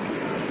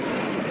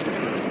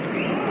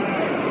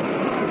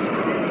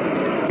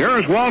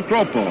 Here's Walt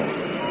Dropo.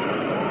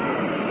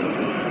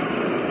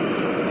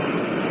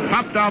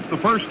 Popped out the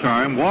first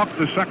time, walked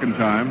the second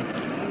time.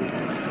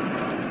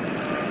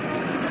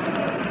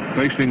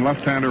 Facing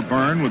left-hander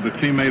Byrne with the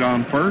teammate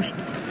on first.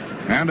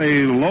 And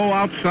a low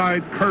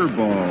outside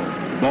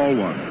curveball, ball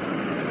 1.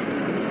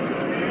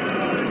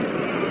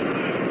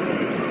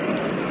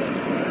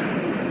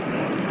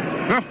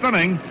 Fifth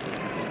inning.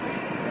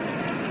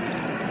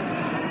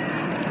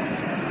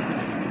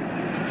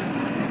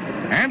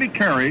 Andy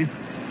Carey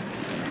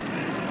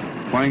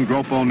playing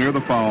Dropo near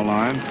the foul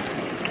line.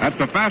 That's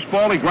a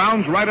fastball. He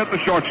grounds right at the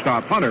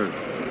shortstop. Hunter.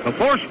 The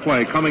force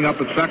play coming up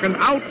at second.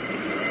 Out.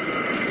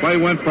 Play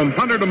went from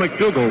Hunter to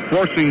McDougal,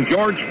 forcing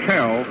George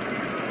Kell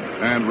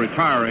and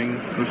retiring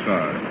the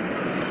side.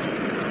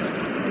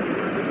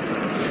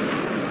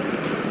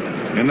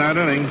 In that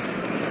inning,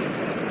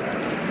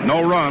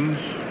 no runs,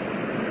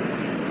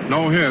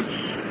 no hits,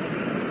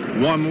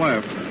 1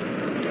 left.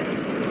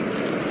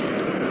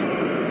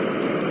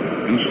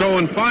 And so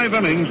in 5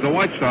 innings, the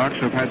White Sox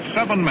have had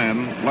 7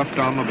 men left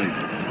on the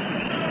base.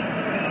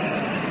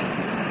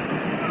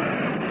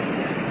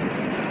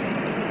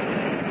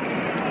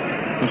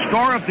 The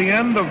score at the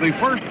end of the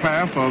first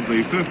half of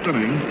the 5th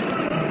inning,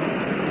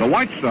 the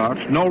White Sox,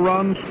 no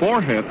runs,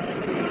 4 hits.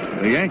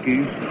 The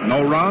Yankees,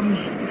 no runs,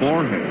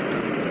 4 hits.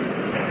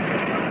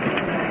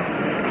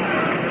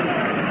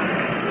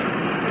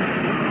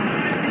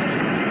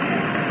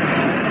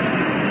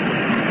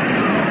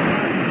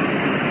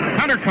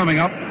 Hunter coming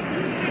up.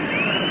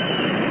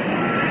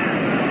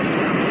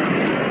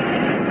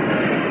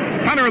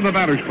 Hunter in the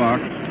batter's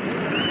box.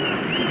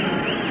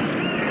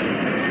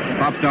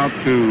 Popped out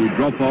to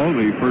Dropo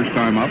the first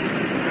time up.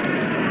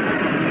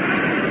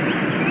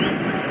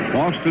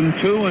 Boston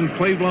 2 and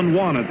Cleveland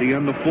 1 at the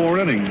end of 4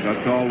 innings.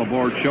 That's all the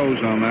board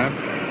shows on that.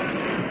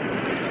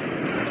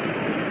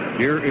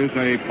 Here is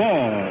a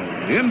ball.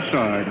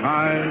 Inside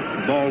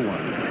high, ball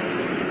 1.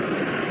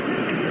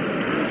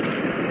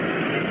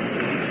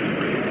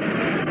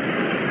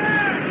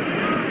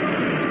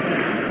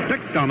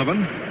 Dick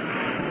Donovan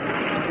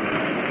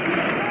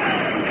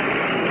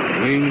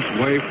leans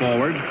way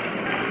forward.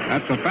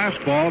 That's a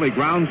fastball. He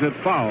grounds it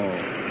foul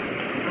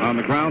on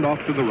the ground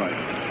off to the right.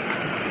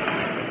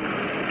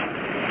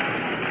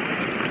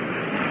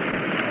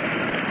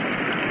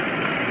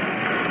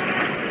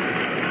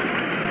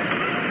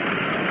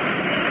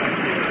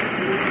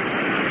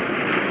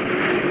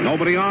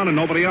 Nobody on and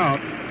nobody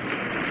out.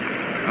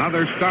 Now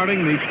they're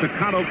starting the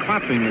staccato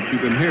clapping that you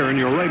can hear in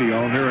your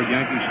radio here at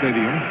Yankee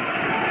Stadium.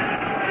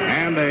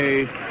 And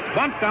a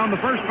bunt down the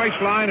first base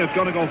line is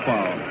going to go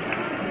foul.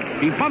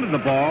 He bunted the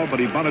ball, but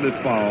he bunted it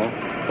foul.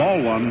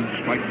 Ball 1,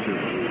 strike 2.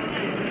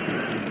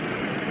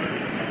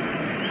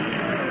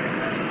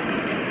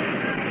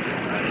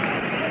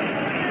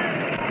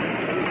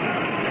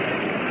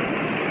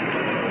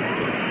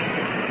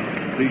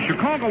 The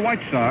Chicago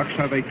White Sox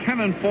have a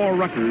 10-4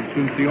 record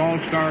since the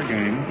All-Star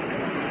game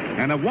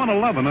and have won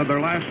 11 of their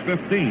last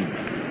 15.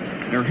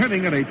 They're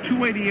hitting at a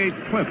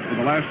 .288 clip for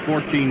the last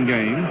 14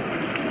 games,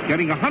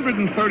 getting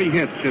 130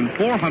 hits in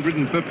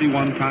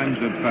 451 times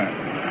at bat.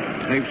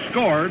 They've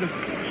scored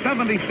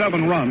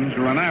 77 runs,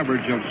 or an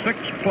average of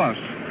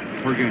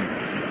 6+ per game.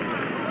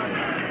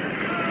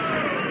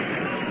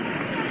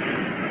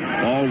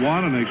 Ball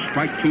one and a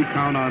strike two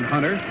count on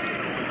Hunter.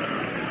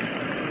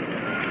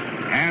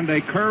 And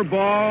a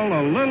curveball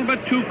a little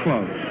bit too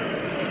close.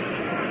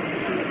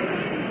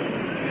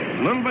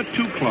 A little bit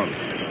too close.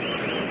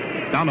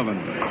 Donovan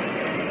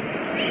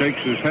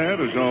shakes his head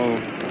as though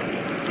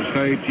to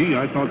say, gee,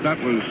 I thought that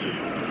was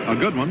a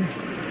good one.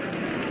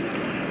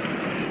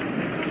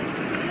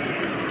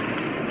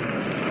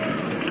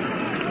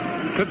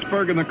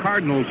 Pittsburgh and the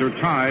Cardinals are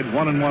tied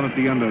 1-1 at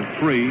the end of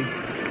 3.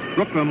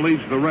 Brooklyn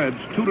leads the Reds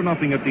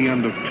 2-0 at the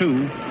end of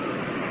 2.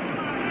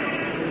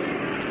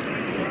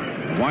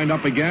 Wind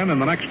up again,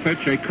 and the next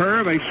pitch, a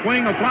curve, a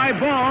swing, a fly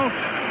ball.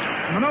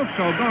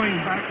 Minoso going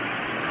back,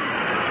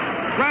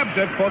 grabs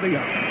it for the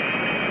out.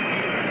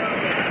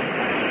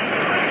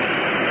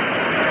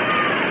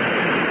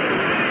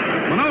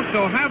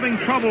 Minoso, having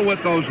trouble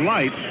with those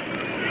lights,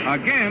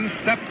 again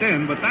stepped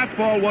in, but that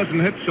ball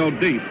wasn't hit so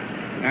deep,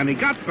 and he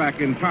got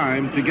back in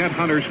time to get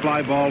Hunter's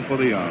fly ball for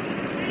the out.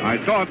 I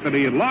thought that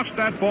he had lost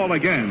that ball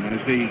again,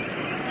 as he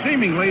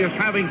seemingly is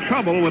having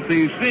trouble with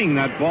seeing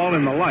that ball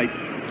in the lights.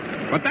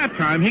 But that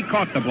time he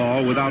caught the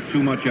ball without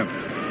too much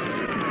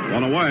effort.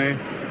 One away.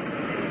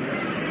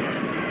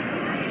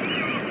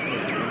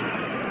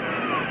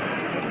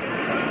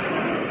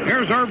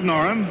 Here's Irv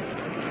Noren.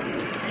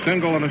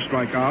 Single and a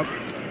strikeout.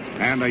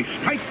 And a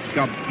strike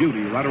of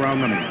beauty right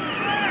around the knee.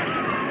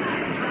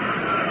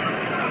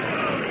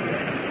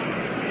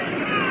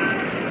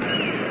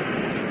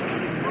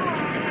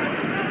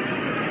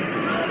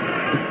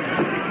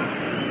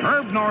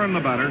 Irv Noren, the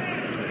batter.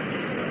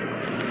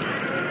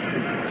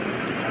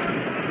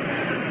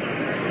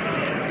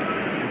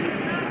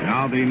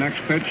 Now the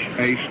next pitch,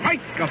 a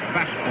strike, a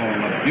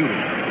fastball of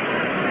beauty.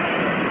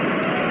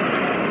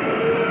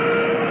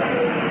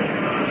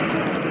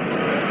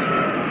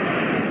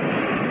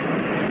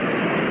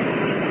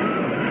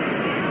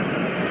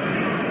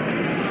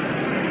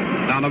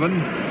 Donovan.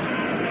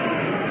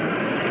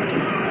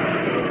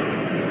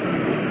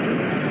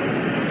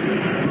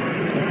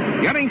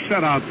 Getting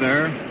set out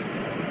there.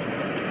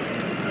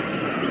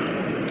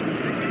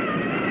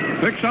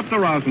 Picks up the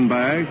rosin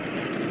bag.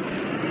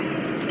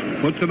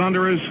 Puts it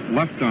under his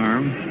left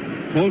arm,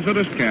 pulls at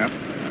his cap,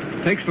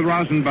 takes the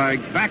rosin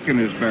bag back in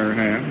his bare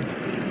hand,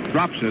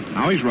 drops it.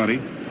 Now he's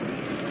ready.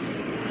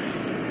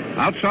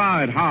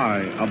 Outside,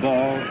 high, a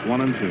ball,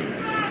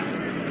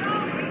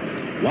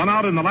 1-2. One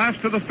out in the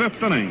last of the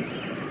fifth inning.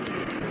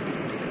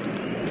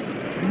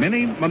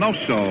 Minnie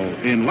Minoso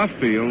in left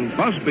field,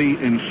 Busby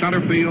in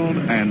center field,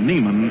 and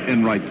Neiman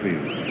in right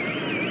field.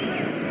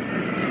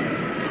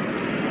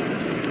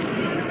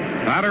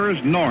 Batter is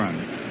Noren.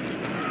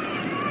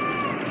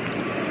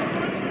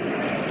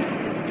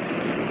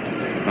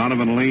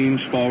 Donovan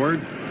leans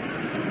forward.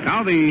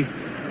 Now the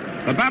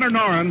batter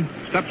Noren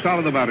steps out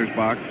of the batter's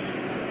box.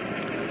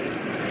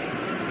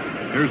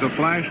 Here's a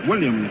flash.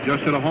 Williams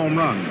just hit a home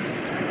run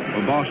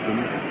for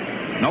Boston.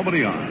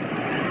 Nobody on.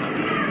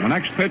 The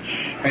next pitch,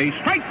 a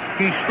strike.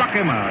 He struck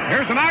him out.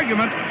 Here's an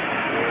argument.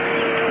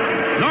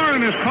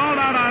 Noren is called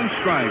out on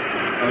strike.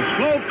 A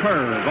slow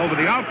curve over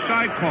the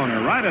outside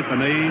corner, right at the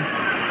knee.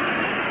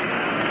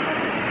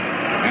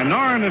 And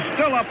Noren is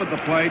still up at the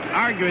plate,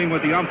 arguing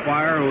with the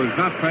umpire, who is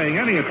not paying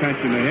any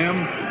attention to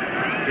him.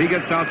 He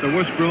gets out the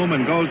whisk broom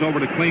and goes over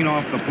to clean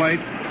off the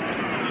plate.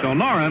 So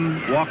Noren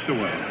walks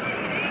away.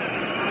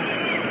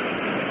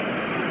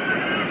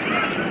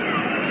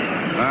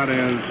 That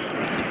is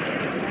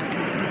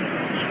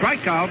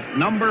strikeout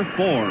number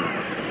 4.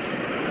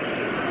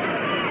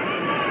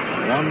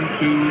 1,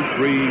 2,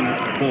 3,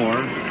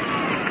 4.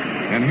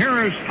 And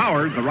here is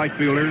Howard, the right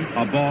fielder,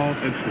 a ball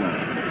and slow.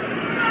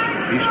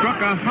 He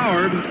struck out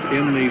Howard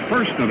in the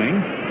first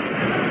inning.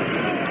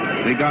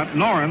 They got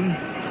Noren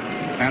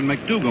and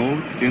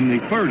McDougall in the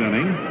third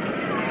inning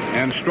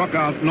and struck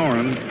out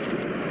Noren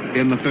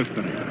in the fifth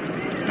inning.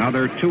 Now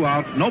they're 2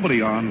 out,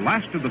 nobody on,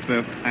 last of the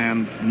fifth,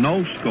 and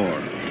no score.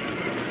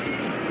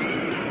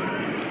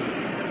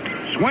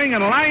 Swing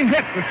and a line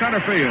hit to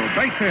center field.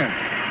 Base hit.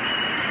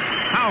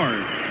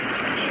 Howard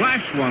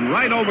slashed one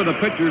right over the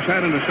pitcher's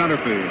head into center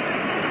field.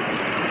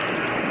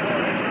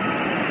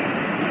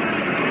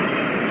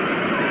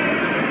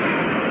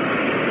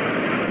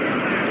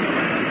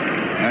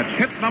 That's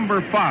hit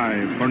number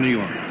 5 for New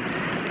York.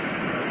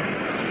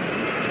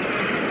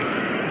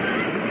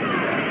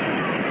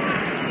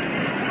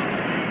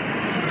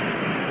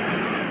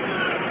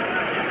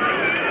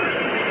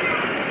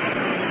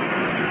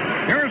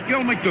 Here's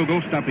Gil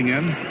McDougall stepping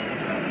in.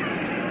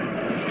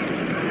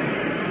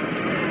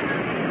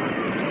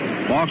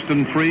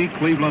 Boston 3,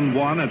 Cleveland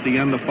 1 at the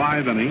end of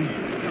 5 innings.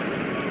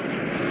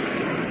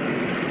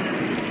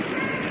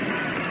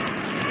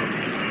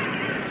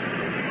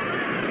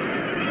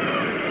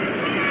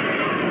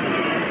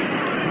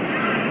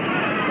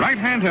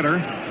 Right-hand hitter,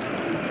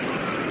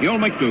 Gil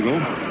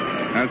McDougall,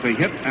 has a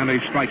hit and a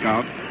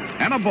strikeout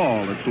and a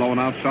ball that's flowing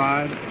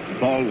outside,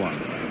 ball 1.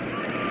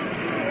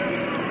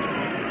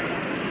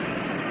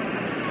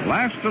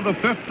 Last of the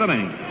fifth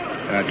inning.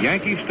 at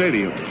Yankee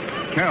Stadium.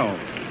 Kell,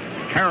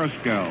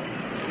 Carrasquel,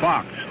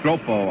 Fox,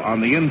 Stropo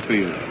on the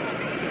infield.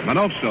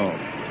 Manoso,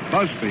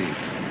 Busby,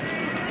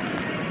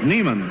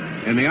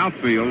 Neiman in the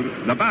outfield.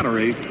 The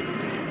battery,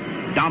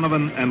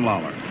 Donovan and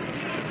Lawler.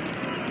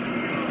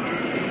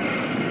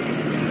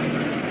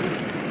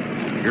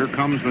 Here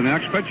comes the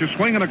next pitch. A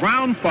swing and a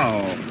ground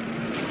foul.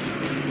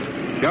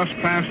 Just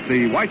past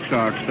the White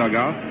Sox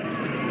dugout.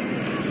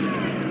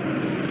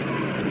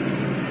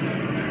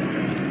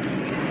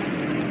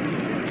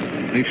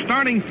 The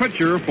starting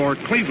pitcher for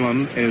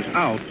Cleveland is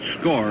out,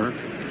 score,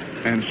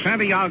 and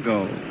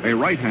Santiago, a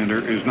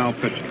right-hander, is now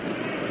pitching.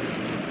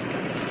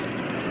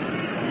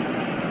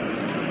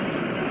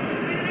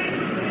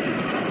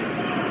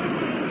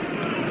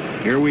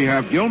 Here we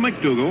have Gil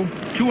McDougall,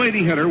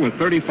 280 hitter with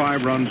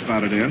 35 runs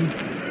batted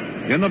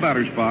in the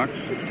batter's box.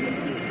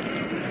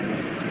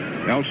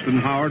 Elston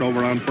Howard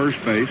over on first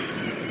base.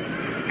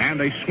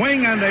 And a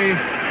swing and a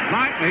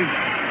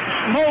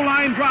low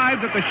line drive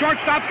that the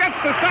shortstop gets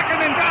to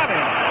second and got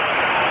it.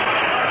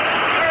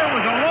 There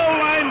was a low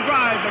line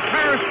drive to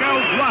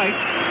Carrasquel's right.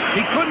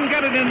 He couldn't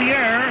get it in the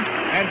air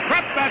and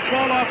crept that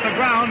ball off the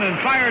ground and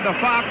fired to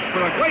Fox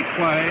for a great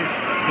play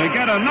to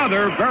get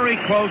another very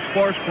close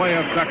force play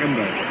of second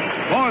base.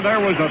 Boy, there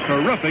was a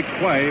terrific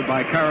play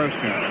by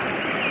Carrasquel.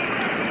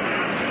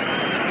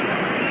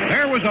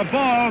 There was a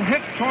ball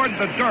hit toward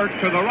the dirt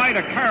to the right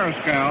of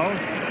Carrasquel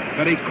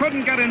that he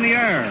couldn't get in the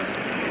air.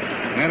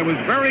 And it was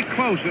very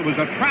close. It was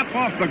a trap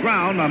off the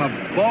ground on a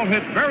ball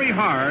hit very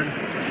hard.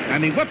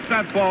 And he whipped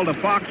that ball to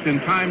Fox in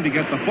time to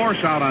get the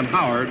force out on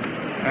Howard.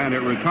 And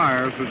it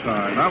retires the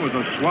side. That was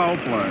a swell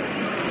play.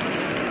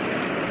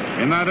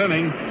 In that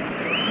inning,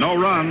 no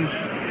runs,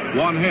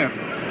 one hit.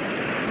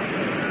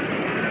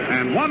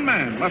 And one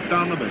man left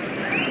on the base.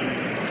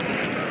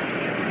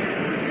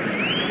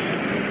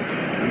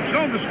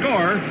 So the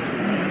score,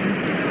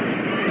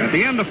 at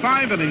the end of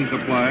 5 innings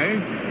of play,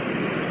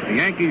 the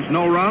Yankees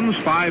no runs,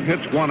 5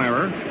 hits, 1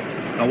 error.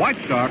 The White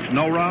Sox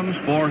no runs,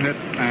 4 hits,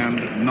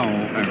 and no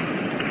error.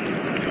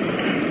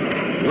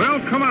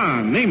 Well, come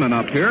on, Neiman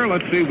up here.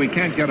 Let's see if we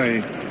can't get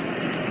a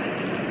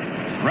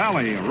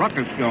rally, a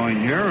ruckus going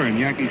here in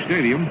Yankee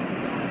Stadium.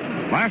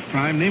 Last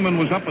time, Neiman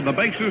was up with the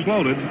bases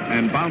loaded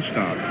and bounced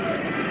out.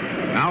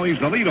 Now he's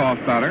the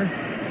leadoff batter,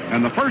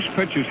 and the first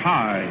pitch is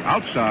high,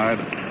 outside,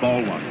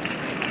 ball 1.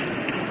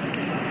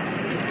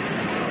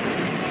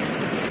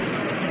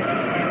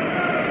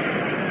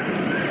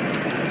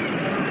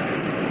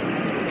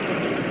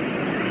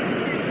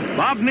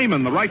 Bob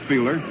Neiman, the right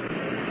fielder.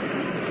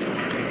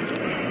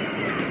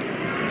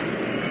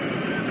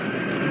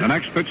 The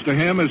next pitch to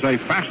him is a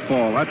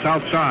fastball. That's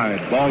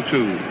outside. Ball 2.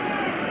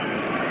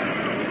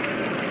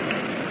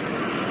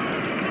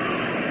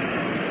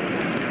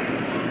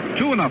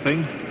 Two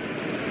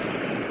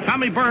 2-0.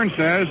 Tommy Byrne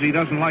says he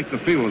doesn't like the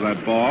feel of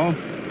that ball.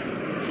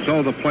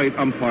 So the plate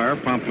umpire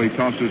promptly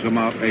tosses him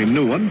out a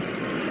new one.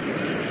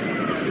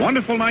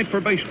 Wonderful night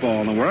for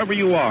baseball, and wherever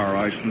you are,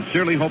 I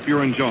sincerely hope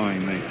you're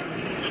enjoying the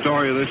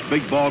story of this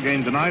big ball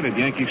game tonight at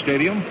Yankee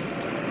Stadium.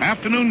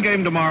 Afternoon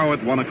game tomorrow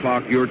at 1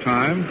 o'clock your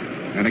time,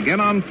 and again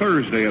on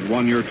Thursday at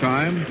 1 your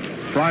time.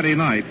 Friday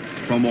night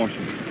from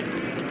Orson.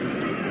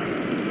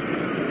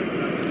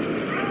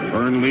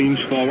 Byrne leans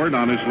forward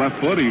on his left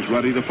foot. He's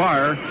ready to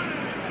fire,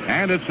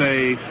 and it's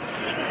a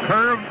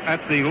curve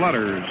at the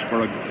letters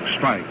for a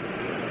strike.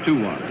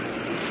 2-1.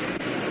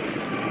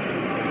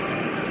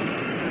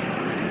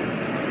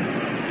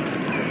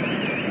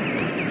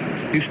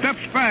 He steps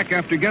back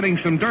after getting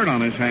some dirt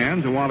on his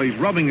hands, and while he's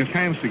rubbing his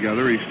hands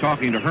together, he's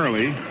talking to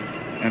Hurley,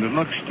 and it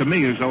looks to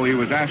me as though he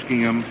was asking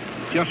him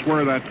just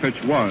where that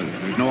pitch was.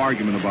 There's no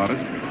argument about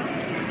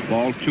it.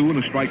 Ball 2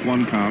 and a strike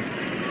 1 count.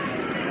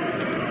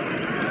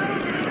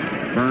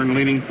 Byrne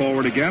leaning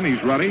forward again.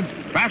 He's ready.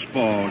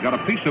 Fastball. Got a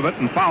piece of it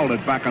and fouled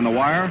it back on the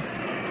wire.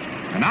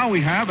 And now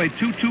we have a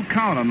 2-2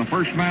 count on the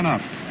first man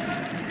up.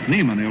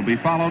 Neiman. He'll be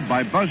followed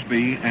by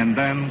Busby and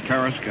then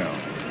Carrasquel.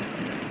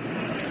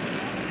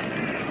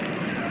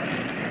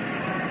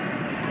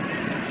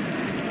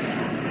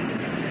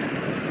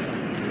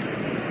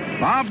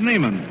 Bob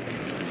Neiman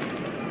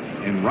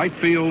in right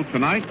field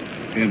tonight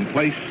in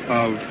place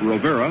of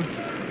Rivera.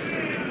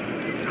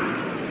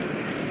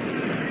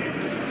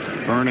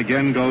 Byrne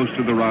again goes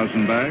to the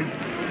rosin bag.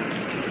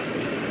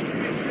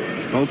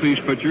 Both these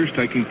pitchers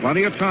taking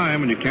plenty of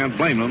time, and you can't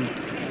blame them.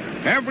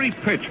 Every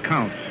pitch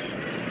counts.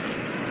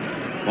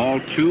 Ball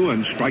 2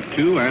 and strike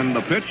 2, and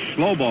the pitch,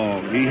 slow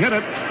ball. He hit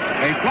it.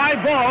 A fly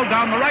ball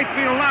down the right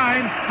field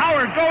line.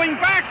 Howard going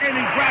back, and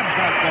he grabs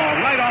that ball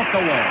right off the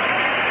wall.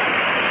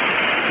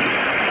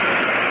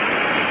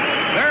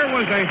 There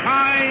was a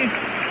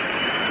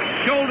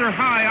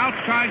shoulder-high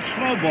outside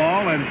slow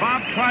ball, and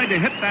Bob tried to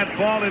hit that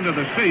ball into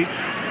the seats,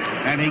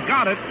 and he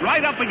got it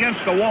right up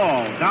against the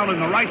wall down in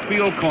the right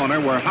field corner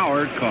where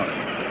Howard caught it.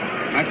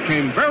 That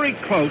came very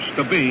close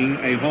to being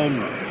a home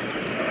run.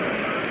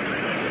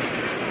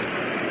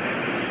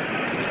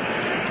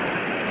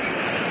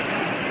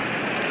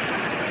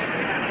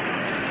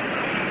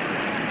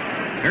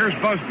 Here's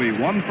Busby,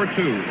 1 for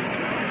 2.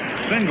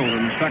 singled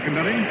in the second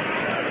inning.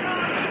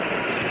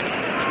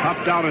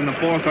 Popped out in the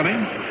fourth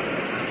inning.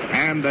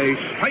 And a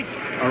strike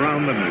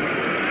around the knee.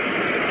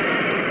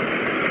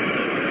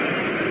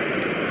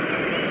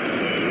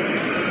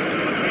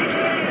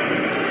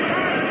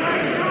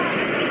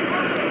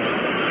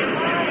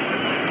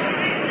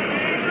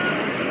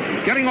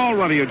 Getting all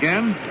ready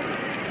again.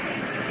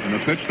 And the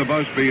pitch to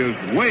Busby is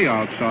way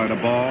outside a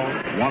ball,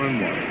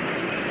 1-1.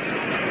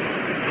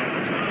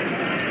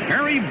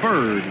 Harry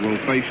Bird will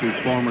face his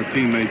former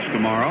teammates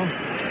tomorrow.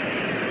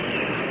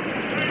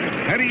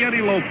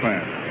 Eddie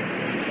Lopez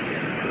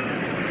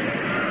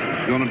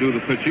is going to do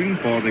the pitching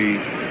for the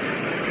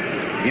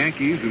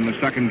Yankees in the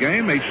second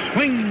game. A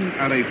swing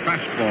at a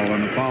fastball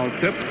on the foul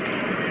tip,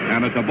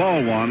 and it's a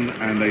ball one,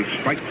 and a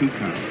strike 2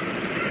 count.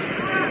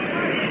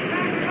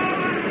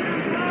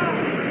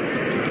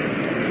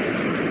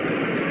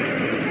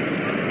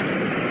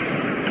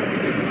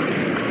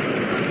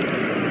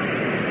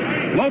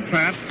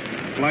 Lopez,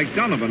 like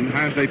Donovan,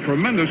 has a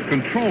tremendous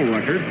control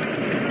record.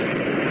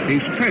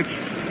 He's pitched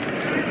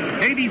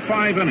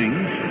 85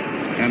 innings,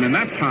 and in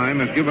that time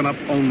has given up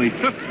only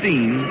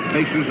 15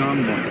 bases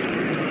on balls.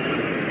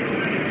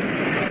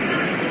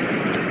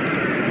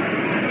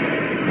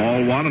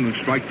 Ball one and a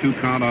strike 2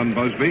 count on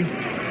Busby.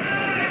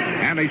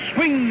 And a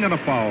swing and a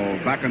foul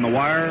back in the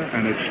wire,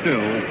 and it's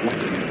still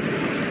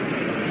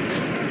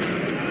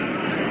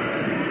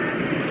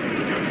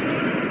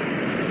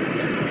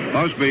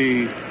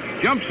Busby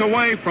jumps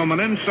away from an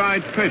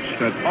inside pitch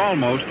that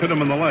almost hit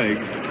him in the leg.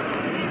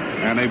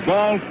 And a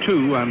ball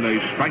 2 and a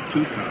strike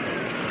 2 count.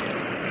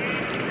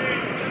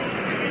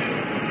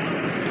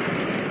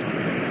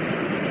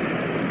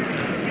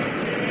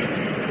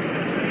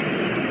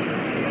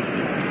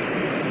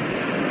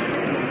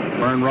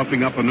 Byrne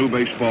roughing up a new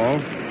baseball.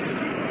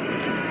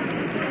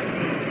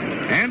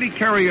 Andy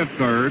Carey at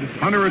third,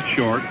 Hunter at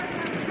short,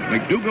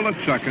 McDougal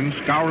at second,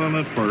 Skowron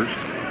at first.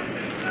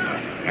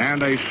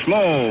 And a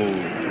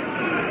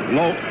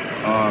low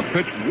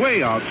pitch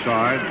way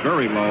outside,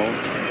 very low.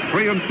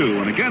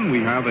 3-2, and again we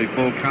have a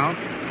full count,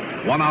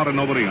 1 out and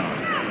nobody on.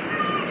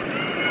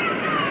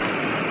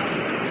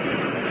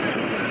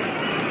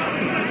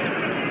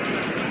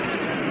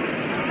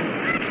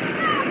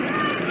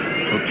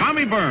 So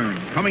Tommy Byrne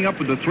coming up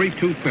with the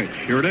 3-2 pitch.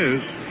 Here it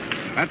is.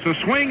 That's a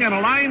swing and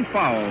a line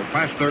foul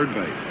past third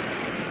base.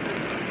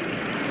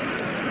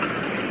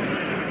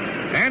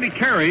 Andy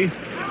Carey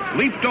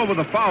leaped over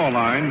the foul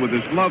line with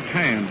his gloved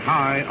hand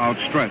high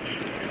outstretched,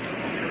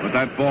 but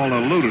that ball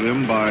eluded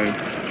him by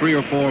 3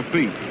 or 4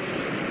 feet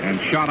and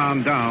shot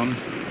on down,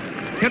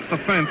 hit the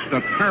fence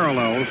that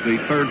parallels the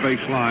third base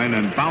line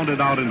and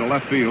bounded out into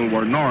left field,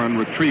 where Noren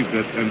retrieved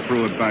it and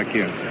threw it back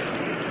in.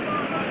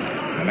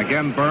 And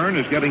again, Byrne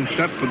is getting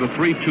set for the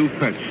 3-2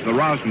 pitch, the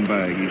rosin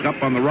bag. He's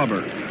up on the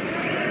rubber.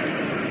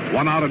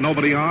 1 out and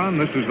nobody on.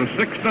 This is the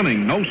 6th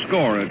inning, no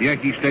score at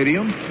Yankee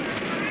Stadium,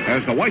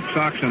 as the White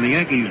Sox and the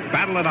Yankees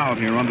battle it out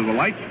here under the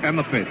lights and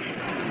the pitch.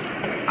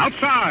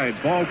 Outside,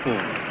 ball 4.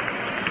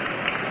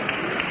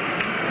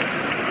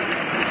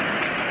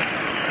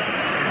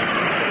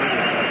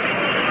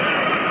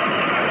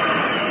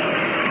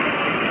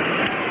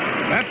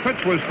 That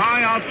pitch was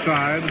high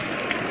outside.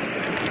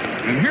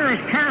 And here's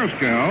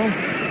Carrascal.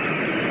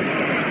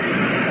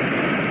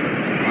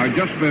 I've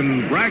just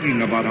been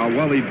bragging about how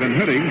well he'd been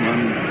hitting when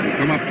he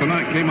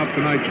came up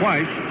tonight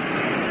twice.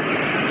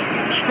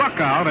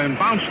 Struck out and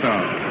bounced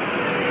out.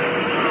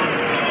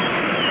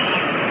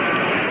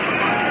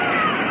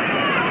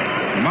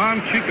 Come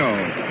on, Chico.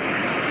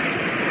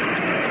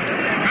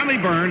 Tommy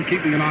Byrne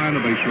keeping an eye on the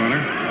base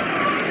runner.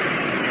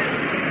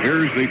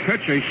 Here's the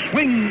pitch, a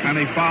swing and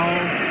a foul.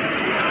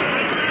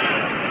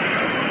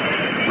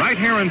 Right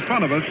here in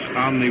front of us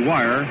on the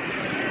wire,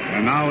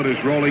 and now it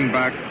is rolling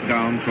back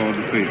down toward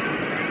the field.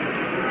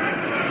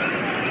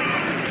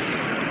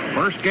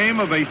 First game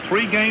of a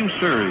 3-game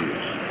series.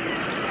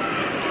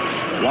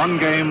 1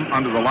 game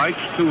under the lights,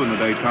 2 in the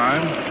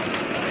daytime.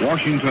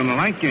 Washington a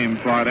night game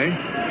Friday,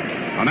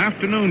 an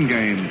afternoon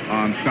game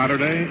on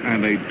Saturday,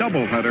 and a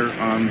doubleheader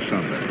on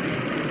Sunday.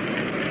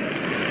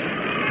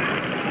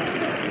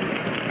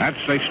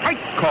 That's a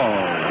strike call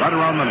right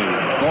around the knee.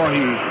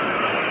 Boy,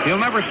 he'll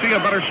never see a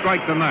better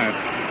strike than that.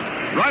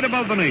 Right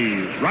above the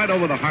knees, right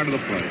over the heart of the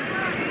plate.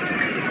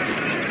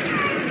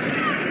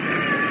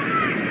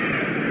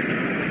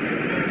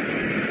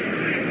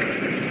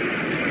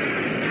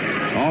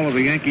 All of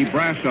the Yankee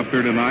brass up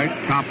here tonight.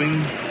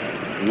 Topping,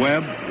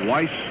 Webb,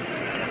 Weiss.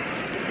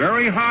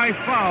 Very high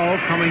foul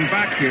coming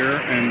back here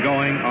and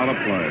going out of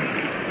play.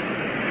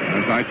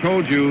 As I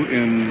told you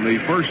in the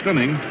first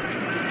inning,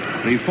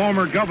 the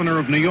former governor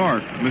of New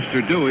York,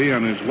 Mr. Dewey,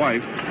 and his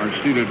wife are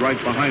seated right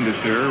behind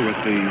us here with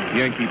the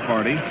Yankee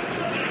party.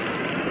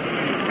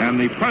 And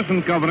the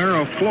present governor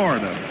of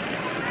Florida,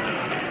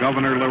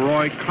 Governor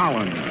Leroy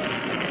Collins.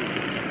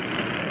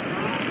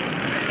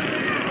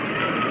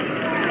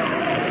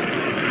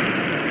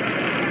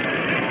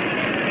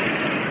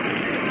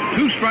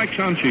 Two strikes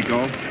on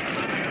Chico.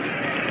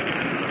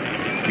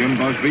 Jim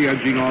Busby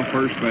edging off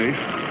first base.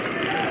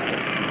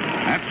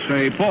 That's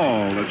a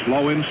ball that's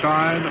low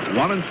inside,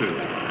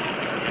 1-2.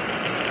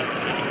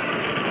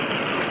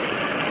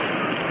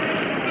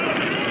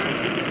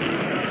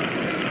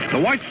 The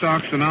White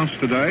Sox announced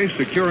today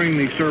securing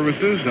the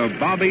services of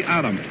Bobby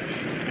Adams,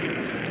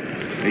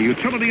 a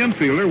utility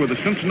infielder with the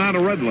Cincinnati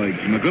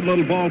Redlegs and a good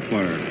little ball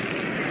player.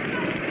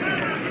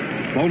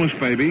 Bonus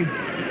baby,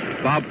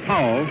 Bob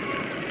Powell,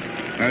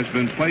 has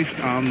been placed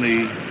on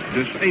the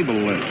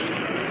disabled list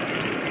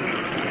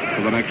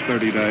for the next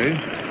 30 days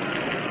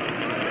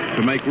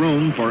to make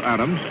room for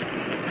Adams.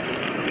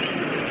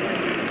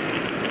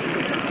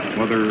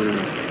 What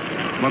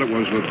it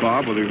was with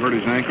Bob, whether he hurt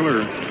his ankle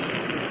or...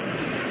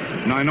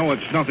 Now, I know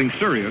it's nothing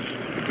serious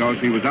because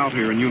he was out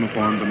here in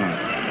uniform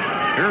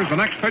tonight. Here's the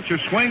next pitcher,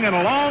 swing and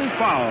a long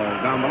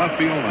foul down the left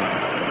field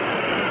line.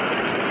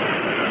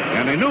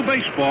 And a new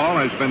baseball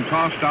has been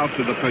tossed out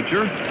to the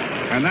pitcher,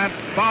 and that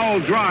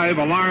foul drive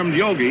alarmed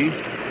Yogi,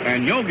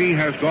 and Yogi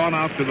has gone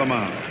out to the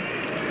mound.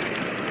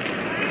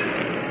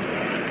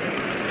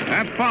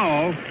 That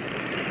foul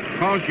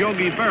caused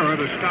Yogi Berra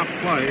to stop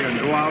play and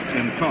go out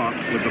and talk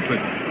with the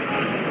pitcher.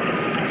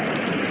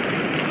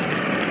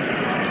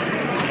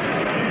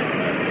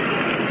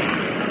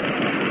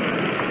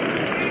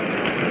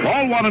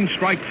 Ball 1 and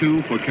strike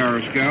 2 for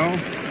Carrascal.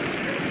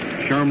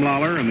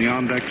 Shermlauer in the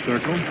on-deck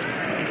circle.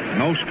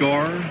 No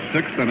score,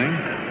 6th inning.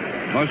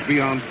 Busby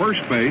on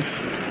first base.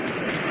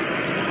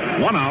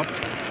 1 out.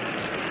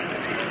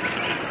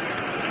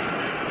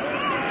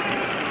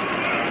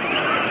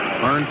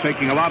 Byrne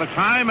taking a lot of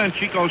time, and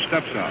Chico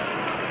steps out.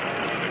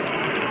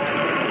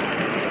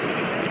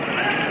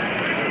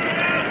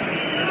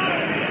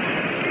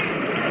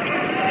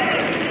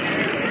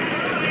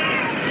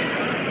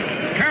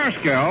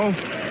 Carrascal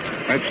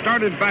had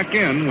started back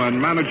in when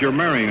manager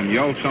Marion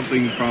yelled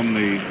something from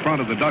the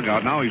front of the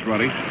dugout. Now he's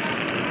ready.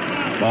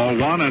 Ball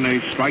 1 and a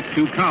strike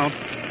 2 count.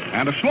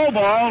 And a slow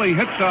ball. He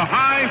hits a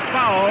high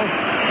foul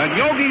that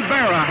Yogi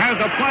Berra has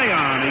a play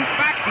on. He's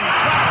back. He's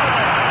back.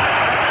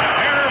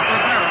 Error for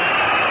Berra.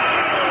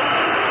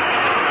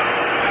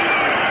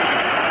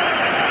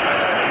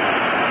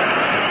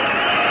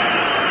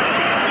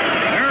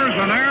 There's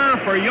an error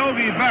for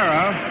Yogi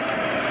Berra.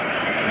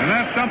 And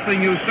that's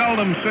something you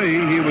seldom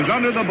see. He was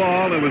under the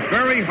ball. It was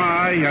very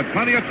high. He had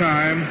plenty of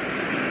time.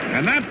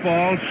 And that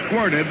ball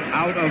squirted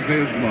out of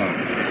his glove.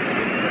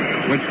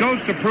 Which goes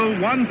to prove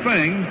one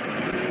thing,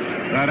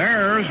 that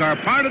errors are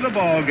part of the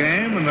ball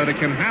game and that it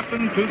can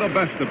happen to the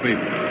best of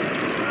people.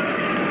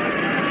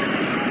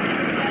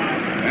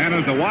 And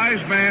as a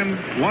wise man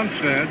once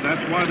said,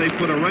 that's why they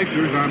put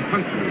erasers on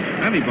pencils.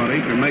 Anybody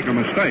can make a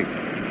mistake.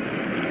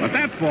 But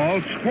that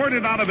ball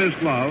squirted out of his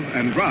glove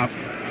and dropped.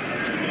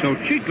 So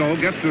Chico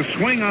gets a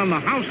swing on the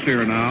house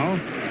here now,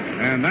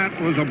 and that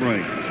was a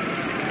break.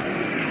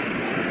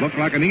 Looked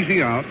like an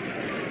easy out.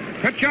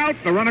 Pitch out,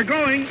 the runner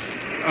going.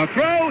 A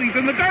throw, he's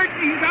in the dirt,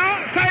 he's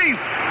out, safe!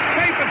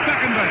 Safe at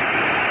second base.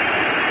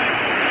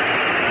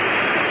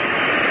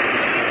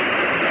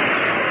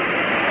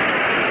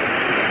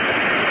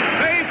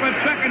 Safe at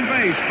second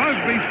base.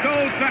 Busby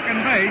stole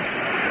second base.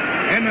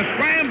 In the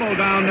scramble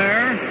down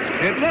there,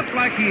 it looked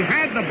like he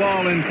had the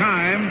ball in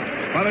time,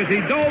 but as he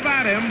dove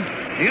at him,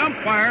 the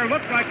umpire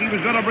looked like he was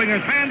going to bring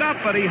his hand up,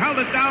 but he held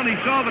it down. He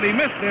saw that he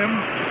missed him,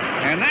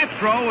 and that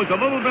throw was a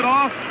little bit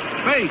off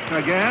base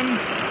again,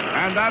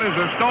 and that is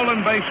a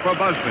stolen base for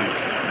Busby.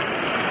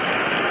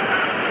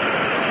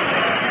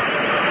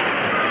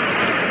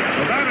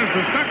 So that is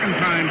the second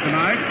time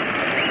tonight.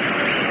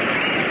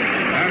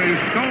 That is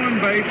stolen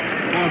base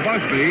for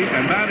Busby,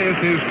 and that is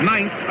his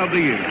 9th of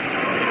the year.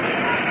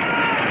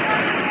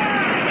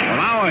 Well,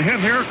 now a hit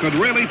here could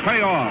really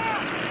pay off.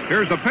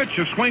 Here's the pitch,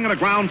 a swing and a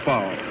ground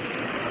foul.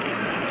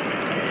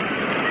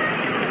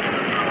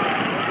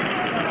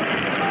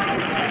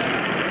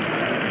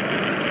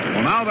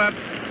 Well, now that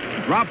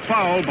drop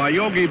foul by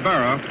Yogi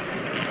Berra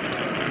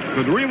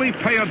could really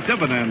pay a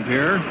dividend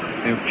here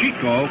if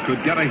Chico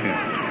could get a hit.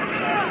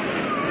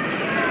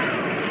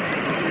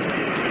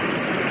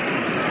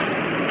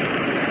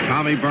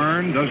 Tommy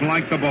Byrne doesn't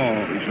like the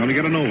ball. He's going to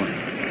get a new one.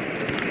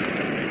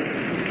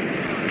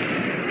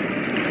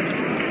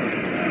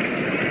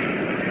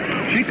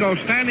 Chico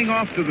standing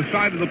off to the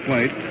side of the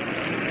plate.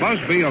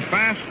 Busby, a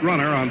fast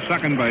runner on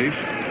second base,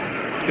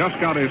 just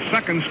got his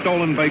second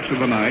stolen base of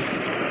the night.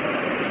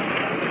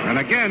 And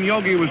again,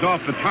 Yogi was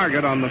off the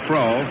target on the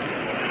throw.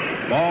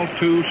 Ball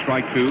 2,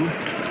 strike 2.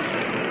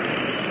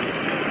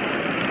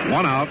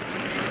 1 out.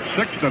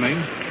 6th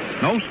inning.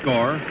 No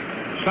score.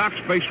 Sox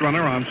base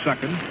runner on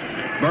second.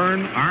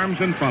 Byrne,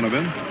 arms in front of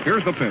him.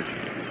 Here's the pitch.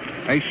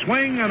 A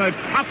swing and a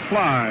pop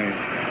fly.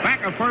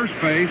 Back of first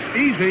base.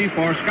 Easy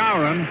for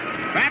Skowron.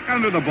 Back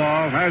under the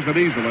ball. Has it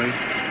easily.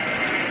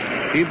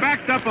 He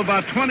backed up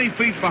about 20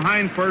 feet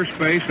behind first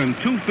base and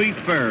 2 feet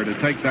fair to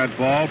take that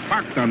ball.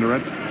 Parked under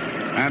it.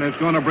 And it's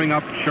going to bring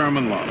up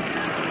Sherman Love.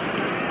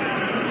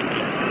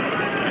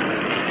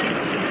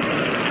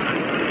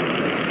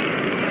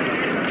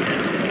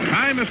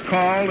 Time is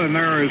called, and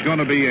there is going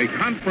to be a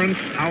conference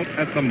out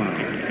at the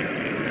mound.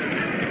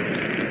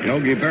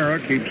 Yogi Berra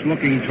keeps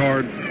looking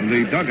toward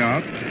the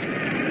dugout.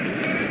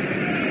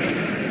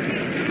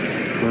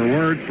 for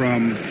word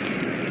from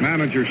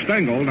manager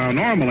Stengel. Now,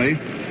 normally,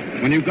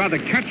 when you've got a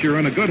catcher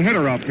and a good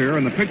hitter up here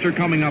and the pitcher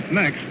coming up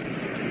next,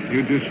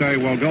 you just say,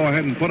 well, go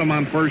ahead and put him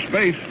on first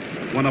base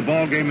when a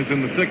ball game is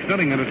in the 6th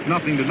inning and it's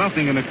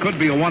 0-0 and it could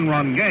be a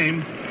one-run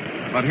game.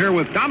 But here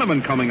with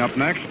Donovan coming up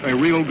next, a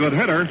real good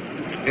hitter,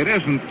 it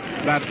isn't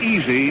that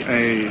easy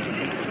a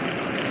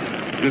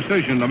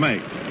decision to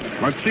make.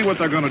 Let's see what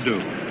they're going to do.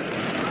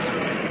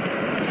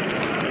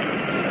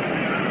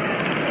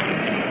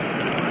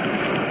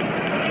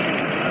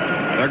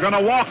 They're going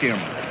to walk him.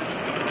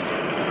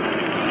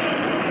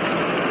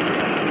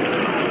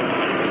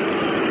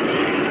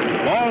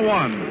 Ball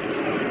 1.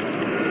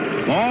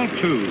 Ball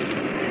 2.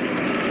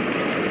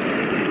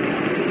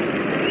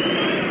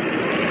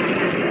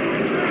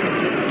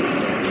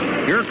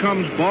 Here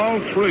comes ball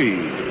 3.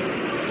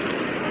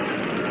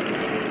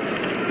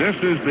 This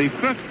is the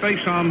 5th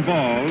base on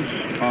balls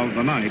of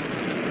the night.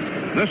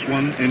 This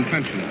one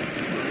intentional.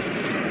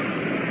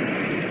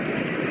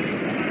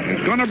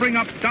 It's going to bring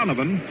up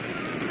Donovan.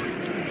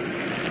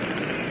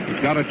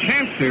 He's got a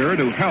chance here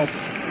to help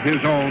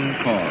his own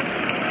cause.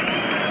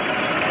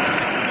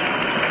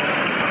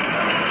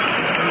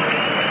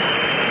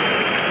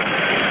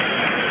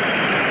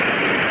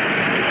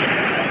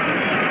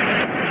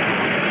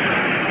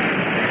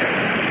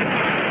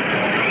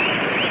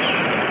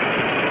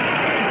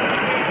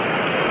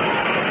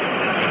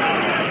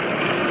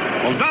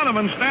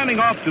 Donovan standing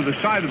off to the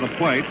side of the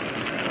plate,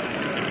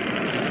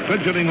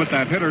 fidgeting with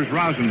that hitter's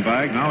rosin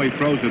bag. Now he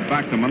throws it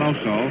back to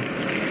Minoso.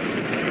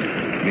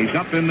 He's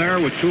up in there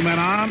with 2 men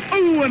on.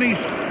 Ooh, and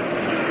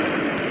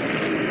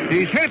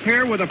he's hit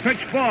here with a pitch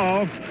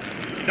ball.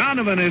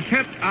 Donovan is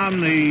hit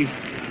on the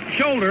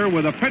shoulder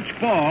with a pitch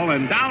ball,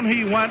 and down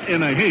he went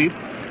in a heap.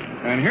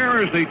 And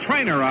here is the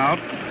trainer out.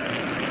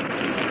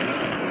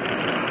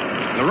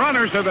 The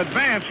runners have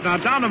advanced. Now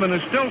Donovan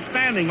is still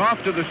standing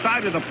off to the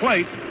side of the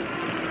plate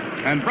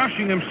and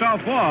brushing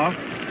himself off.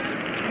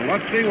 Well,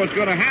 let's see what's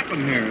going to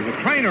happen here. The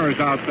trainer is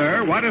out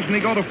there. Why doesn't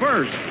he go to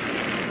first?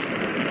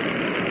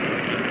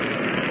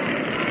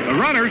 The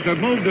runners have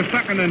moved to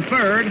second and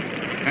third,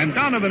 and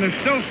Donovan is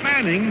still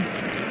standing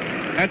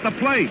at the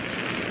plate.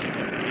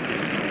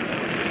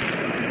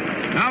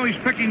 Now he's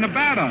picking the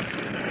bat up.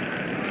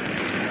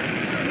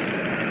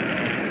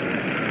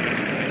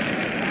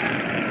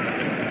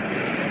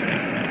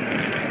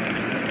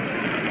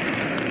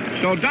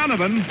 So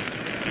Donovan,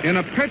 in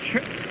a pitch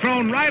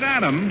thrown right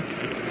at him,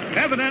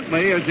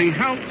 evidently as he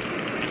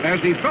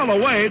fell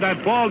away,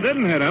 that ball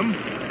didn't hit him,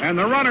 and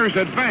the runners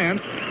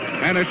advance,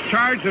 and it's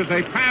charged as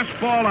a pass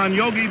ball on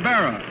Yogi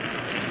Berra.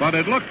 But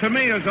it looked to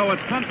me as though it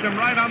pumped him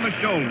right on the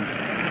shoulder.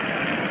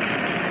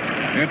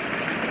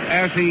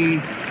 As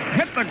he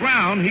hit the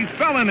ground, he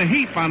fell in a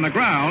heap on the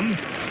ground.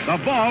 The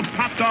ball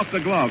popped off the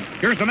glove.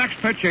 Here's the next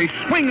pitch, a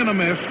swing and a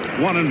miss,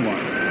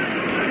 1-1.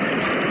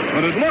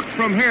 But it looked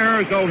from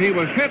here as though he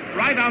was hit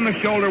right on the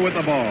shoulder with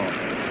the ball.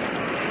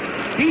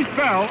 He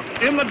fell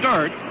in the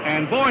dirt,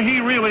 and boy,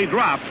 he really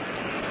dropped.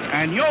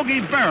 And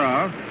Yogi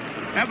Berra,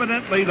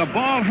 evidently the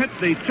ball hit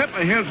the tip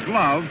of his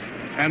glove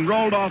and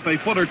rolled off a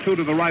foot or two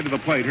to the right of the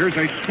plate. Here's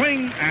a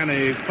swing and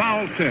a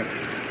foul tip,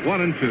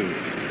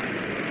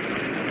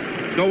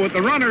 1-2. So with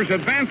the runners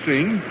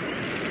advancing,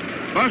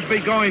 Busby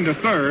going to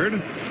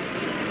third,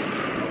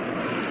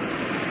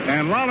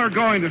 and Lawler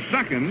going to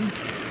second,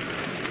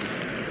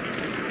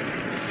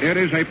 it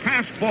is a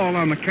pass ball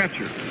on the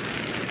catcher.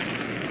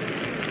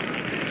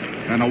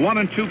 And a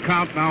 1-2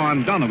 count now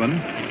on Donovan,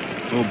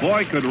 who,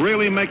 boy, could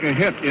really make a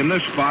hit in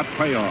this spot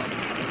pay off.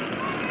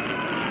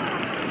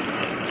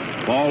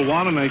 Ball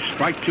 1 and a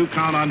strike 2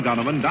 count on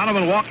Donovan.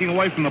 Donovan walking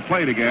away from the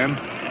plate again.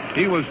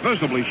 He was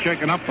visibly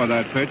shaken up by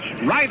that pitch,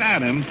 right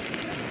at him.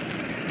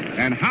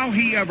 And how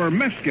he ever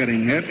missed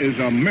getting hit is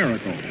a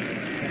miracle.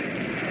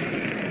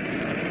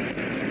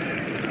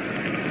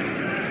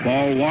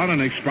 Ball 1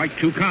 and a strike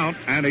 2 count,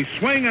 and a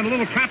swing and a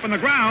little tap in the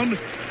ground.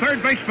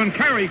 Third baseman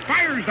Carey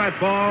fires that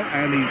ball,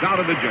 and he's out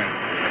of the jam.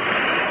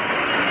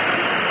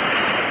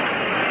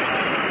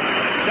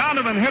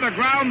 Donovan hit a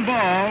ground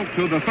ball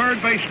to the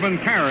third baseman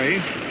Carey,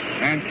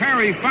 and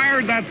Carey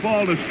fired that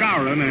ball to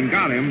Skowron and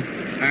got him,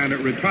 and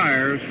it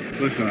retires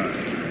the side.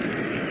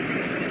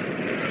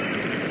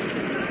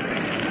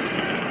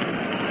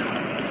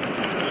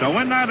 So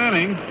in that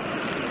inning,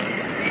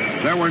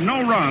 there were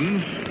no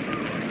runs,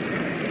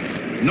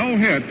 no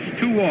hits,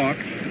 2 walks,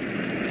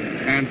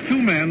 and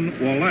 2 men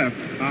were left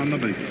on the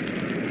base.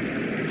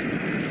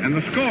 And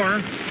the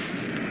score,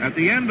 at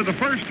the end of the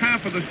first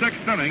half of the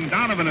 6th inning,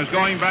 Donovan is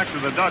going back to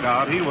the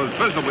dugout. He was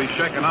visibly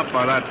shaken up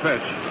by that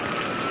pitch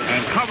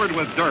and covered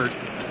with dirt.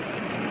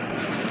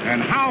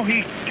 And how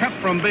he kept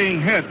from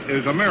being hit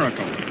is a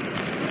miracle.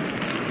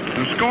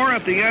 The score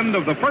at the end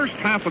of the first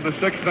half of the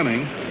 6th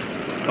inning,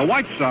 the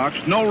White Sox,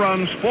 no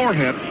runs, 4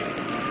 hits.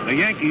 The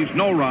Yankees,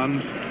 no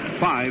runs,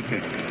 5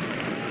 hits.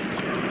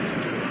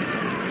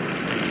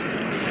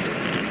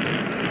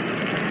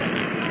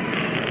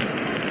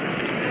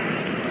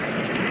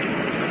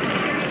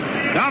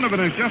 Donovan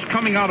is just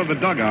coming out of the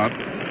dugout.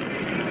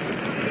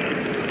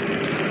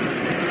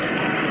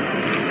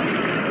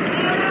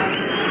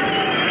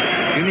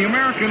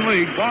 American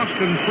League,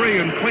 Boston 3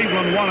 and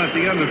Cleveland 1 at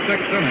the end of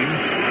 6th inning.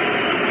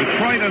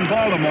 Detroit and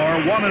Baltimore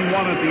 1-1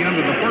 at the end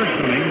of the 1st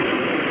inning.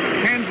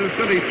 Kansas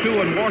City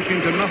 2 and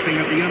Washington 0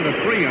 at the end of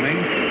 3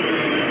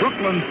 innings.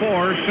 Brooklyn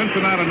 4,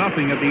 Cincinnati 0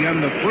 at the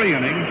end of 3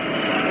 innings.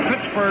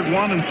 Pittsburgh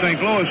 1 and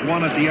St. Louis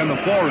 1 at the end of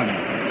 4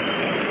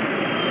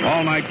 innings.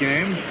 All-night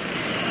games.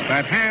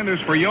 That hand is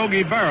for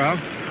Yogi Berra.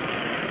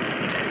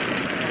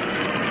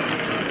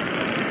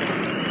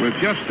 With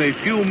just a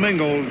few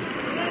mingled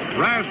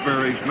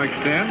raspberries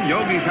mixed in,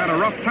 Yogi's had a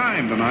rough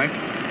time tonight.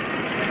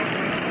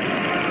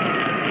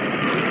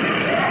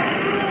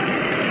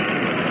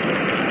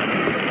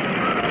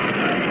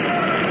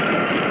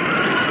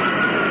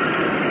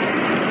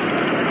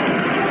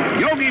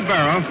 Yogi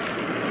Berra.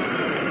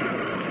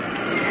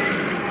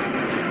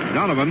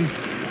 Donovan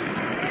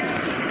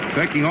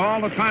taking all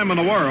the time in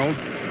the world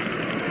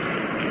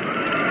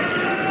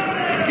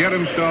to get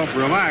himself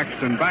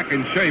relaxed and back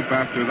in shape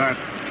after that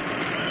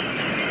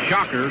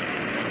shocker.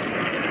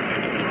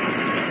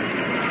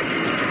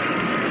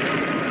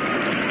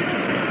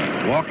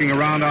 Walking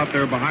around out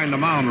there behind the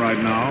mound right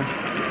now.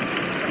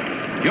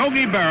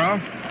 Yogi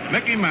Berra,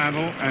 Mickey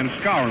Mantle, and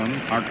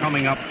Skowron are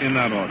coming up in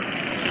that order.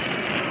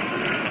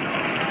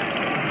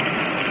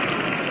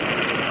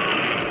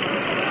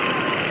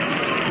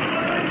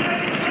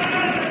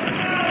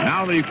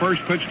 Now the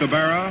first pitch to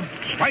Berra,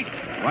 strike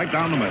right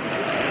down the middle.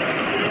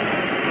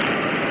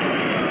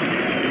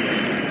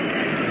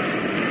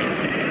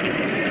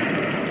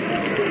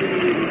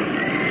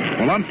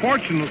 Well,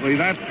 unfortunately,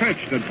 that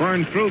pitch that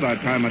burned through that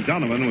time at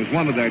Donovan was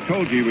one that I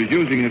told you he was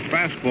using his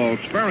fastball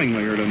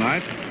sparingly here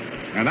tonight.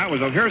 And that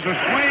was here's a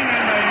swing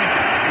and a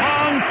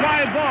long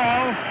fly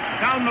ball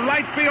down the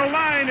right field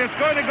line. It's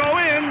going to go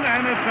in,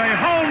 and it's a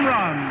home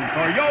run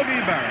for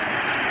Yogi Berra.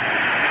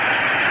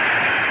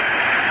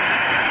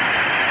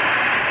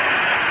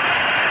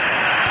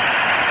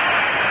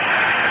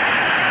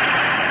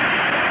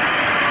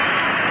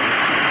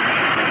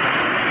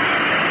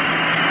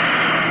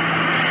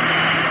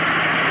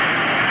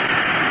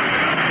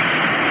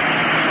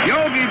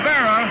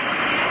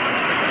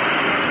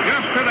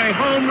 A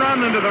home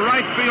run into the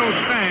right field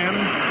stand,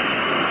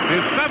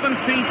 his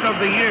 17th of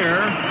the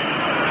year,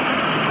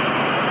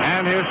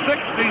 and his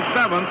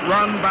 67th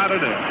run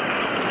batted in.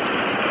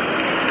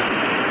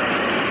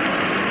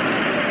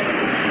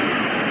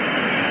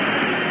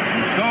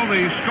 And so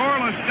the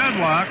scoreless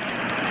deadlock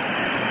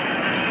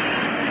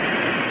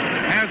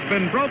has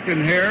been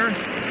broken here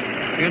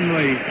in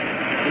the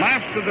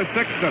last of the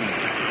 6th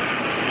inning.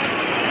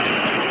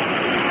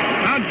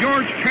 Now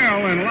George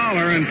Kell and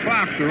Lawler and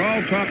Fox are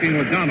all talking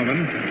with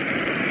Donovan.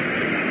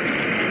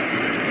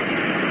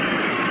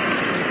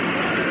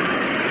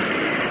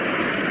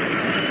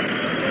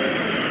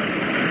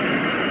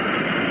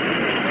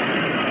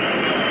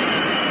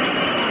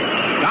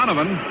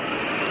 Donovan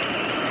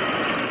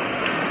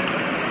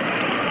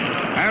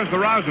has the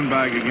rosin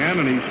bag again,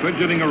 and he's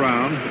fidgeting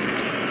around.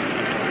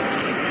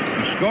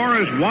 The score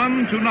is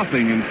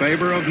 1-0 in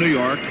favor of New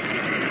York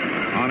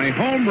on a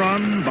home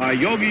run by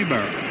Yogi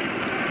Berra.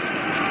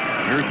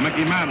 Here's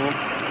Mickey Mantle.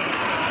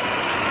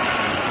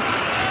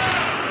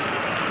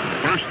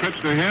 First pitch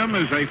to him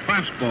is a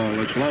fastball.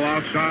 It's low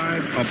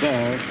outside, a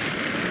ball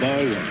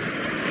 1.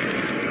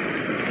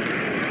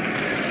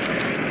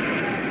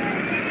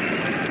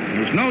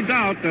 There's no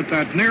doubt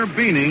that near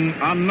beaning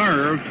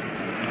unnerved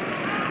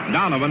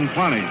Donovan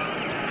plenty.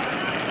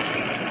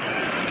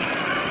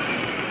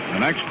 The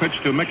next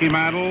pitch to Mickey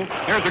Mantle.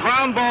 Here's a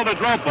ground ball to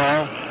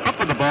Dropo. Up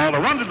with the ball, a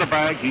run to the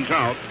bag. He's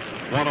out.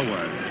 1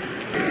 away.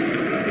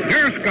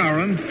 Here's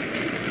Skowron.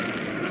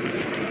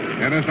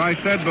 And as I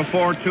said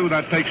before, too,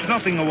 that takes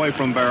nothing away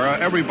from Berra.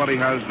 Everybody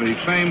has the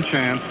same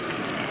chance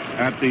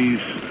at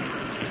these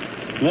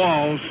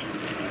walls,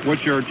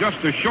 which are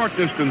just a short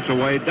distance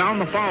away down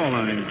the foul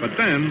line. But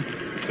then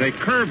they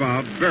curve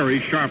out very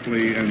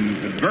sharply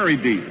and very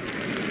deep.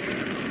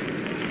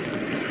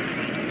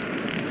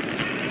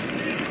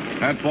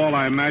 That ball,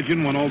 I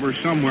imagine, went over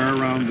somewhere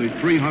around the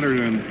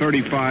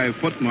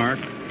 335-foot mark.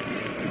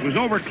 It was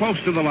over close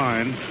to the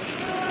line.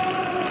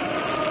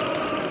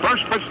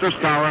 First pitch to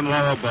Skowron,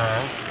 low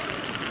ball.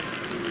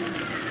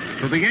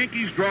 So the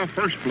Yankees draw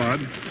first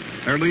blood.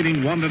 They're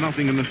leading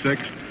 1-0 in the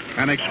 6th.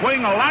 And they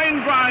swing a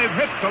line drive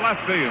hit to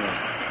left field.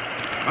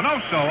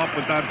 Canoso up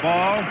with that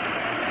ball.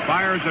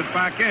 Fires it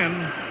back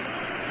in.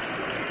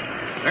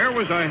 There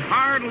was a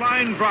hard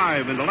line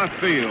drive into left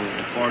field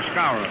for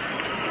Skowron.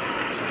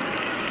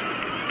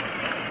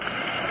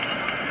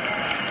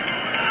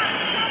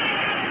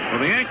 For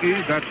the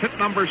Yankees, that's hit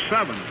number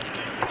 7.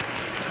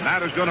 And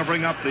that is going to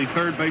bring up the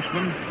third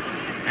baseman,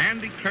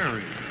 Andy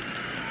Carey.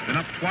 Been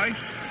up twice.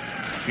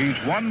 He's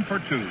 1 for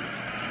 2.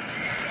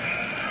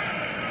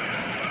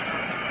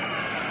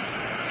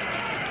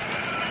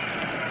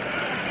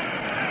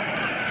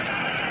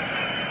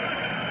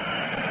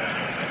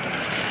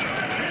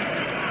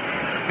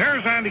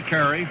 Here's Andy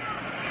Carey.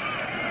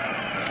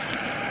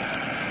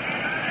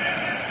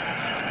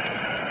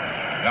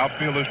 The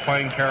outfielder's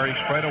playing Carey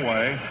straight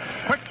away.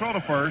 Quick throw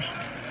to first.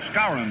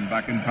 Skowron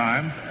back in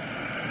time.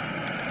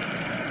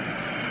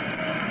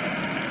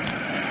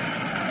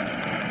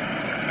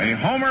 A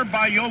homer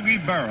by Yogi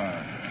Berra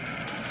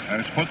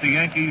has put the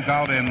Yankees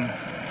out in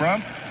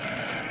front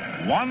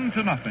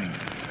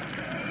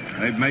 1-0.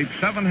 They've made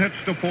 7 hits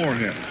to 4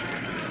 hits.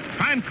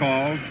 Time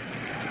called.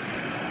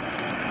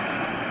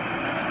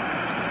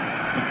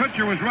 The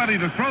pitcher was ready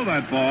to throw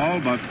that ball,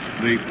 but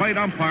the plate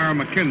umpire,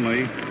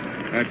 McKinley,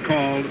 had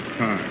called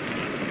time.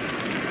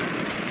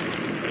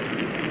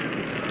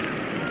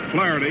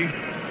 Flaherty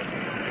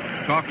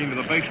talking to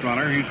the base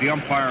runner. He's the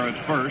umpire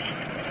at first.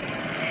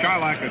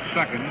 Shylock at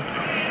second.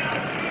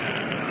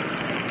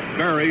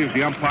 Berry is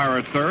the umpire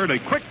at third. A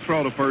quick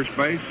throw to first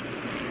base,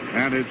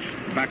 and it's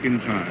back in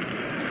time.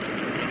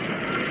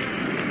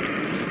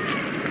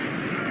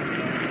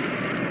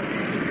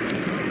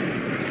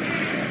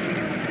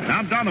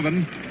 Now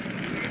Donovan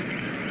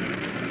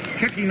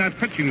kicking that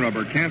pitching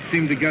rubber. Can't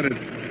seem to get it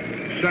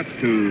set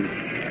to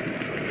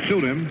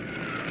suit him.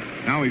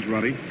 Now he's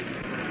ready.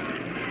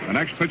 The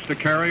next pitch to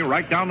Carey,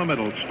 right down the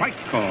middle. Strike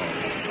call.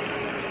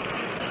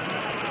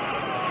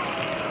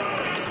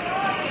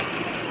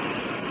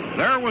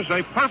 There was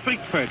a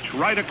perfect pitch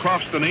right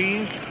across the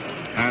knees,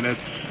 and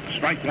it's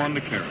strike one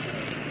to Carey.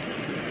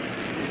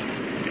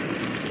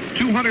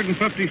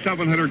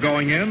 257 hitter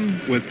going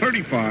in with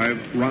 35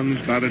 runs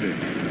batted in.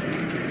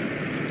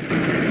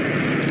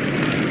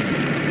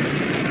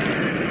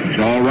 It's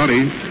all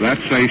ready.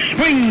 That's a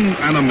swing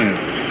and a miss.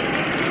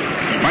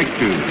 Strike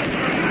two.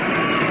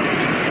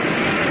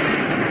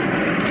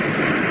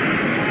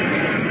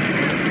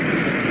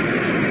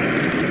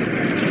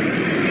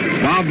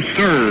 Bob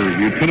Sir,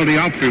 utility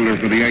outfielder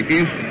for the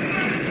Yankees,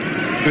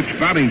 pitched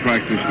batting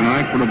practice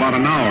tonight for about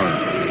an hour.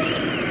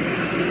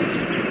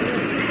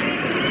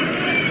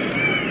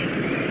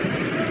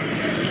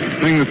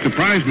 The thing that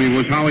surprised me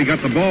was how he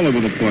got the ball over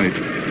the plate.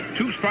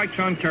 2 strikes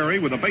on Carey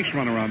with a base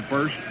runner on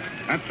first.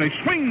 That's a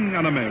swing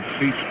and a miss.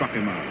 He struck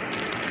him out.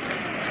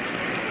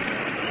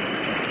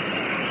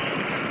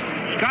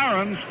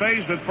 Skowron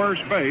stays at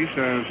first base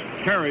as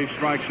Carey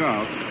strikes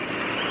out.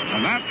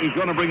 And that is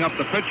going to bring up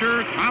the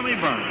pitcher, Tommy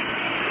Burns.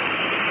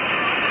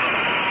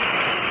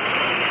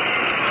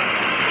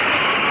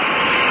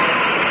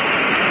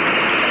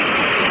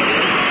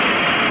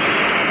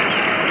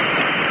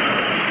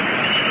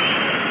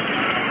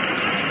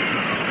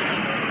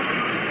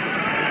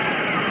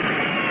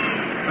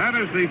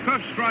 The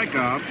 5th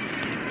strikeout.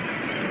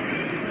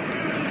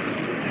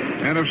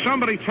 And if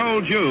somebody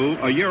told you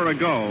a year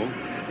ago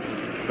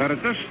that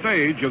at this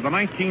stage of the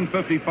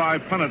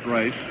 1955 pennant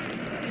race,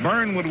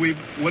 Byrne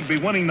would be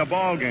winning the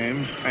ball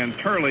games and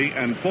Turley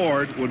and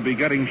Ford would be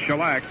getting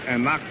shellacked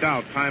and knocked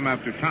out time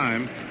after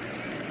time,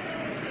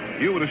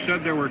 you would have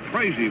said they were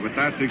crazy, but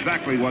that's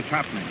exactly what's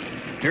happening.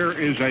 Here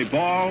is a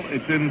ball.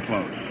 It's in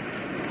close.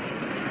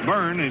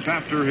 Byrne is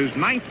after his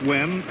 9th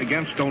win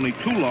against only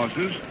 2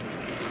 losses,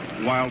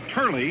 while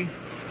Turley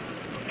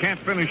can't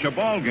finish a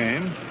ball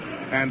game,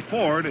 and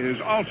Ford is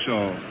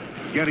also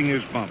getting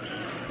his bumps.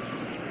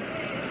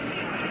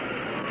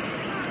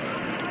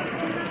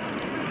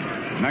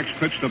 Next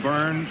pitch to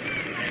Byrne.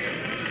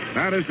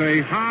 That is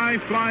a high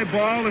fly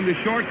ball into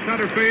short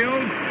center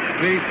field.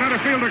 The center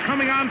fielder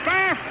coming on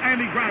fast, and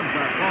he grabs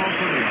that ball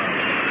for the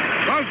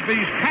out.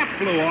 Busby's cap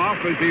flew off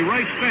as he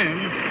raced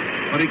in,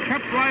 but he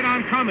kept right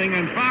on coming,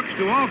 and Fox,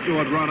 who also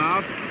had run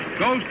out,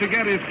 goes to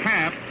get his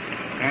cap.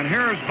 And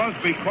here's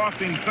Busby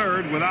crossing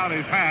third without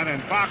his hat,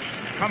 and Fox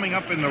coming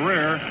up in the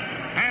rear,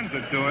 hands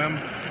it to him,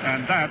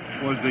 and that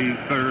was the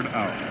 3rd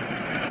out.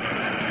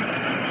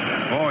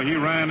 Boy, he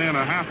ran in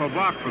a half a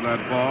block for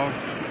that ball.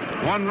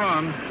 1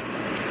 run,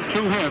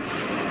 2 hits,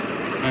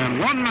 and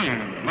 1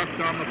 man left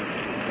on the bench.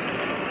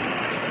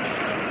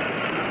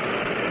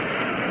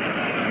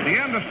 At the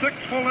end of 6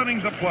 full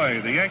innings of play,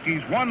 the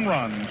Yankees 1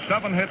 run,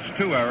 7 hits,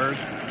 2 errors.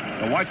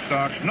 The White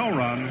Sox no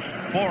runs,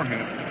 4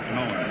 hits,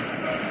 no errors.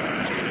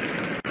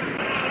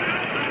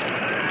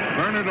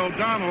 Bernard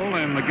O'Donnell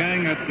and the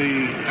gang at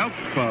the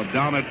Elks Club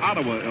down at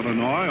Ottawa,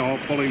 Illinois, all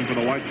pulling for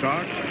the White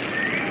Sox.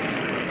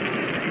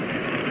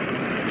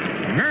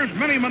 And here's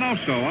Minnie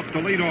Minoso up to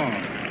lead off.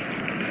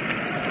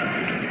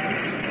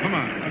 Come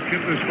on, let's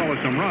get this fella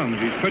some runs.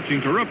 He's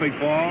pitching terrific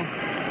ball.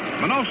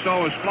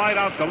 Minoso has flied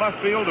out to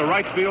left field, to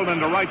right field,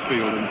 and to right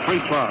field in 3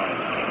 tries.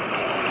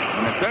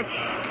 And the pitch,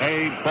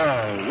 a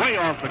ball way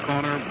off the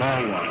corner,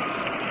 ball 1.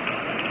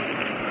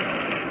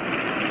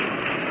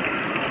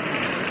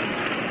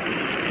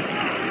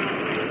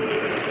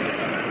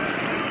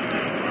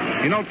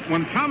 You know,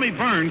 when Tommy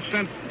Burns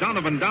sent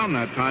Donovan down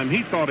that time,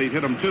 he thought he'd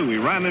hit him too. He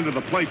ran into the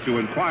plate to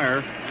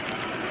inquire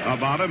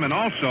about him. And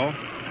also,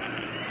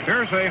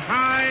 here's a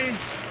high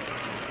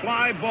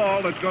fly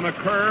ball that's going to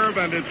curve,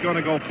 and it's going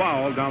to go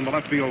foul down the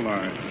left field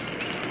line.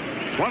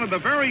 One of the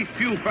very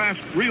few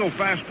real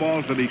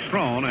fastballs that he's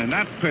thrown, and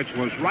that pitch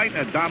was right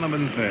at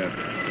Donovan's head.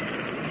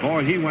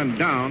 Boy, he went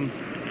down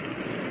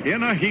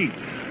in a heap.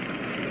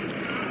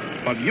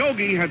 But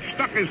Yogi had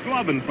stuck his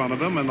glove in front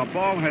of him, and the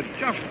ball had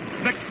just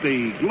nicked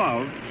the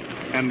glove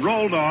and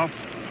rolled off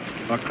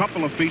a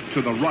couple of feet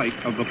to the right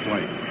of the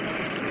plate.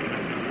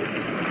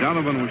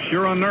 Donovan was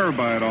sure unnerved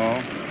by it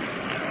all.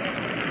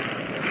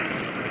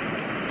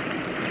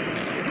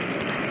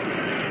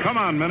 Come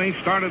on, Minnie,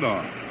 start it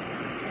off.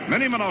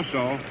 Minnie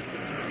Minoso,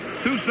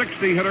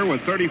 260 hitter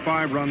with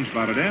 35 runs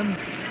batted in.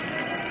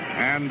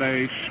 And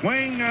a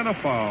swing and a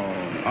foul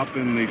up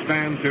in the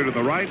stands here to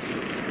the right.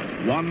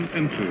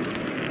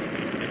 1-2.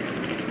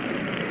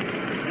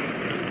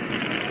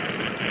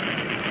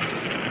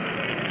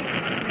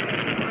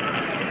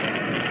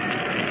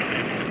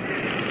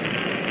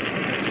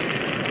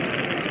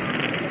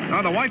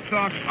 Now, the White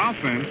Sox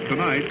offense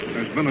tonight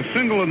has been a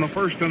single in the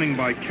first inning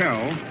by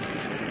Kell,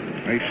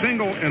 a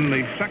single in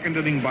the second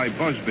inning by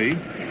Busby,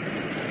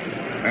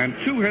 and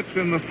 2 hits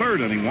in the third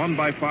inning, 1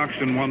 by Fox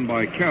and 1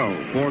 by Kell,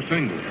 4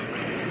 singles.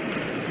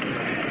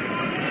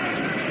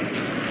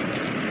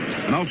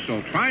 And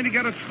also trying to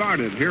get it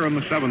started here in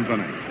the 7th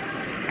inning.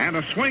 And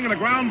a swing and a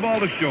ground ball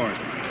to short.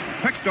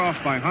 Picked off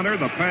by Hunter,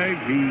 the peg,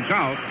 he's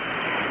out,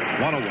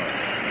 1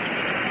 away.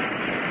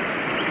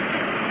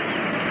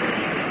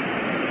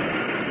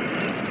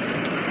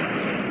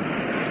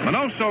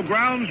 Minoso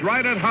grounds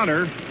right at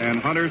Hunter, and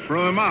Hunter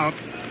threw him out.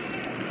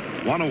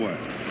 1 away.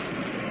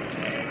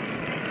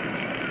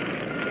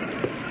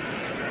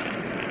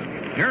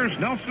 Here's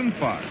Nelson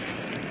Fox.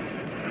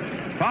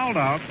 Fouled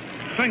out,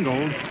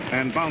 singled,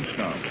 and bounced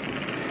out.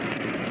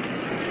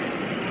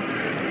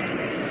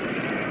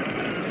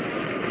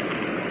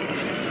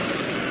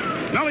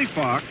 Nellie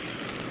Fox,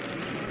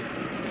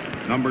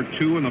 number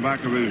 2 in the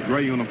back of his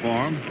gray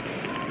uniform.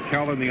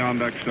 Kell in the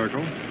on-deck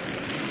circle.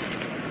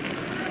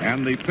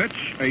 And the pitch,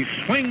 a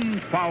swing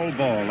foul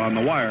ball on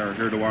the wire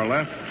here to our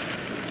left.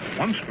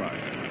 1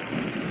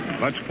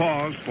 strike. Let's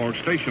pause for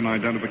station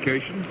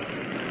identification.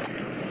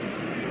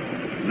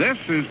 This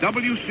is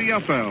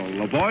WCFL,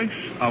 the voice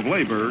of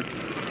labor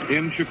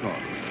in Chicago.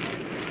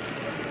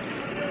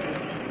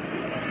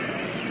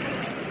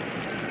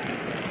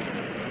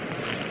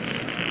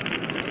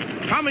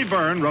 Tommy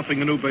Byrne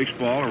roughing a new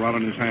baseball around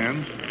in his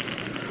hands.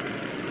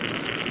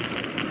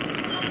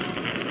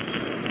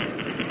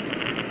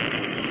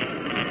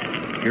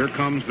 Here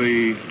comes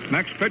the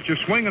next pitch, a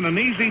swing and an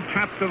easy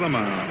tap to the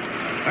mound.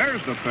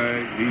 There's the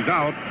peg. He's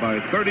out by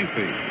 30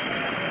 feet.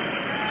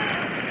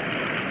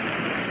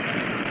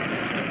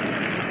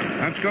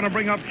 That's going to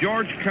bring up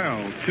George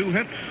Kell. 2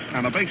 hits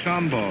and a base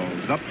on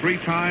balls. Up 3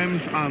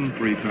 times, on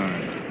 3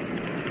 times.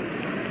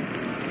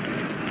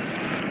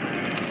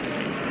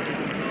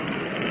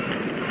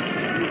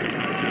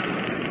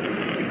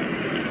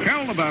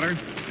 Kell the batter.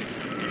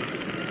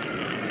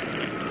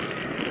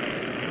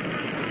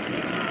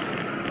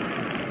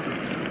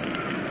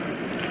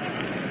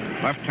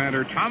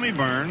 Left-hander Tommy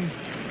Byrne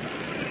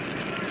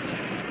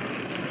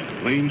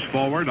leans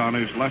forward on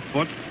his left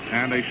foot,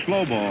 and a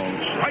slow ball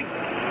strike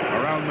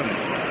around the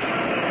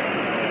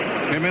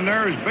net. Came in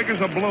there as big as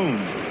a balloon.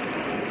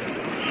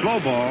 Slow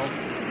ball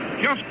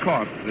just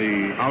caught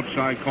the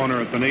outside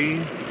corner at the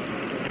knee.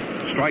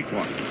 Strike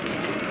 1.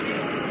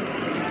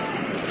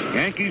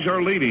 Yankees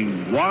are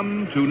leading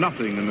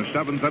 1-0 in the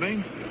 7th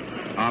inning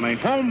on a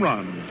home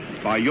run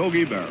by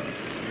Yogi Berra.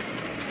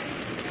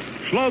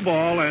 Slow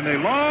ball and a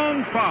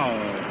long foul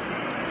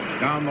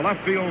down the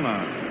left field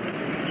line.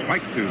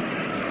 Strike 2.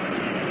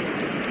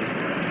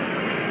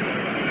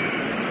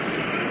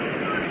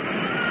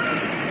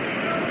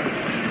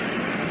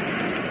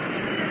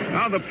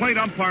 Now the plate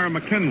umpire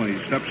McKinley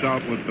steps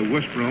out with the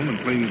whisk broom and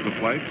cleans the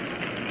plate.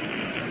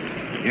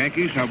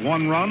 Yankees have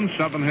 1 run,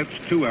 7 hits,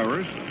 2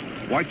 errors.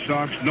 White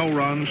Sox, no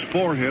runs,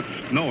 4 hits,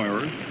 no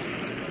errors.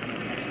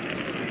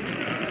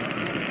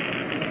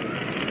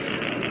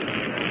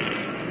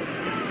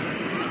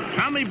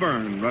 Tommy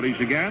Byrne readies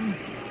again.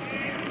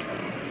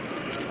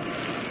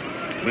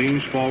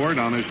 Leans forward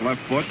on his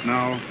left foot.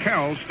 Now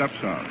Kell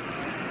steps out.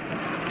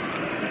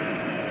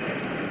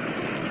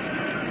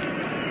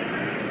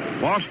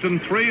 Boston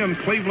 3 and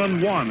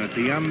Cleveland 1 at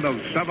the end of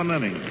 7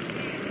 innings.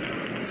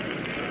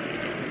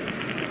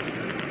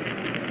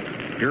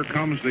 Here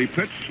comes the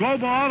pitch. Slow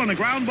ball and a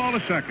ground ball to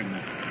second.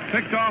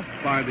 Picked off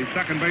by the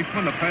second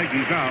baseman. The peg,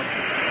 he's out.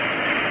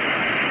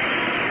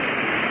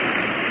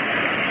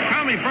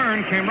 Tommy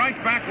Byrne came right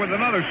back with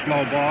another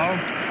slow ball.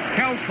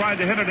 Kell tried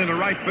to hit it into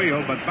right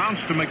field, but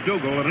bounced to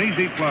McDougal, an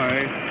easy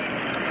play,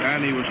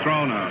 and he was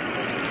thrown out.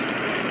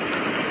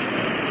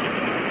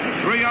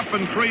 3 up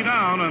and 3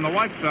 down, and the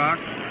White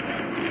Sox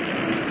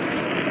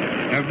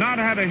have not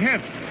had a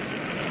hit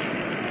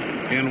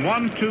in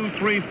 1, 2,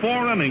 3,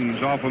 4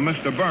 innings off of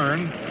Mr.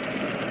 Byrne.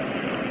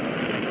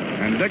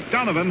 And Dick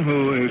Donovan,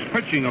 who is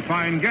pitching a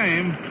fine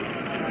game,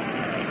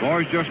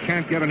 boys just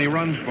can't get any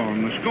runs for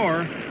him. The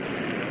score,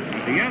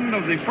 at the end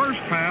of the first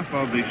half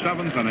of the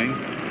 7th inning,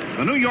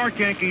 the New York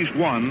Yankees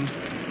 1,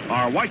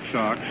 our White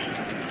Sox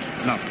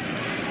 0.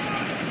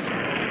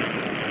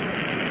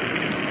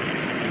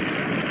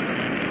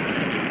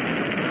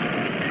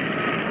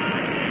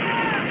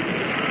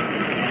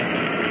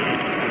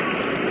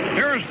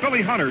 Here's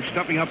Billy Hunter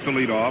stepping up to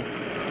lead off.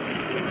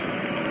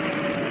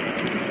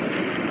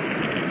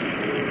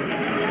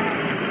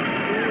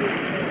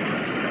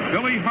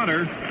 Billy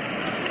Hunter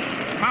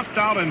popped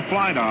out and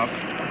flied out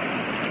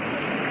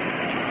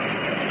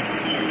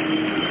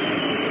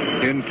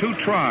in 2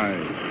 tries.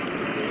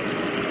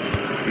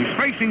 He's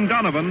facing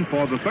Donovan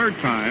for the third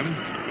time.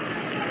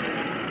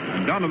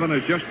 And Donovan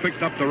has just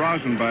picked up the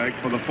rosin bag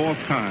for the fourth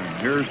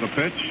time. Here's the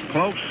pitch.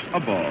 Close, a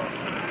ball.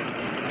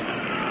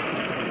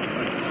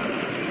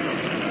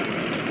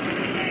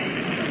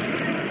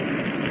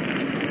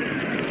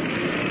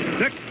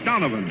 Dick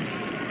Donovan,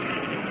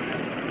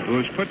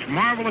 who has pitched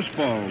marvelous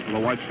ball for the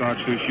White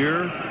Sox this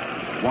year,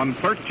 won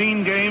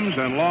 13 games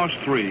and lost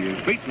 3.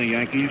 He's beaten the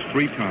Yankees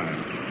 3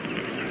 times.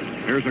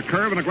 Here's a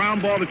curve and a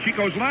ground ball to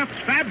Chico's left.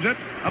 Stabs it.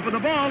 Up with the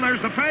ball.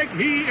 There's the peg.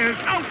 He is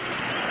out.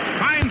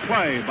 Fine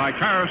play by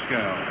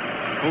Carrasquel,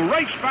 who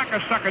raced back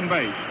at second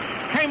base.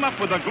 Came up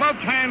with a gloved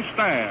hand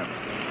stab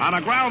on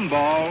a ground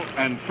ball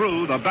and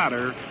threw the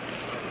batter,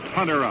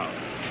 Hunter, out.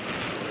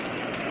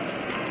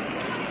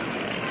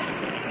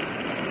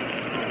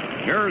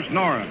 Here's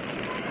Noren.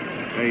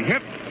 A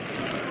hit,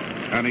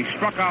 and he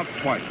struck out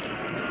twice.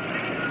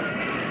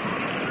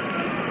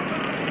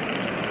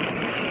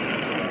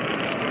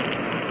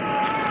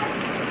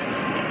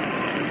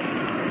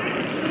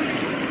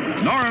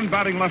 Noren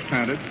batting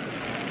left-handed.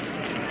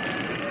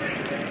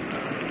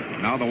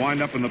 Now the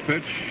windup in the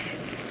pitch.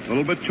 A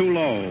little bit too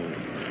low.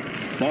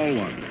 Ball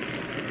 1.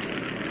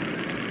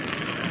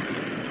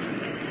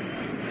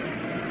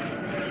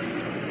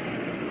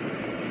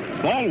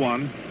 Ball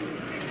 1.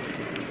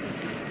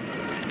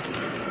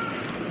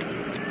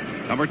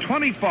 Number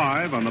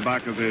 25 on the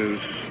back of his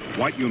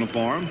white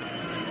uniform.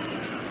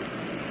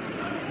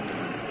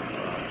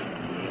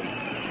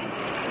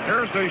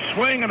 Here's a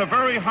swing and a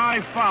very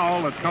high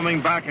foul that's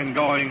coming back and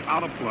going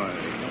out of play.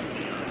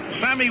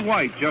 Sammy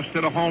White just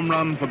hit a home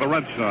run for the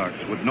Red Sox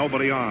with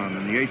nobody on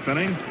in the 8th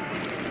inning.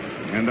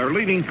 And they're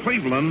leading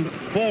Cleveland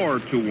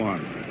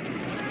 4-1.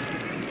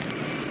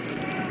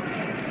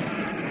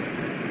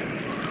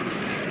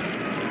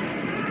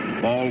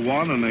 Ball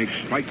 1 and a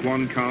strike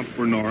 1 count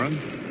for Noren.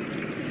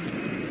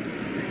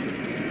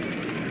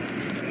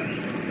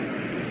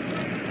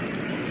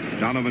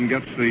 Donovan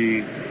gets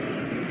the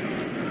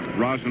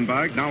rosin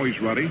bag. Now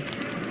he's ready.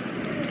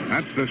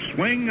 That's the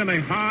swing and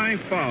a high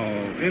foul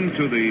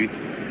into the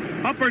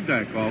upper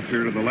deck off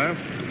here to the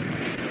left.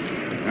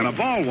 And a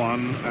ball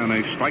 1 and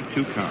a strike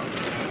 2 count.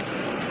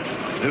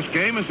 This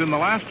game is in the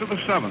last of the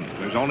 7th.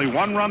 There's only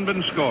 1 run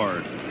been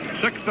scored.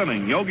 6th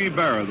inning, Yogi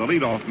Berra, the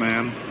leadoff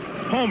man,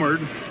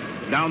 homered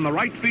down the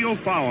right field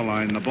foul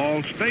line. The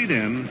ball stayed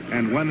in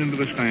and went into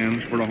the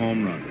stands for a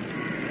home run.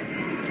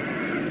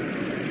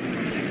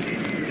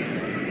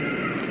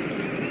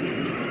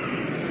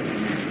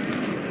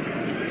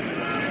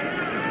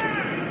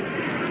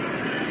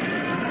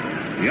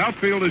 The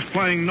outfield is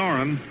playing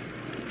Noren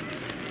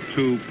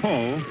to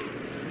pull.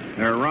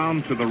 They're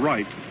around to the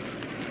right.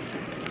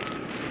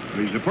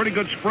 He's a pretty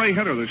good spray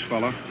hitter, this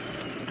fella.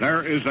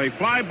 There is a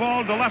fly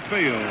ball to left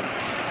field.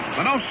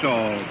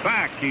 Manoso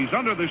back. He's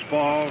under this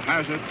ball.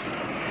 Has it.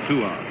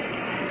 2 out.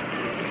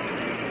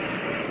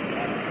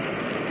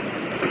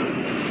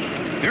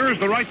 Here is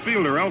the right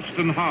fielder,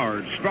 Elston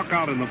Howard. Struck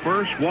out in the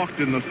first, walked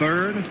in the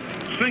third,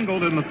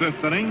 singled in the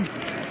 5th inning,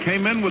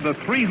 came in with a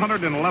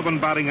 311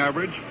 batting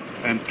average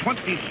and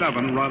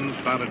 27 runs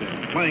batted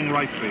in, playing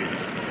right field.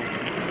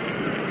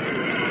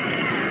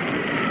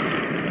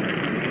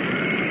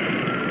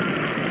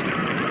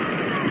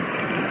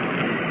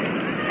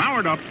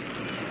 Howard up.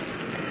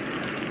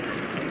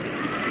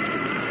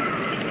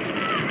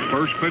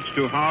 First pitch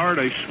to Howard,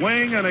 a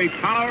swing and a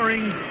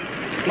towering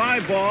fly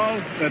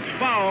ball that's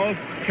foul.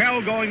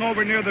 Kell going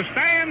over near the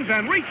stands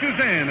and reaches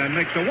in and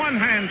makes a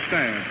one-hand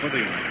stand for the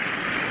inning.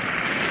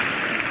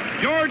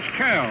 George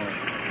Kell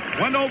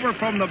went over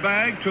from the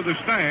bag to the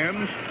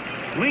stands,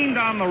 leaned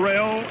on the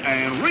rail,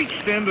 and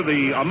reached into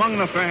among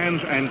the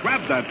fans and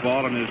grabbed that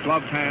ball in his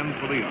gloved hand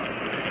for the out.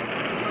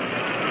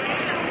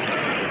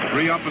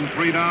 3 up and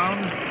 3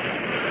 down.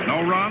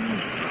 No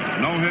runs,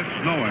 no hits,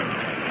 no errors.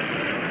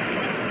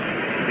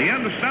 The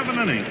end of 7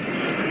 innings.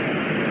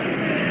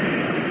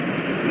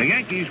 The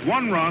Yankees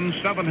 1 run,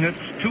 7 hits,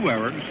 2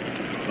 errors.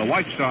 The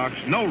White Sox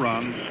no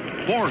runs,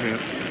 4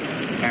 hits,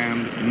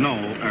 and no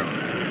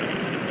errors.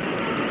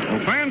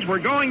 Well, fans, we're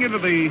going into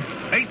the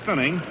 8th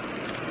inning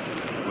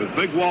with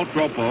Big Walt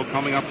Dropo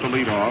coming up to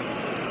lead off.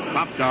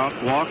 Popped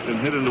out, walked, and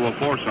hit into a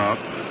force out.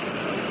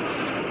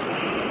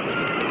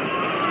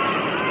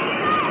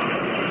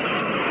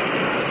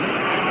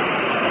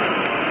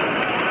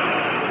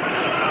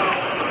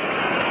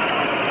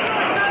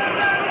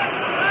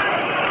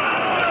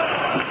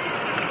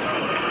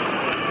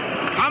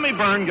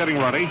 Byrne getting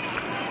ready.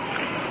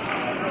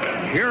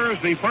 Here is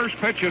the first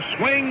pitch, a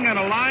swing and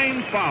a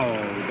line foul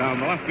down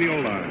the left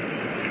field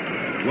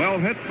line. Well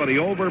hit, but he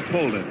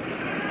overpulled it,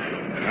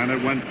 and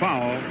it went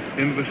foul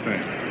into the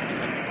stand.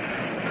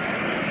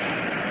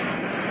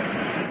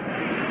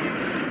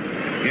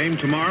 Game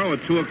tomorrow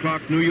at 2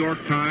 o'clock New York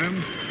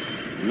time,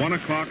 1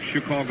 o'clock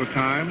Chicago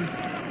time,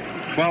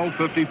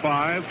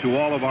 12:55 to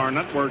all of our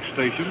network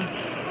stations.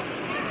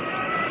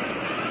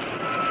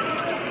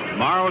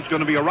 Tomorrow it's going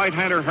to be a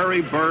right-hander,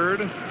 Harry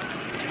Bird,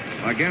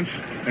 against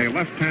a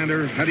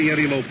left-hander,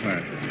 Eddie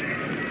Lopez.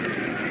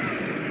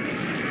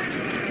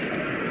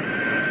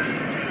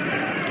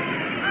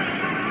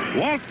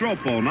 Walt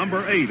Dropo,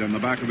 number 8 in the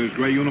back of his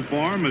gray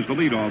uniform, is the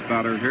leadoff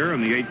batter here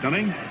in the 8th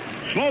inning.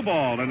 Slow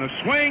ball and a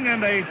swing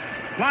and a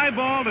fly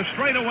ball to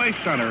straightaway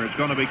center. It's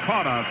going to be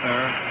caught out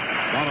there.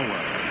 One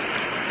away.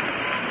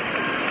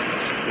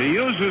 He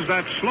uses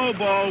that slow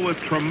ball with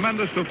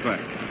tremendous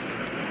effect.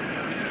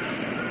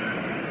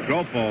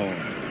 Dropo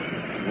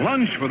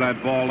lunged for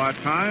that ball that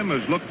time.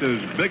 Has looked as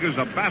big as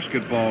a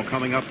basketball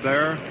coming up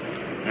there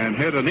and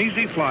hit an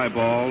easy fly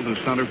ball to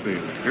center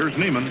field. Here's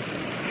Neiman.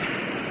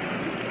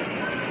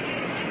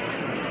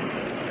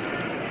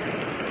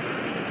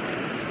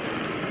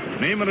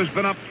 Neiman has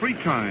been up 3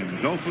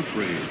 times, 0 for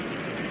 3.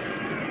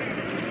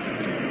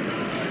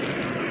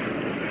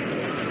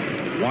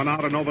 1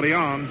 out and nobody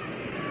on.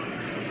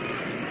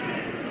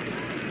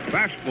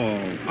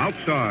 Fastball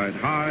outside,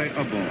 high,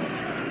 a ball.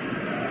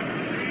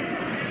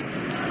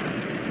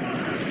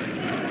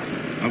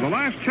 Now, the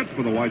last hit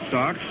for the White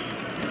Sox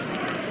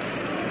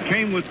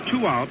came with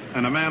 2 out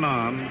and a man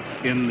on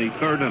in the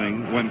 3rd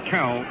inning when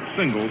Cal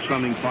singled,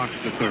 sending Fox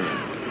to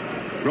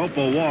 3rd.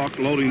 Dropo walked,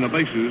 loading the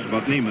bases,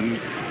 but Neiman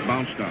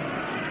bounced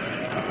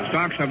out. The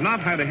Sox have not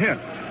had a hit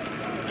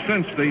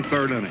since the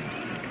 3rd inning.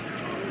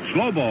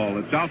 Slow ball,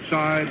 it's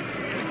outside,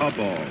 a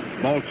ball.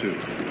 Ball 2.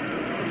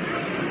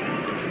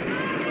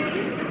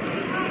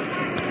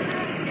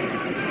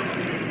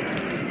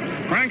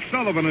 Frank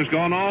Sullivan has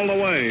gone all the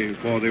way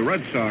for the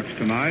Red Sox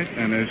tonight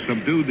and has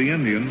subdued the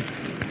Indians.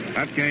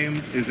 That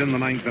game is in the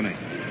 9th inning.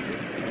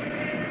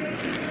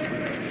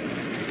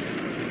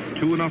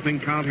 2-0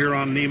 count here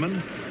on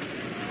Neiman.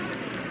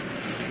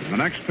 The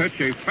next pitch,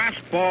 a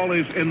fastball,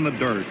 is in the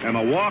dirt, and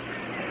a walk,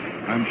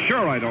 I'm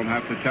sure I don't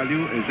have to tell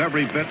you, is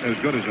every bit as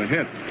good as a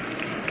hit.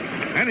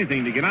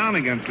 Anything to get on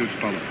against this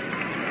fellow.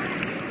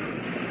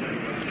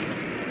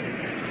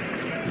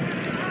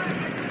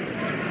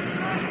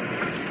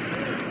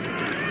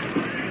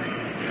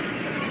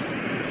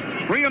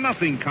 Three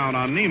 0 count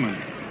on Neiman.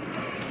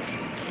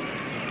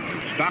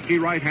 Stocky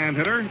right-hand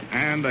hitter,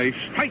 and a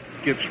strike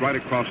gets right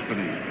across the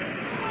knee.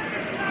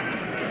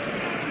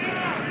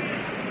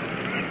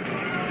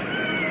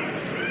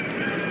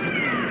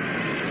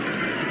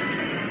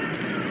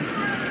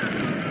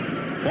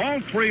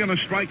 Ball 3 and a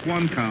strike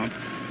 1 count.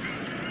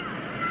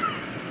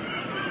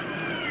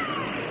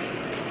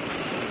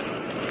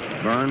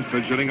 Byrne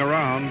fidgeting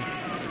around,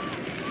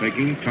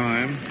 taking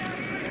time.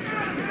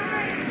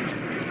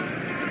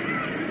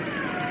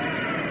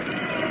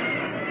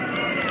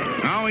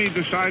 Now he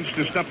decides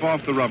to step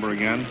off the rubber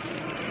again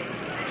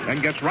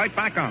and gets right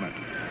back on it.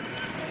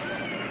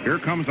 Here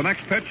comes the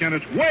next pitch, and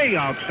it's way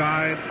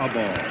outside, a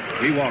ball.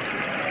 He walks it.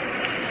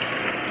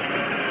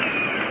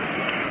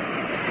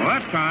 Well,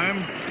 that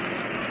time,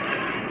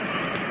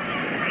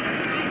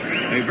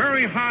 a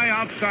very high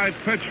outside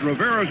pitch.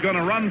 Rivera's going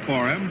to run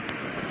for him.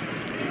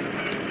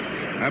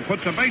 That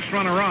puts a base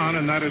runner on,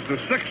 and that is the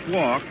 6th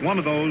walk, one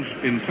of those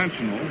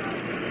intentional.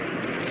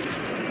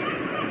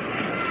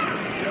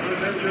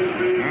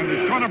 And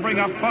it's going to bring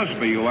up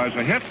Busby, who has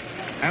a hit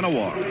and a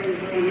walk.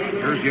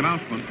 Here's the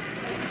announcement.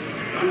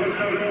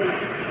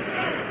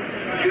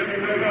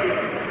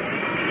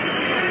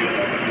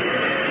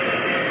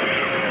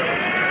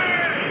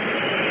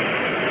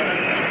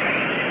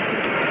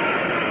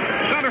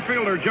 Center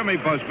fielder Jimmy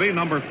Busby,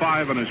 number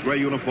 5 in his gray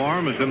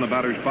uniform, is in the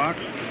batter's box.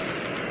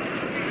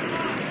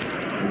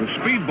 The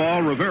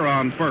speedball, Rivera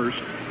on first.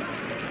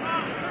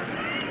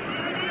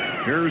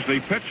 Here's the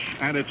pitch,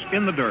 and it's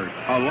in the dirt.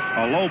 A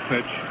low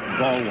pitch,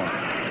 ball 1.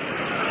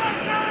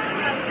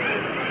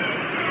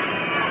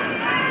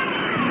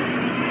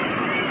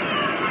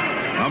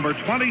 Number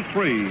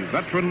 23,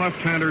 veteran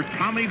left-hander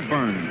Tommy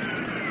Byrne.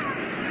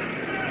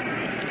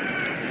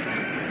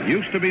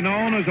 Used to be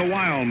known as a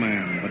wild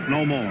man, but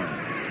no more.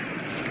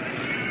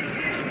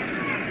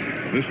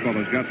 This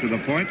fellow's got to the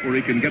point where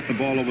he can get the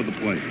ball over the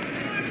plate.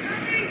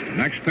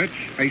 Next pitch,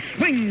 a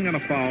swing and a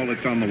foul.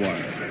 It's on the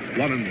wire.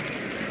 1-1.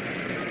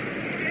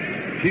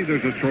 See,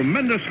 there's a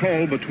tremendous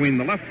hole between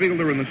the left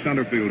fielder and the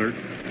center fielder,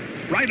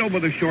 right over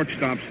the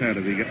shortstop's head.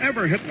 If he could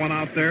ever hit one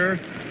out there,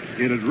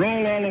 it'd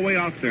roll all the way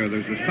out there.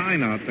 There's a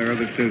sign out there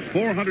that says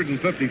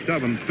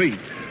 457 feet.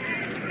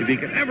 If he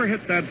could ever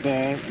hit that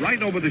ball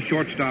right over the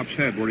shortstop's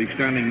head where he's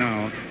standing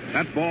now,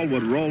 that ball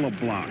would roll a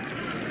block.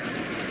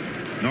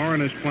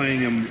 Noren is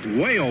playing him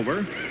way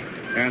over,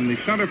 and the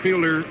center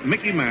fielder,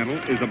 Mickey Mantle,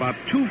 is about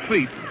 2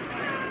 feet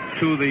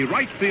to the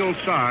right field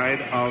side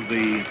of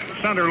the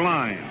center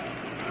line.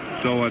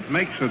 So it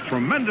makes a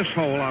tremendous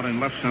hole out in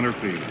left center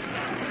field.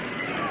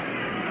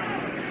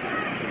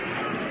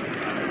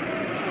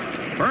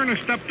 Byrne has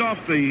stepped off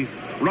the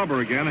rubber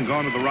again and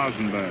gone to the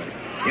rosin bag.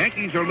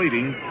 Yankees are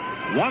leading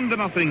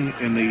 1-0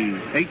 in the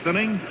 8th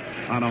inning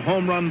on a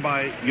home run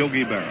by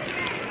Yogi Berra.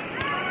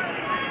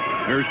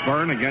 Here's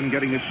Byrne again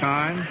getting his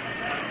sign.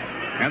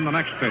 And the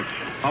next pitch,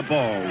 a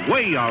ball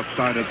way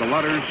outside at the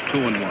letters,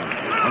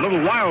 2-1. A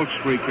little wild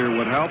streak here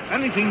would help.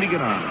 Anything to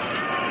get on.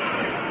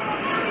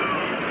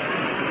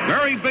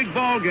 Very big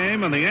ball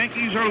game, and the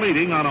Yankees are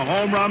leading on a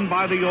home run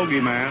by the Yogi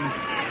man.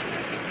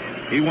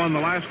 He won the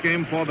last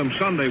game for them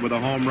Sunday with a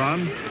home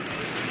run.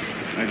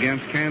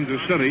 against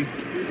Kansas City.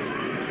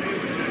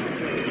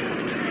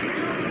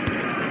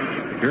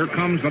 Here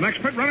comes the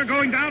next pit runner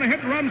going down, a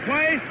hit-and-run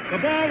play. The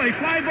ball, a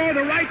fly ball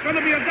to right, going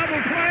to be a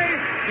double play.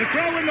 The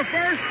throw in the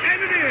first,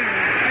 and it is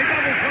a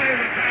double play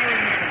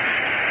retiring the first.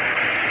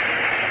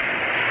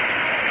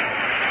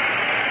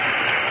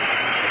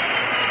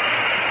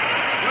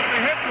 With the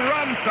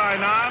hit-and-run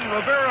sign on,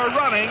 Rivera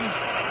running.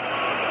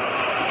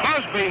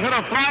 Busby hit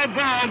a fly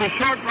ball to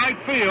short right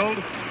field.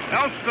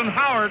 Elston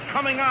Howard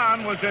coming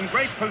on was in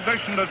great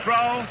position to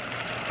throw.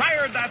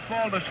 Fired that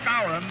ball to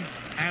Skowron.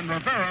 And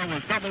Rivera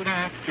was doubled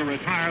off to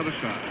retire the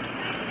side.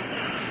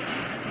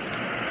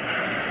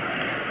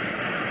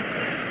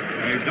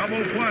 A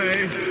double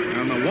play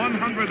and the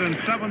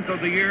 107th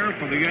of the year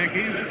for the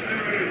Yankees.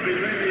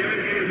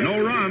 No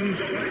runs,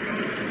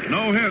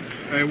 no hits,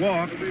 a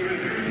walk,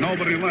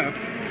 nobody left.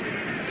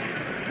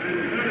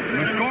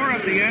 The score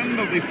at the end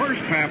of the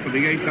first half of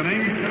the eighth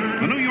inning,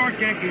 the New York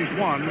Yankees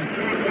won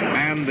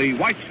and the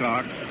White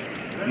Sox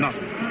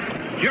nothing.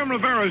 Jim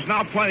Rivera is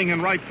now playing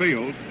in right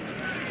field.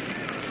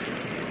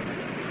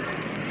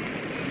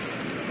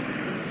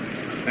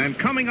 And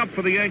coming up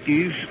for the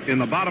Yankees in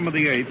the bottom of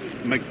the eighth,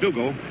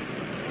 McDougal.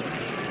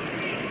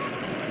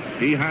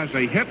 He has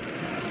a hit,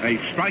 a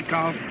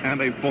strikeout,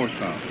 and a force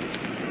out.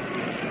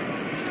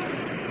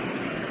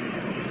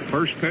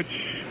 First pitch,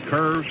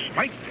 curve,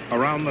 spike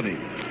around the knee.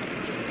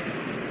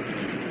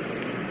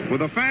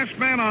 With a fast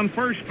man on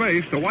first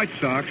base, the White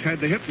Sox had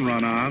the hit and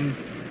run on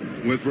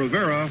with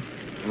Rivera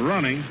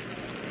running.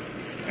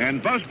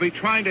 And Busby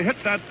trying to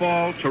hit that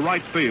ball to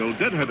right field,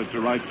 did hit it to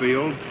right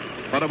field.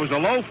 But it was a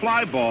low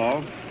fly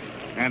ball,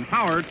 and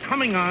Howard,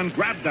 coming on,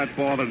 grabbed that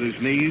ball at his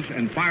knees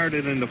and fired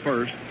it into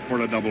first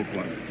for a double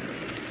play.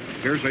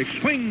 Here's a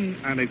swing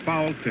and a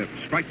foul tip,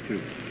 strike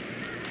two.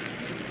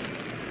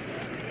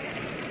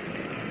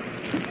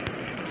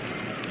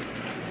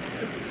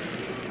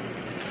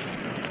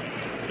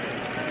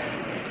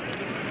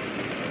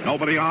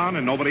 Nobody on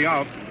and nobody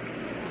out.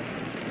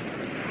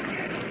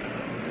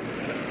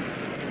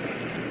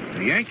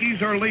 The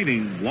Yankees are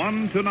leading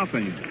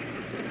 1-0.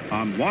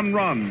 On 1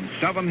 run,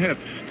 7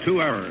 hits,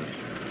 2 errors.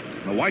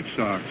 The White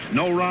Sox,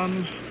 no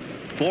runs,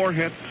 4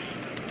 hits,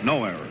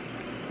 no errors.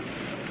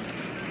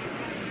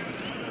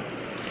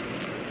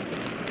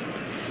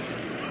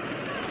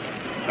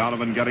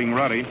 Donovan getting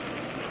ready.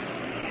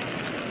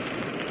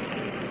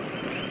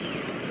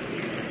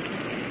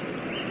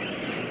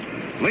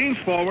 Leans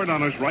forward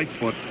on his right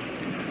foot.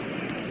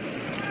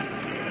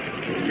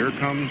 Here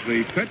comes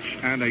the pitch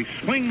and a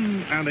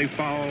swing and a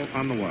foul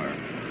on the wire.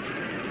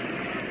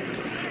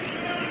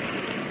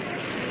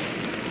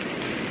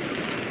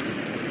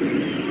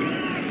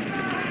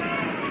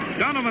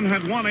 Donovan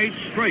had won 8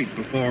 straight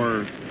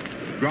before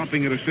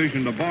dropping a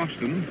decision to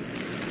Boston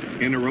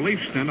in a relief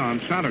stint on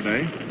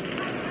Saturday.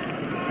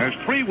 Has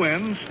 3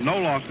 wins, no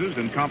losses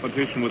in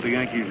competition with the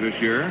Yankees this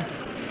year,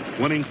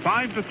 winning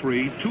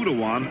 5-3,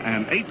 2-1,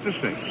 and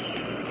 8-6.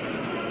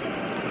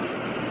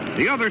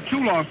 The other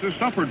 2 losses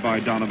suffered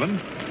by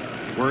Donovan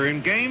were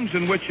in games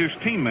in which his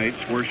teammates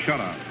were shut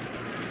out.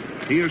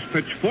 He has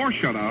pitched 4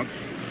 shutouts,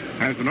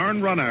 has an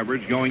earned run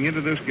average going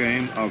into this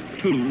game of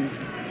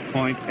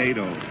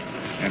 2.80.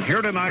 And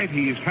here tonight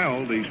he's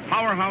held these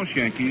powerhouse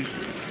Yankees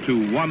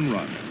to 1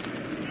 run.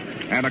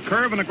 And a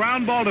curve and a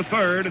ground ball to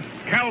third.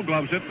 Kell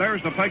gloves it.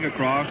 There's the peg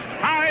across.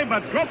 High,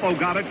 but Dropo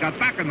got it. Got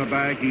back in the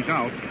bag. He's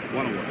out.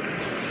 1 away.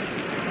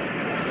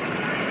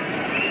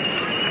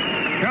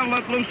 Kell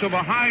let loose of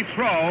a high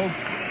throw,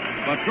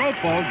 but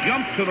Dropo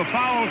jumped to the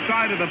foul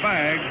side of the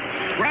bag,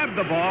 grabbed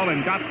the ball,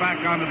 and got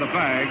back onto the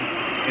bag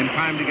in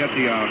time to get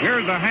the out.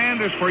 Here's the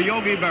hand is for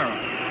Yogi Berra.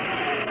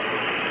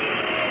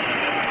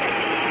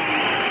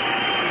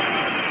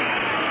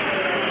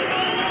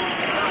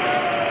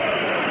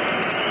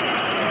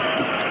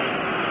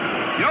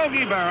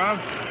 Yogi Berra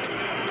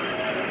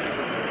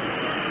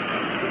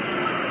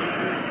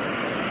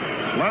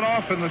led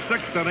off in the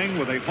 6th inning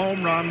with a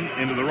home run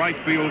into the right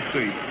field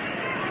seat.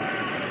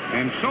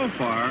 And so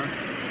far,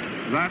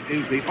 that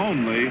is the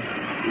only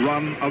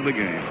run of the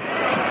game.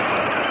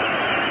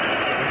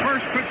 The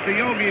first pitch to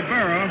Yogi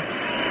Berra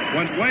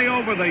went way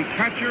over the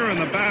catcher and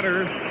the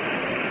batter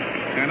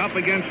and up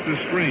against the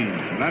screen.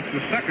 That's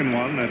the second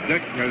one that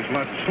Dick has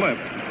let slip.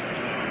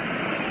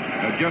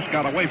 That just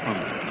got away from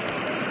it.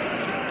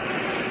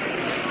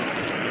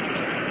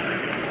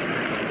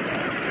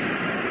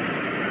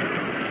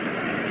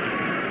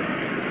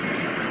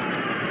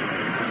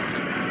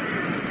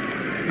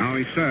 Now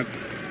he's set.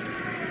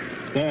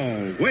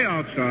 Ball way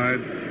outside,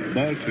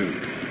 ball 2.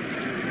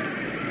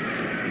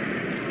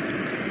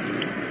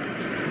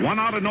 1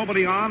 out and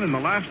nobody on in the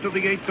last of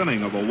the 8th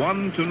inning of a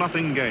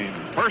 1-0 game.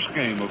 First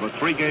game of a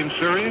 3-game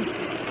series.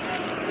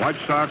 White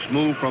Sox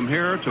move from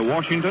here to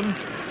Washington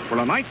for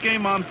a night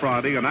game on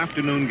Friday, an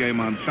afternoon game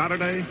on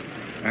Saturday,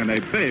 and a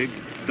big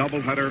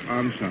doubleheader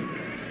on Sunday.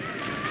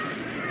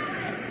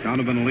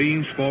 Donovan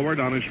leans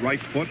forward on his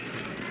right foot.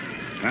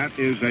 That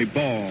is a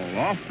ball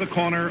off the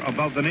corner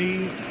above the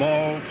knee,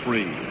 ball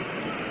 3.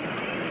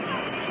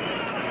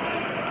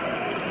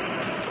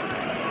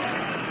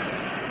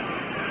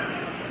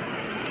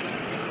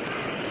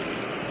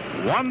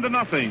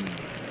 1-0.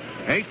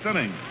 Eighth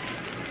inning.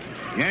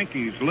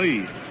 Yankees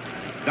lead.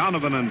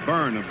 Donovan and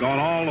Byrne have gone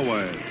all the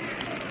way.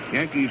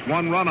 Yankees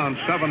 1 run on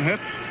 7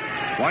 hits.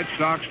 White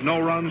Sox no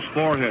runs,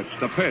 4 hits.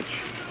 The pitch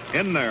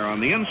in there on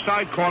the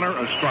inside corner,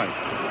 a strike.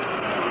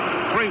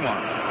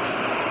 3-1.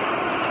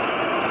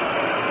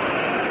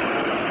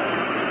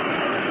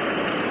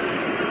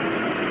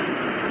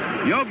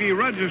 Yogi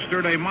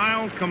registered a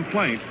mild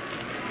complaint,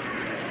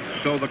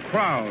 so the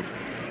crowd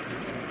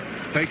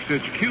takes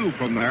its cue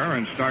from there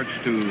and starts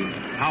to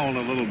howl a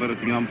little bit at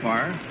the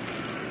umpire.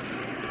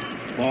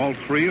 Ball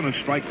 3 and a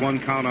strike 1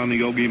 count on the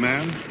Yogi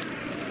man.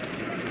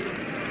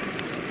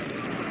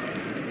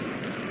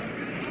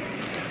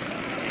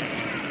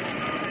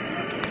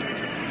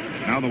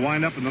 Now the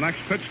windup and the next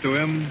pitch to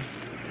him.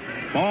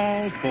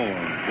 Ball 4.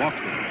 Walked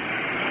it.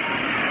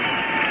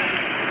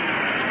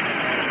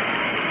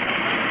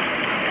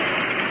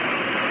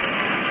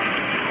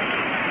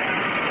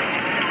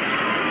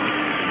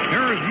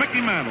 Here is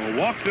Mickey Mantle.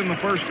 Walked in the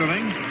first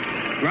inning.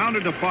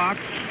 Grounded to Fox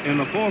in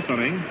the 4th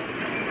inning.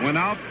 Went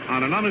out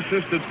on an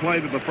unassisted play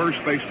to the first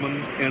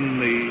baseman in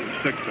the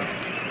 6th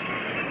inning.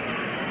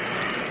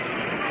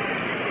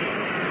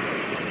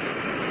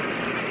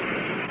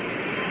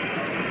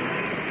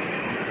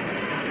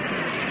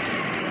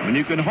 When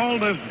you can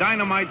hold this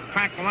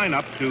dynamite-packed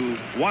lineup to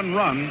 1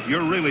 run,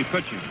 you're really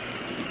pitching.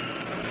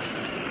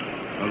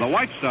 Well, the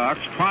White Sox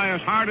try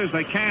as hard as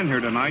they can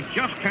here tonight,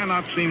 just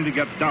cannot seem to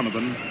get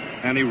Donovan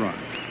any run.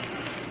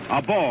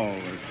 A ball.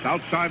 It's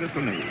outside at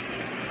the knee.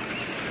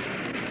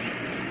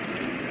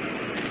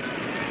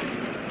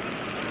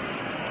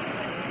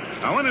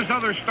 Now, in his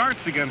other starts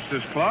against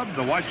this club,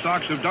 the White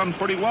Sox have done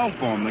pretty well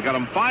for him. They got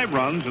him 5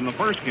 runs in the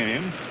first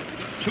game,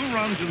 2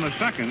 runs in the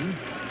second,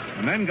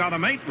 and then got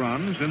him 8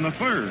 runs in the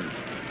third.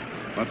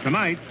 But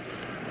tonight,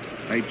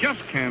 they just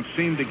can't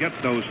seem to get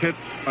those hits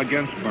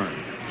against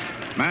Byrne.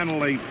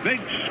 Mantle, a big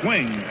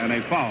swing and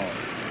a foul.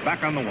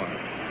 Back on the wire.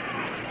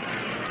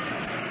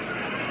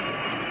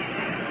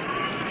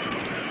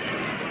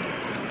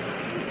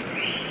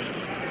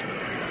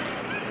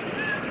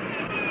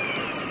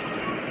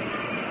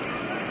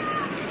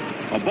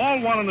 A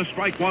ball 1 and a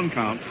strike 1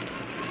 count.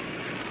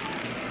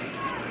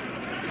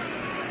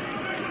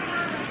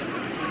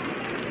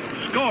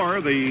 Score,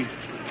 the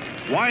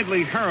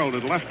widely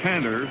heralded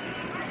left-hander,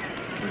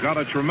 has got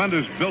a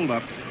tremendous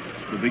build-up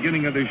at the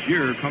beginning of this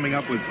year, coming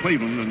up with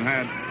Cleveland, and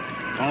had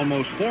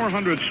almost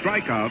 400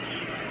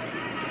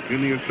 strikeouts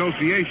in the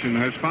association,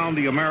 has found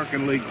the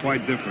American League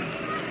quite different.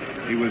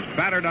 He was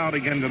battered out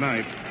again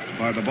tonight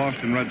by the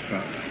Boston Red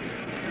Sox.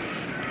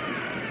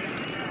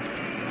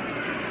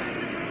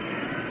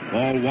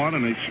 Ball 1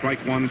 and a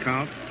strike 1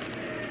 count.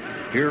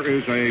 Here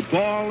is a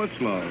ball that's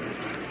low.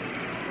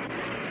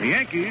 The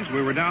Yankees,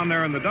 we were down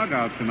there in the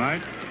dugout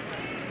tonight,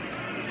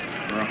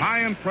 were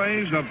high in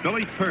praise of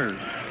Billy Pierce.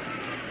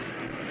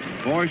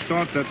 The boys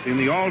thought that in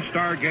the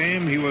All-Star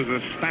game he was a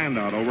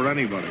standout over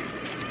anybody.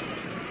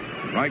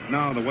 Right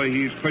now, the way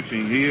he's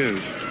pitching, he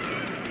is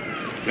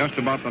just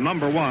about the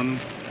 #1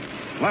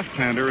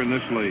 left-hander in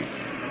this league.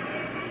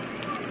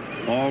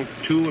 Ball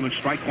 2 and a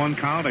strike 1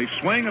 count. A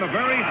swing and a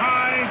very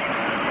high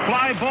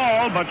fly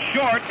ball, but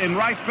short in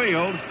right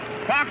field.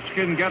 Fox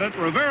can get it.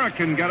 Rivera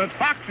can get it.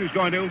 Fox is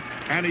going to,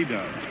 and he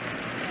does.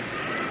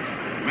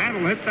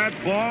 Mantle hit that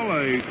ball,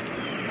 a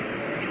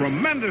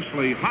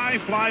tremendously high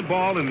fly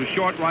ball into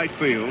short right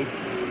field.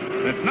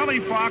 That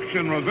Nellie Fox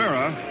and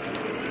Rivera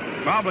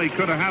probably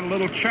could have had a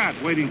little chat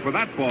waiting for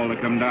that ball to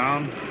come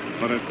down,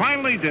 but it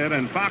finally did,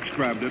 and Fox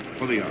grabbed it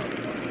for the out.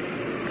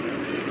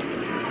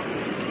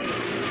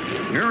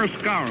 Here is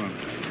Skowron.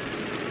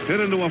 Hit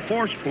into a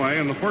force play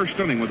in the first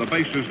inning with the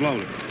bases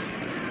loaded.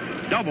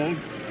 Doubled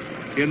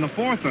in the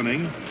 4th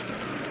inning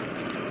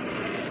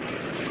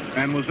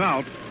and was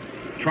out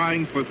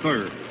trying for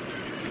third.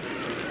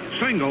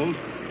 Singled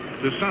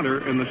to center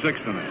in the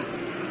 6th inning.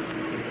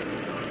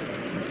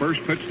 The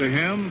first pitch to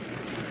him,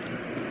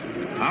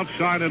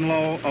 outside and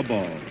low, a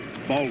ball.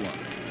 Ball 1.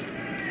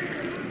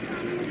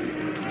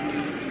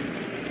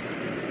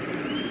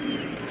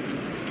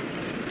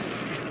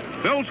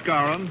 Bill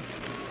Skowron,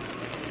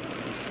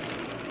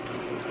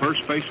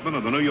 first baseman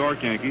of the New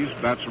York Yankees,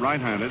 bats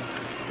right-handed.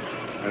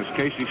 As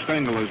Casey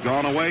Stengel has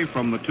gone away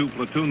from the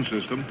 2-platoon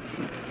system.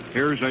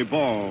 Here's a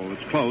ball.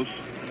 It's close.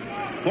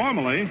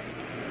 Formerly,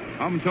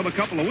 up until a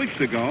couple of weeks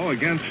ago,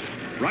 against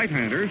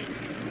right-handers,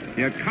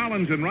 he had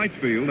Collins in right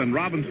field and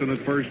Robinson at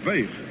first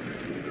base.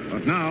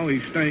 But now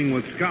he's staying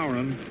with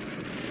Skowron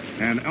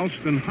and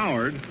Elston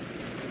Howard,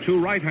 2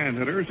 right-hand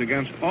hitters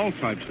against all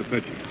types of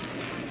pitching.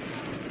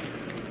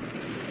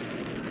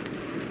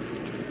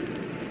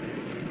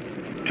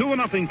 Two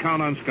 2-0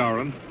 count on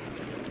Skowron.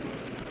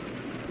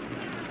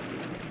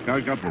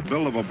 Guy's got the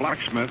build of a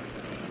blacksmith.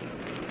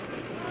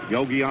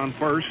 Yogi on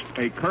first.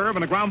 A curve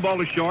and a ground ball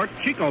to short.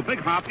 Chico, big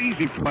hop,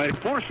 easy play.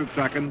 Force at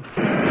second.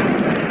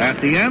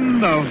 At the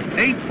end of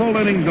 8 full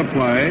innings of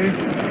play,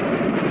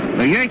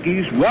 the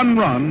Yankees 1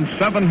 run,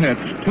 7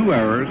 hits, 2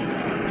 errors.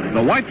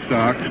 The White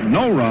Sox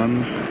no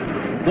runs,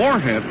 4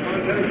 hits,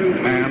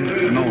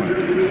 and no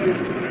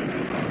errors.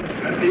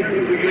 At the end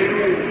of the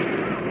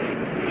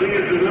game, Lee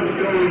is enough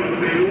going on the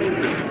field.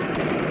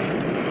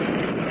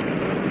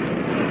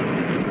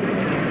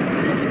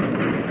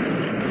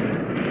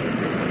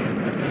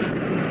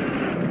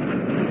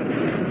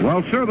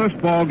 Well, sir, this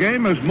ball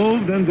game has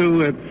moved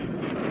into its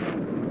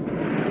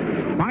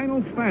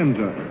final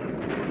stanza.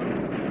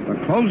 The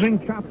closing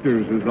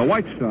chapters as the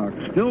White Sox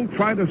still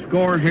try to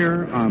score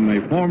here on the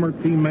former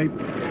teammate,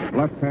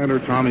 left-hander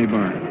Tommy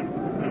Byrne.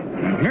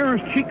 And here's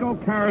Chico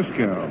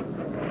Carrasquillo.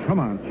 Come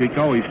on,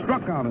 Chico. He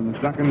struck out in the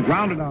second,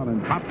 grounded out,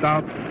 and popped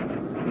out.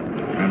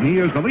 And he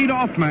is the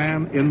leadoff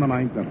man in the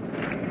ninth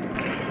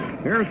inning.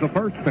 Here's the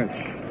first pitch,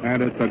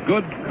 and it's a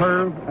good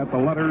curve at the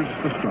letters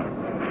to strike.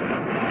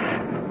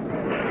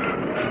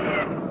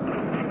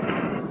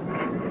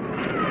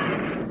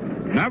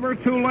 Never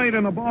too late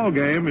in a ball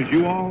game, as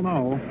you all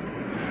know.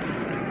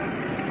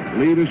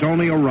 Lead is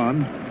only a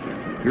run.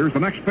 Here's the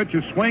next pitch,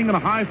 a swing and a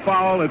high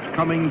foul. It's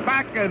coming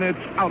back, and it's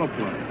out of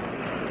play.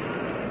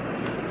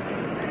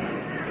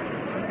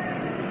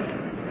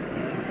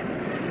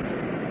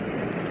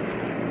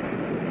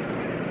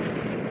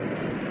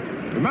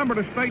 Remember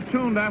to stay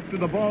tuned after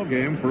the ball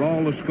game for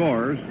all the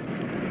scores.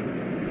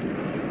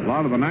 A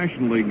lot of the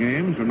National League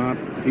games are not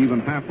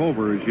even half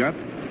over as yet.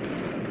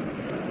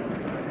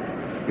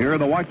 Here are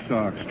the White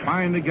Sox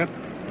trying to get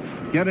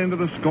into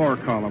the score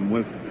column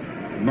with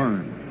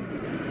Byrne.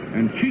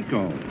 And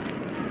Chico,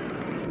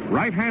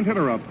 right-hand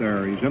hitter up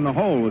there. He's in the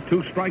hole with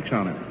 2 strikes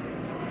on him.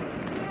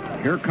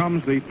 Here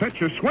comes the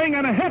pitch, a swing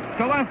and a hit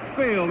to left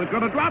field. It's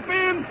going to drop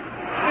in.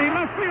 The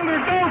left fielder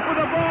dove for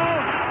the ball.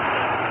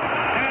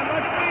 And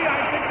let's see,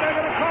 I think they're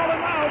going to call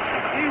him out.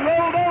 He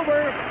rolled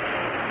over,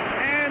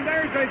 and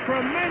there's a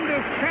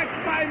tremendous catch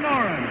by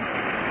Noren.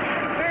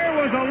 There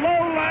was a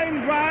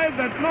low-line drive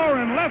that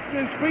Noren left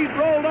his feet,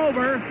 rolled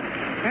over,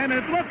 and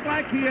it looked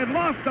like he had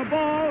lost the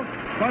ball,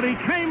 but he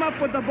came up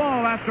with the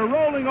ball after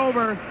rolling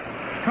over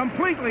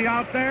completely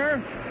out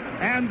there,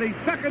 and the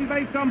second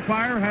base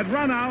umpire had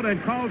run out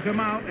and calls him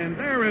out, and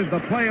there is the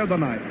play of the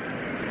night.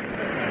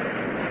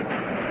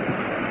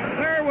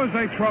 There was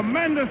a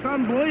tremendous,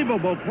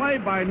 unbelievable play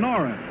by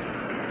Noren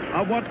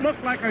of what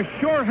looked like a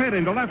sure hit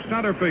into left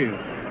center field.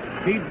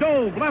 He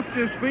dove, left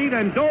his feet,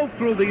 and dove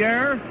through the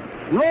air,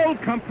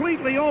 rolled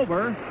completely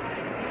over,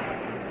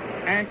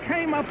 and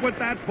came up with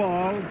that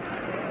ball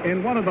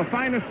in one of the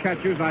finest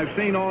catches I've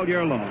seen all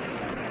year long.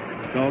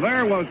 So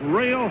there was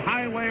real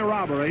highway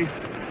robbery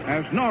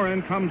as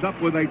Noren comes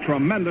up with a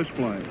tremendous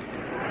play.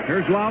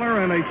 Here's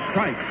Lawler and a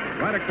strike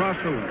right across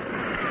the way.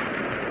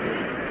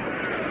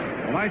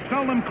 Well, I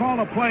seldom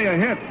call a play a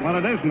hit when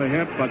it isn't a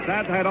hit, but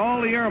that had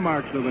all the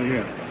earmarks of a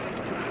hit.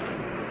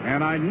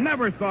 And I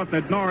never thought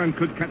that Noren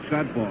could catch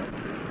that ball.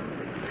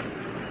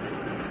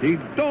 He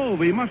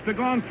dove. He must have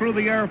gone through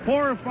the air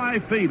 4 or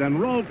 5 feet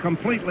and rolled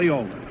completely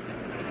over.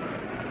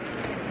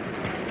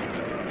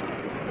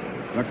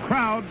 The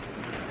crowd,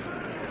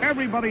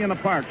 everybody in the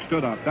park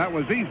stood up. That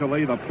was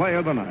easily the play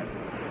of the night.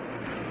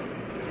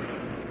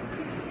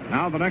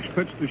 Now the next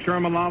pitch to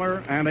Sherman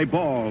Lawler, and a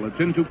ball. It's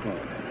in too close.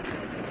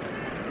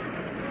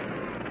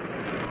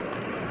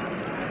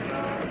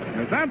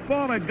 If that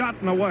ball had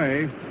gotten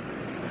away,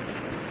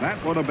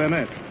 that would have been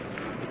it.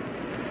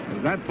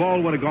 That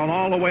ball would have gone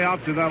all the way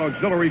out to that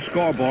auxiliary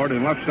scoreboard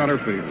in left center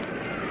field.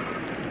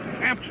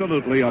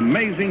 Absolutely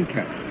amazing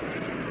catch.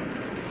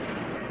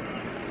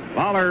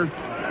 Lawler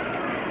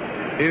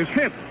is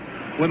hit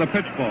with a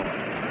pitch ball.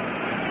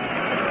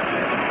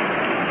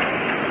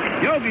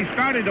 Yogi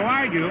started to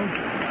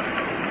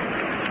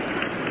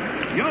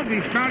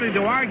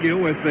argue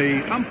with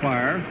the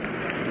umpire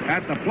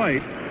at the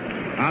plate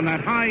on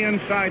that high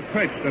inside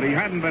pitch that he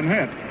hadn't been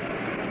hit.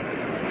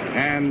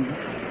 And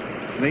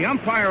the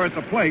umpire at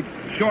the plate,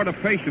 short of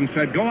patience,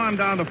 said, go on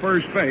down to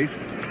first base,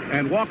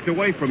 and walked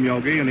away from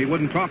Yogi, and he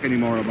wouldn't talk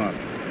anymore about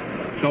it.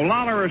 So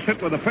Lawler is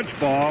hit with a pitch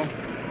ball,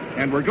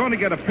 and we're going to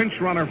get a pinch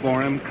runner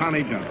for him,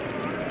 Connie Johnson.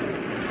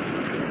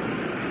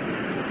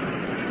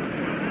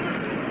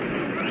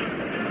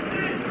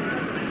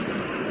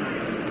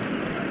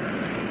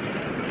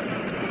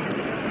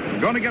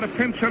 We're going to get a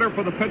pinch hitter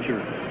for the pitcher.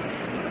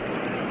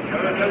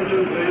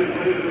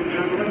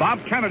 Bob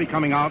Kennedy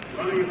coming out.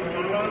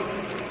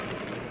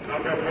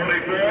 Number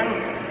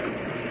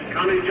 44,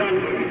 Connie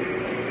Johnson.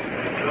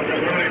 Number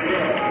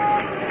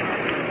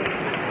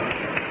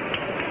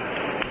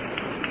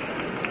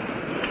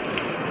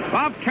 44.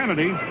 Bob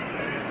Kennedy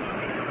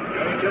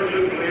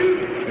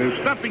is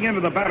stepping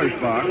into the batter's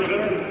box,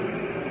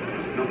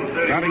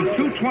 batting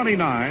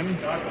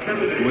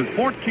 .229 with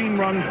 14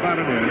 runs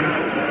batted in,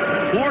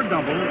 4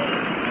 doubles,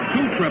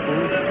 2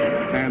 triples,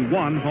 and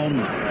 1 home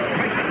run.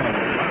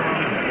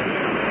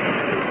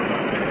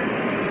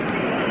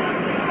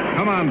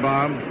 Come on,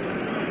 Bob.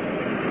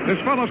 This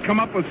fellow's come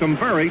up with some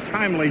very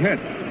timely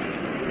hits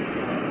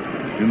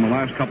in the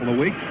last couple of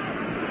weeks.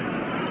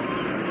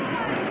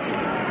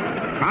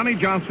 Connie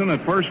Johnson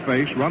at first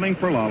base, running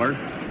for Lawler.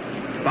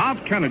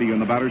 Bob Kennedy in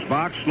the batter's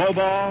box. Slow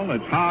ball.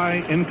 It's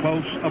high, in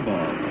close, a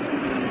ball.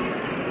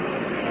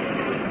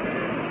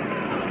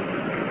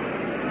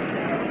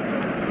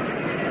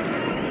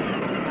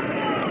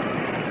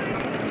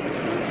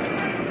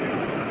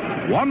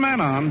 One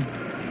man on.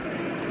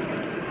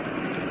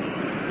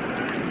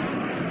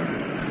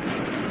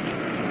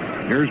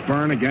 Here's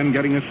Byrne again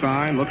getting a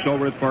sign, looks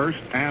over at first,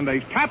 and a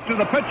tap to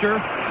the pitcher.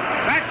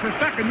 Back to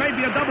second,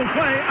 maybe a double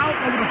play. Out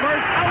over to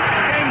first, out,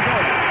 the game's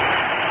over.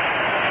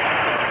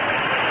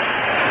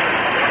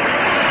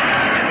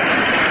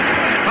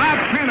 Bob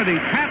Kennedy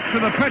tapped to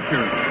the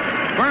pitcher.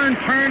 Byrne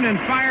turned and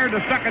fired to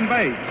second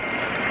base.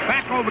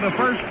 Back over to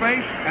first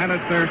base, and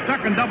it's their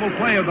second double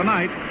play of the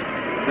night.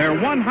 Their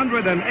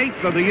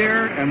 108th of the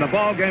year, and the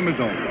ball game is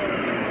over.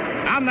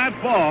 On that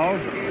ball,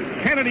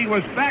 Kennedy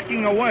was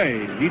backing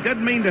away. He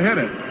didn't mean to hit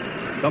it.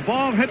 The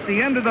ball hit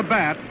the end of the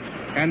bat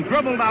and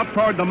dribbled out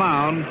toward the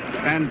mound,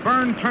 and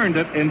Byrne turned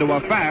it into a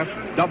fast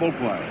double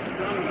play.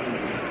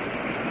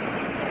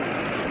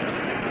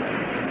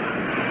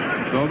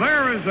 So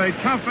there is a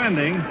tough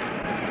ending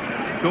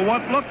to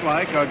what looked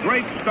like a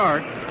great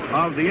start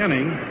of the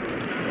inning,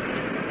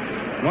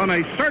 when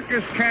a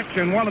circus catch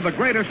and one of the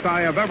greatest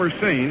I have ever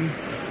seen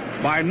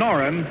by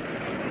Noren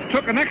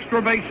took an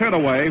extra base hit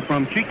away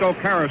from Chico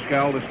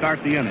Carrascal to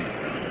start the inning.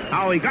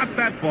 How he got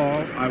that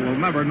ball, I will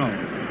never know.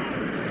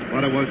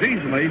 But it was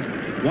easily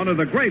one of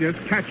the greatest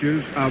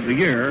catches of the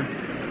year,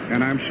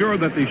 and I'm sure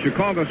that the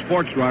Chicago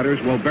sports writers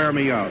will bear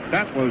me out.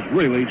 That was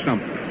really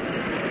something.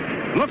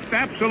 Looked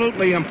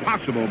absolutely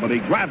impossible, but he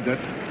grabbed it,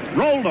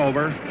 rolled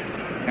over,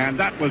 and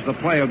that was the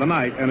play of the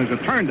night. And as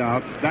it turned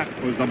out, that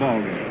was the ball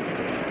game.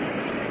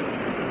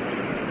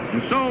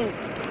 And so,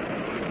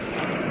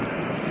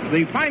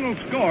 the final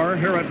score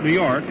here at New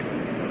York,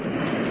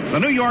 the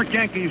New York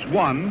Yankees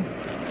won,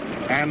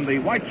 and the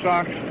White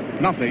Sox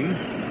nothing.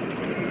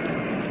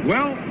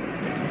 Well,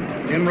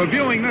 in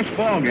reviewing this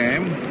ball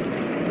game,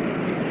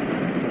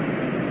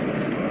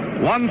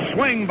 one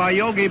swing by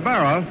Yogi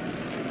Berra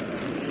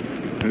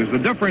is the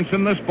difference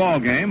in this ball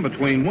game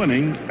between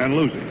winning and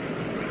losing.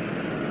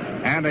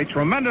 And a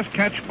tremendous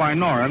catch by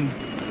Noren.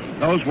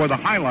 Those were the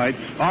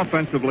highlights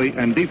offensively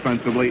and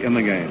defensively in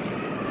the game.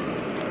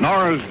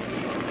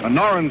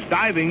 Noren's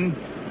diving,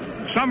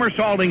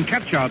 somersaulting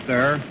catch out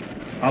there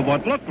of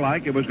what looked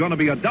like it was going to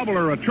be a double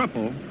or a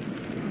triple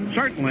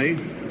certainly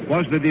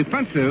was the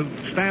defensive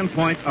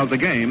standpoint of the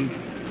game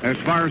as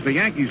far as the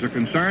Yankees are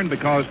concerned,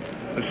 because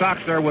the Sox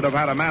there would have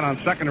had a man on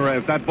second, or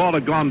if that ball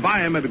had gone by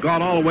him, it had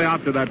gone all the way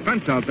out to that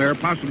fence out there,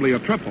 possibly a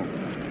triple.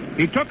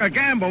 He took a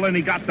gamble and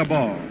he got the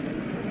ball.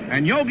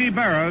 And Yogi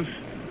Berra's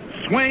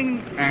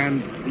swing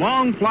and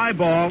long fly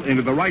ball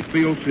into the right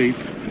field seats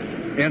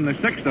in the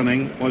sixth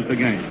inning was the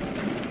game.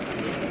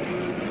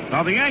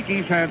 Now the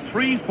Yankees had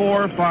 3,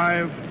 4,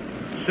 5,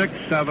 6,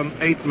 7,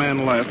 8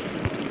 men left.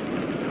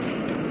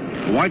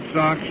 The White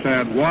Sox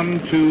had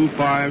 1, 2,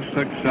 5,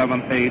 6,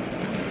 7, 8,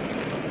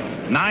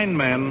 9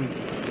 men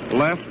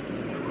left.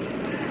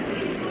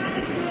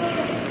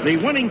 The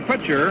winning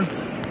pitcher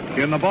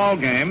in the ball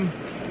game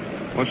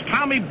was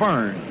Tommy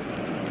Byrne,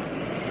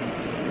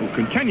 who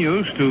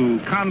continues to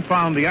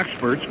confound the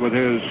experts with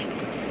his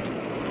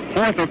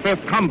fourth or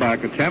fifth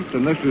comeback attempt,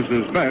 and this is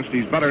his best.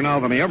 He's better now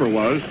than he ever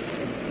was.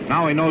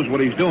 Now he knows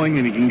what he's doing,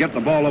 and he can get the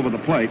ball over the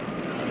plate.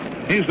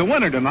 He's the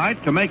winner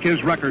tonight to make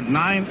his record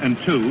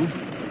 9-2.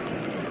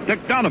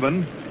 Dick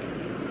Donovan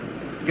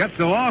gets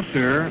the loss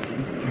here,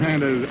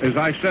 and as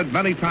I said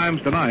many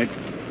times tonight,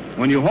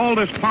 when you hold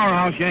this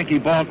powerhouse Yankee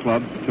ball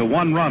club to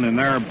one run in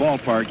their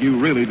ballpark, you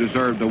really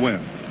deserve to win.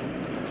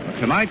 But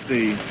tonight,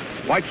 the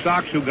White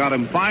Sox, who got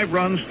him 5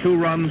 runs, 2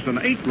 runs, and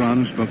 8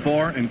 runs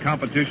before in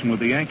competition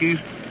with the Yankees,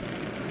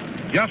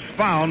 just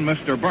found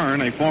Mr.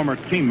 Byrne, a former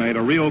teammate,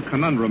 a real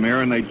conundrum here,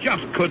 and they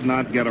just could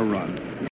not get a run.